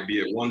they might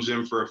be at one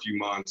gym for a few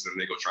months and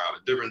they go try out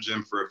a different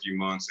gym for a few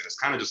months. And it's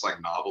kind of just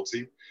like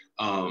novelty.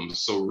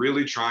 So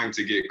really trying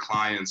to get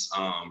clients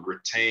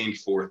retained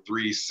for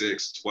 3,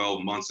 6,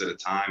 12 months at a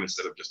time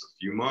instead of just a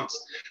few months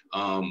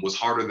was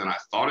harder than I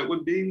thought it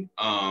would be.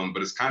 But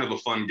it's kind of a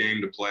fun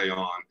game to play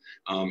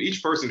on.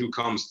 Each person who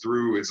comes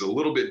through is a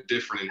little bit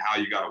different in how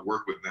you got to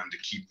work with them to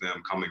keep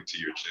them coming to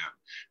your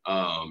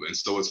gym. And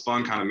so it's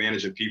fun kind of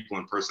managing people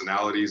and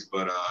personalities,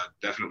 but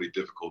definitely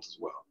difficult as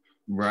well.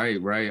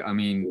 Right. I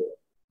mean,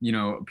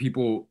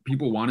 people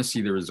want to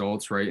see the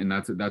results, right? And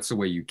that's the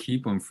way you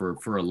keep them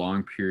for a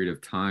long period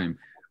of time.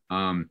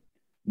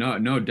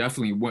 No,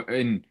 definitely.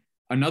 And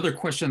another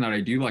question that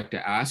I do like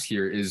to ask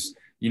here is,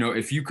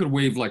 if you could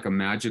wave like a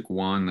magic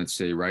wand, let's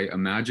say, right, a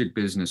magic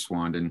business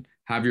wand, and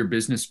have your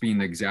business be in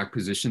the exact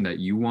position that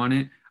you want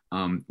it,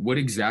 what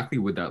exactly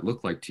would that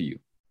look like to you?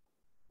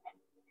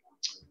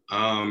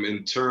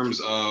 In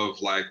terms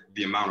of like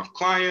the amount of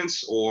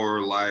clients,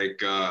 or like,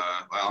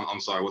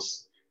 I'm sorry,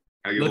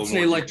 let's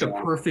say like the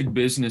perfect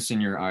business in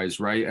your eyes,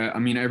 right? I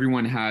mean,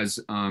 everyone has,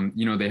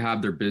 they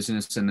have their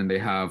business and then they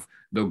have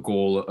the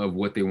goal of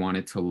what they want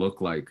it to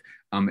look like.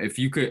 If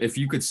you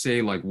could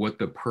say like what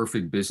the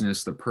perfect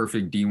business, the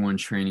perfect D1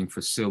 training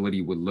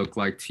facility would look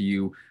like to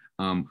you,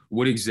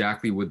 what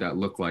exactly would that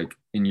look like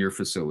in your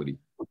facility?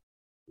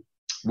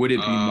 Would it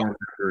be more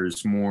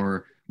members,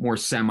 more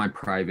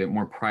semi-private,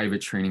 more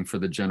private training for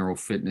the general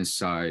fitness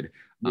side,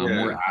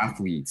 more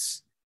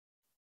athletes?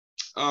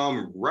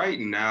 Right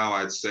now,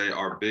 I'd say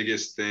our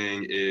biggest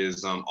thing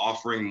is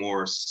offering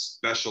more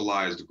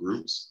specialized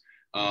groups.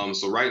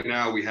 So right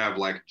now we have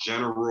like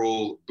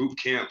general boot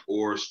camp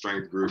or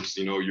strength groups.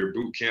 Your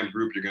boot camp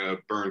group, you're going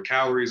to burn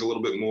calories a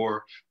little bit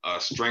more.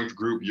 Strength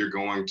group, you're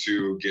going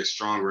to get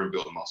stronger and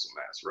build muscle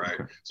mass, right?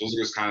 Okay. So those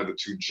are just kind of the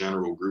two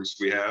general groups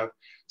we have.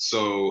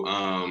 So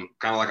kind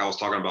of like I was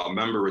talking about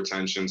member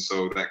retention.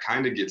 So that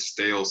kind of gets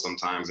stale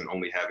sometimes in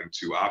only having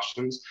 2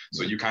 options.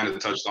 So you kind of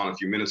touched on a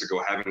few minutes ago,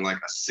 having like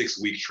a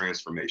 6-week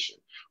transformation,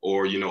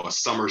 or, a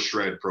summer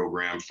shred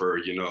program for,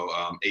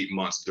 8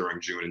 months during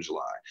June and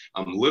July.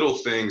 Little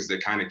things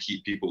that kind of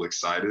keep people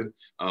excited.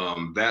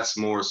 That's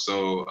more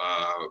so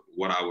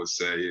what I would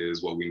say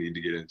is what we need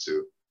to get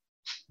into.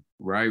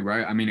 Right.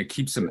 I mean, it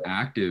keeps them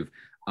active.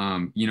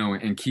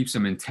 And keeps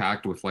them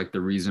intact with like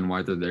the reason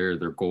why they're there,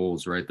 their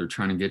goals, right? They're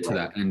trying to get to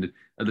that end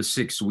of the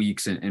 6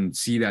 weeks and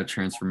see that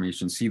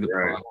transformation, see the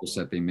progress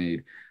that they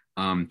made.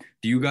 Do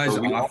you guys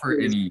offer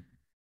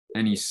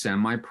any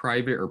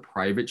semi-private or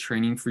private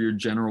training for your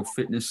general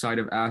fitness side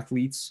of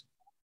athletes?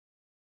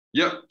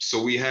 Yep.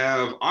 So we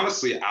have,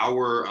 honestly,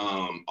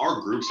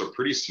 our groups are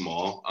pretty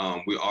small.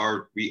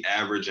 We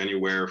average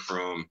anywhere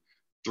from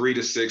 3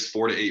 to 6,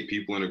 4 to 8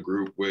 people in a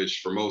group, which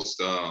for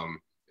most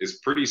is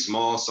pretty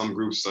small. Some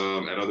groups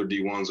at other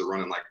D1s are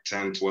running like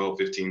 10, 12,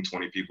 15,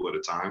 20 people at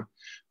a time.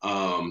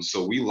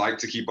 So we like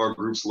to keep our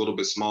groups a little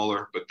bit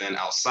smaller, but then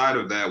outside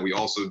of that, we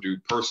also do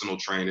personal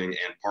training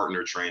and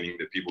partner training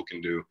that people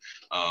can do.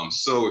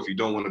 So if you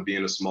don't want to be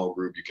in a small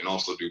group, you can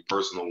also do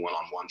personal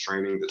one-on-one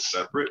training that's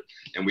separate.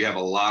 And we have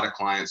a lot of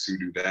clients who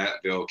do that.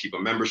 They'll keep a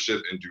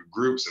membership and do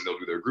groups, and they'll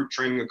do their group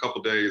training a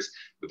couple days,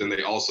 but then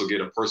they also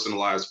get a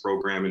personalized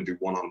program and do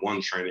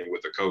one-on-one training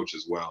with a coach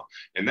as well.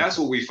 And that's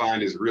what we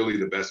find is really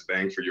the best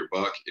bang for your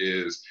buck,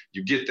 is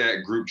you get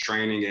that group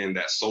training and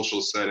that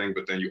social setting,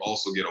 but then you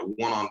also get a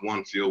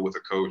one-on-one feel with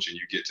a coach, and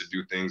you get to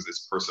do things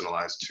that's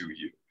personalized to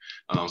you.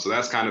 So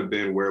that's kind of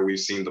been where we've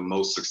seen the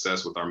most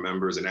success with our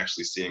members and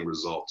actually seeing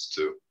results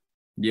too.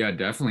 Yeah,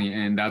 definitely.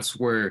 And that's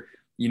where,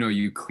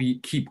 you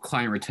keep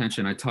client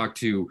retention. I talk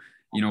to,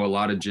 a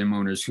lot of gym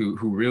owners who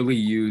really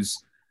use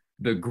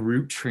the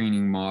group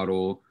training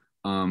model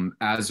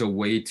as a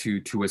way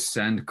to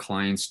ascend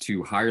clients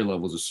to higher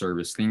levels of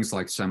service, things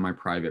like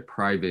semi-private,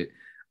 private,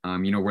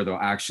 where they'll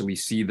actually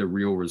see the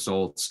real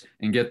results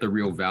and get the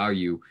real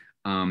value.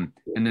 And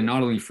then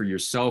not only for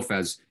yourself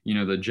as,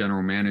 the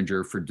general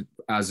manager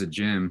as a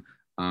gym,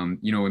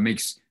 it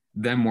makes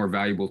them more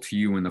valuable to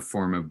you in the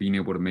form of being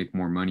able to make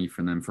more money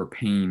for them for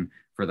paying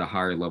for the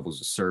higher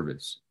levels of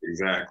service.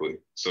 Exactly.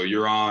 So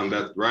you're on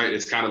that, right?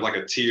 It's kind of like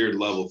a tiered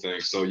level thing.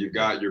 So you've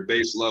got your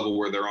base level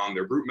where they're on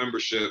their group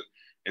membership,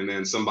 and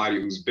then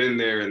somebody who's been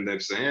there and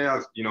they've said, hey,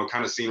 I've,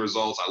 kind of seen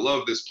results. I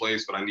love this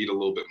place, but I need a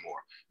little bit more.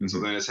 And so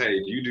then it's, hey,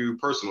 do you do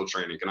personal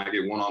training? Can I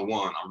get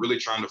one-on-one? I'm really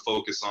trying to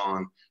focus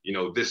on,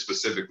 this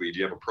specifically. Do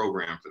you have a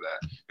program for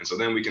that? And so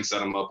then we can set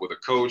them up with a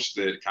coach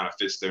that kind of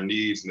fits their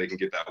needs, and they can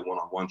get that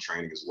one-on-one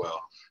training as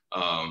well.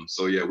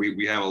 So yeah,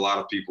 we have a lot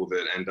of people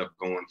that end up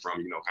going from,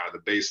 kind of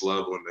the base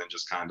level, and then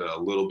just kind of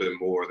a little bit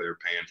more, they're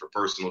paying for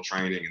personal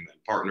training and then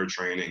partner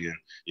training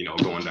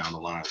and, going down the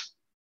line.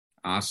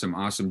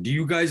 Awesome. Do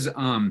you guys,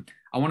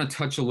 I want to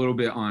touch a little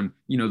bit on,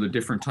 the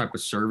different type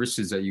of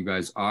services that you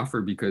guys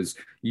offer, because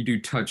you do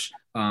touch,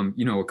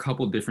 a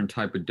couple different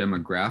type of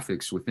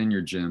demographics within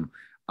your gym.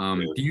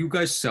 Do you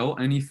guys sell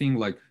anything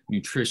like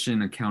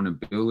nutrition,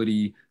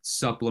 accountability,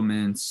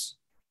 supplements?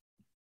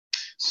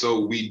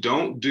 So we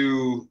don't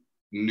do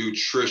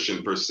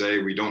nutrition per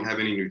se. We don't have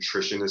any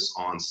nutritionists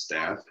on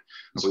staff.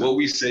 So what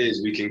we say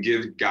is we can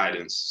give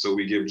guidance. So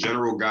we give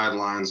general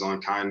guidelines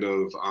on kind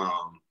of,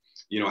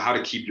 how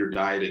to keep your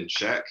diet in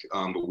check,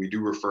 but we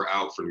do refer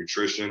out for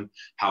nutrition.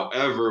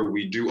 However,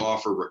 we do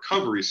offer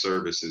recovery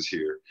services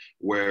here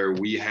where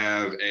we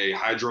have a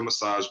hydro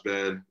massage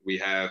bed, we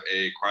have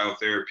a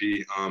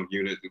cryotherapy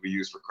unit that we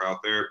use for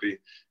cryotherapy,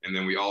 and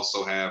then we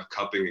also have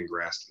cupping and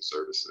grafting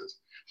services.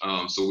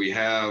 So we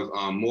have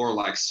more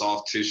like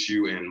soft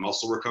tissue and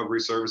muscle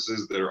recovery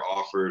services that are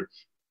offered.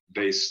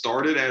 They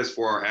started as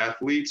for our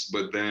athletes,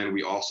 but then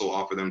we also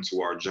offer them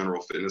to our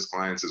general fitness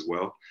clients as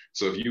well.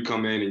 So if you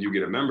come in and you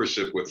get a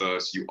membership with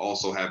us, you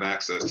also have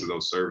access to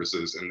those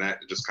services. And that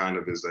just kind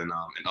of is an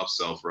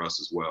upsell for us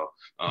as well,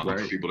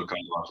 for people to come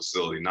to our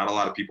facility. Not a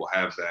lot of people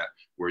have that,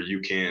 where you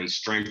can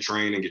strength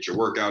train and get your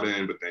workout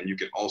in, but then you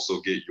can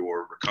also get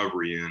your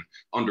recovery in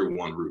under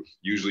one roof.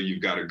 Usually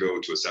you've got to go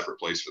to a separate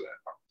place for that.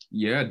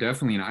 Yeah,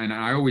 definitely. And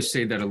I always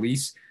say that at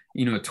least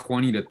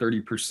 20 to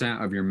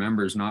 30% of your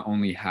members not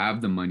only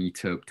have the money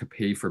to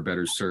pay for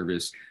better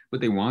service,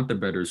 but they want the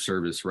better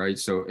service, right?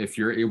 So if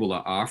you're able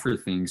to offer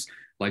things,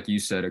 like you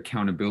said,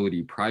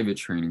 accountability, private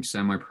training,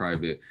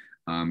 semi-private,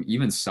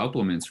 even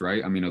supplements,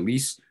 right? I mean, at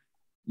least,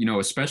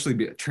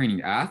 especially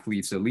training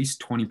athletes, at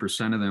least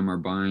 20% of them are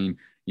buying,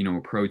 a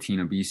protein,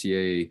 a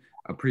BCA,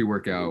 a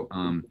pre-workout,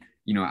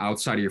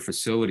 outside of your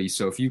facility.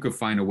 So if you could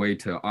find a way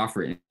to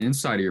offer it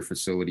inside of your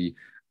facility,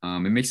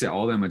 it makes it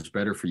all that much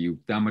better for you,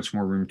 that much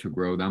more room to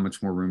grow, that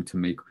much more room to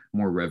make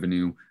more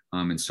revenue,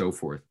 and so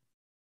forth.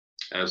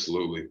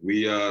 Absolutely.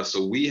 We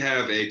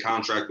have a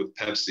contract with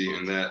Pepsi,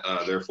 and that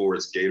therefore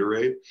it's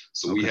Gatorade.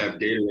 So we have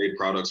Gatorade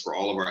products for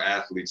all of our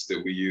athletes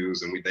that we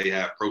use, and they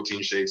have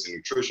protein shakes and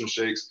nutrition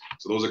shakes.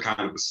 So those are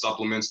kind of the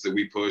supplements that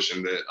we push,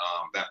 and that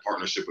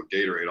partnership with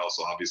Gatorade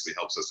also obviously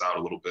helps us out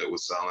a little bit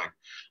with selling.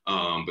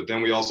 But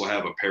then we also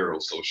have apparel,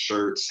 so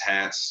shirts,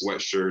 hats,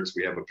 sweatshirts.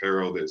 We have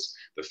apparel that's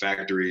the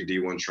factory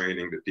D1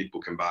 training that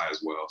people can buy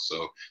as well.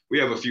 So we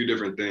have a few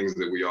different things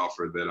that we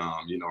offer that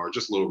are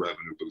just little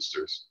revenue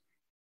boosters.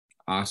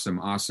 Awesome.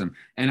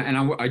 And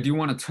I do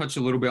want to touch a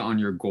little bit on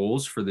your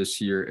goals for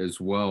this year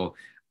as well.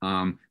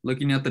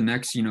 Looking at the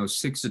next,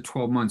 6 to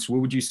 12 months,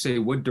 what would you say,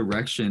 what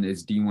direction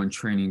is D1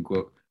 training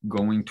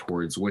going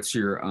towards? What's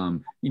your,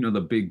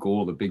 the big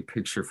goal, the big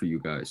picture for you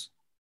guys?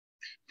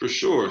 For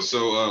sure.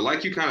 So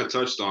like you kind of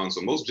touched on,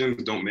 so most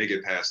gyms don't make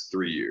it past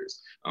 3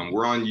 years.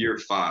 We're on year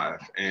 5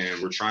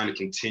 and we're trying to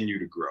continue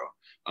to grow.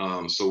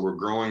 So we're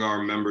growing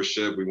our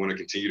membership. We want to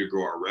continue to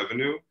grow our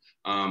revenue.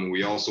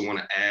 We also want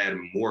to add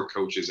more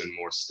coaches and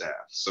more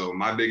staff. So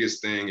my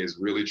biggest thing is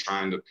really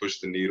trying to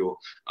push the needle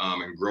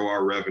and grow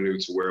our revenue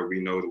to where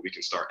we know that we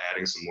can start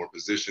adding some more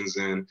positions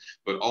in,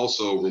 but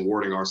also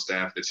rewarding our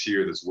staff that's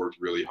here, that's worked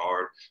really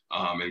hard,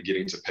 and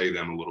getting to pay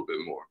them a little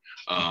bit more.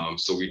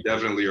 So we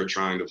definitely are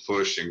trying to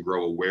push and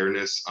grow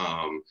awareness,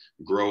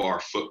 grow our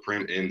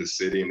footprint in the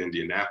city in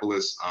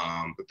Indianapolis.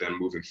 But then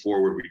moving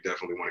forward, we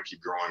definitely want to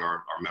keep growing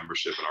our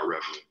membership and our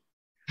revenue.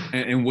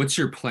 And what's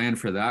your plan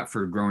for that,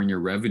 for growing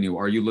your revenue?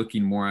 Are you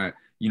looking more at,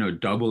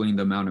 doubling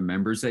the amount of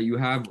members that you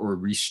have, or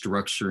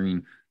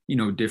restructuring,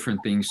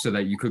 different things so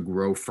that you could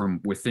grow from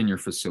within your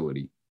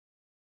facility?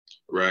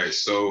 Right.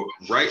 So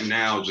right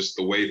now, just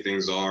the way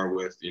things are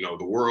with, the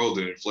world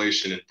and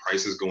inflation and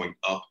prices going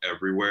up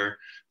everywhere,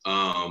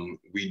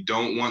 we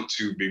don't want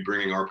to be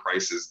bringing our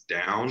prices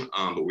down,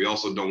 but we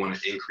also don't want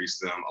to increase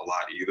them a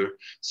lot either.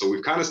 So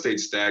we've kind of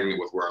stayed stagnant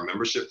with where our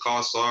membership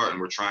costs are, and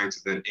we're trying to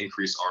then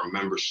increase our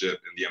membership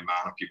and the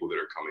amount of people that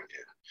are coming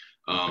in.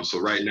 So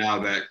right now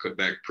that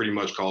pretty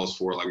much calls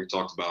for, like we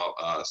talked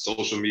about,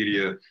 social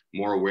media,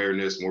 more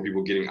awareness, more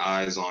people getting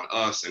eyes on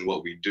us and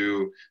what we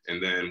do.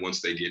 And then once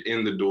they get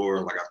in the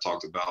door, like I've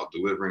talked about,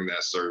 delivering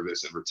that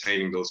service and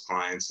retaining those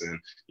clients and,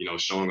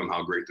 showing them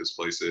how great this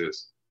place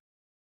is.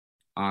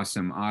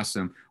 Awesome.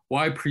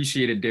 Well, I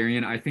appreciate it,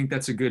 Darien. I think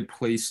that's a good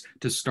place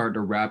to start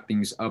to wrap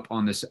things up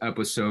on this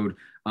episode.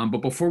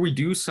 But before we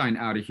do sign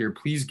out of here,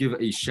 please give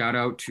a shout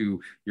out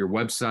to your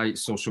website,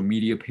 social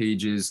media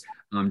pages,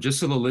 just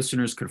so the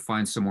listeners could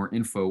find some more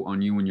info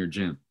on you and your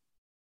gym.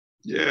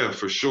 Yeah,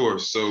 for sure.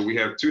 So we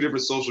have 2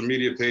 different social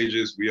media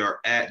pages. We are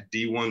at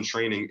D1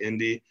 Training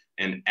Indy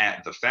and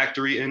at The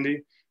Factory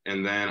Indy.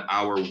 And then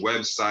our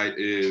website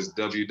is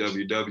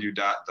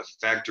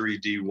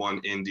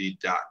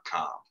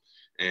www.thefactoryd1indy.com.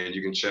 And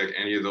you can check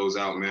any of those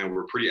out, man.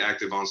 We're pretty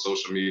active on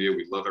social media.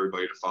 We'd love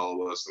everybody to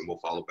follow us, and we'll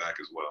follow back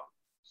as well.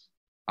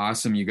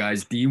 Awesome, you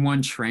guys.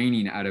 D1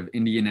 Training out of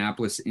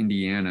Indianapolis,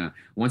 Indiana.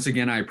 Once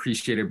again, I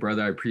appreciate it,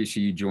 brother. I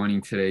appreciate you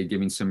joining today,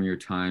 giving some of your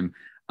time.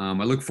 I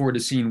look forward to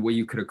seeing what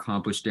you could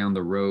accomplish down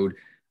the road.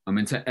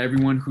 And to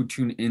everyone who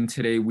tuned in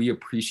today, we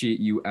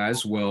appreciate you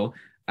as well.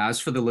 As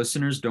for the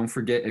listeners, don't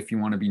forget, if you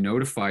want to be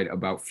notified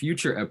about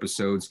future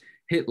episodes,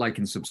 hit like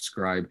and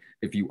subscribe.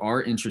 If you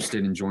are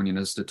interested in joining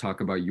us to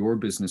talk about your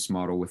business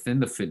model within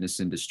the fitness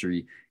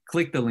industry,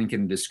 click the link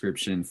in the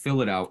description,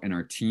 fill it out, and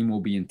our team will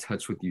be in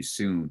touch with you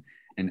soon.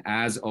 And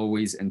as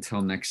always,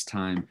 until next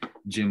time,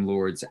 Gym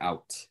Lords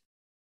out.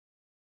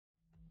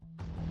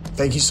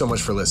 Thank you so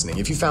much for listening.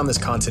 If you found this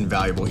content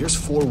valuable, here's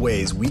 4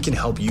 ways we can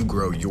help you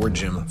grow your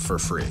gym for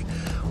free.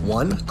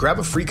 1, grab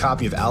a free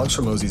copy of Alex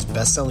Hormozi's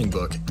best-selling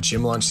book,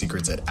 Gym Launch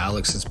Secrets, at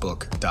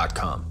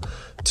alexsbook.com.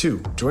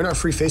 2, join our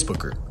free Facebook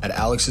group at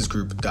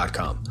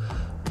alexsgroup.com.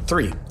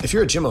 3, if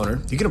you're a gym owner,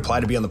 you can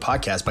apply to be on the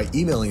podcast by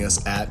emailing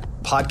us at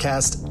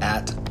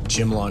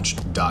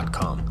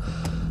podcast@gymlaunch.com.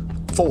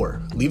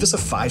 4, leave us a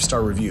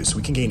 5-star review so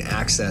we can gain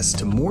access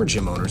to more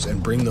gym owners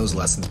and bring those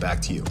lessons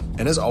back to you.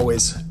 And as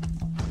always,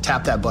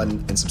 tap that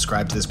button and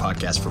subscribe to this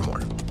podcast for more.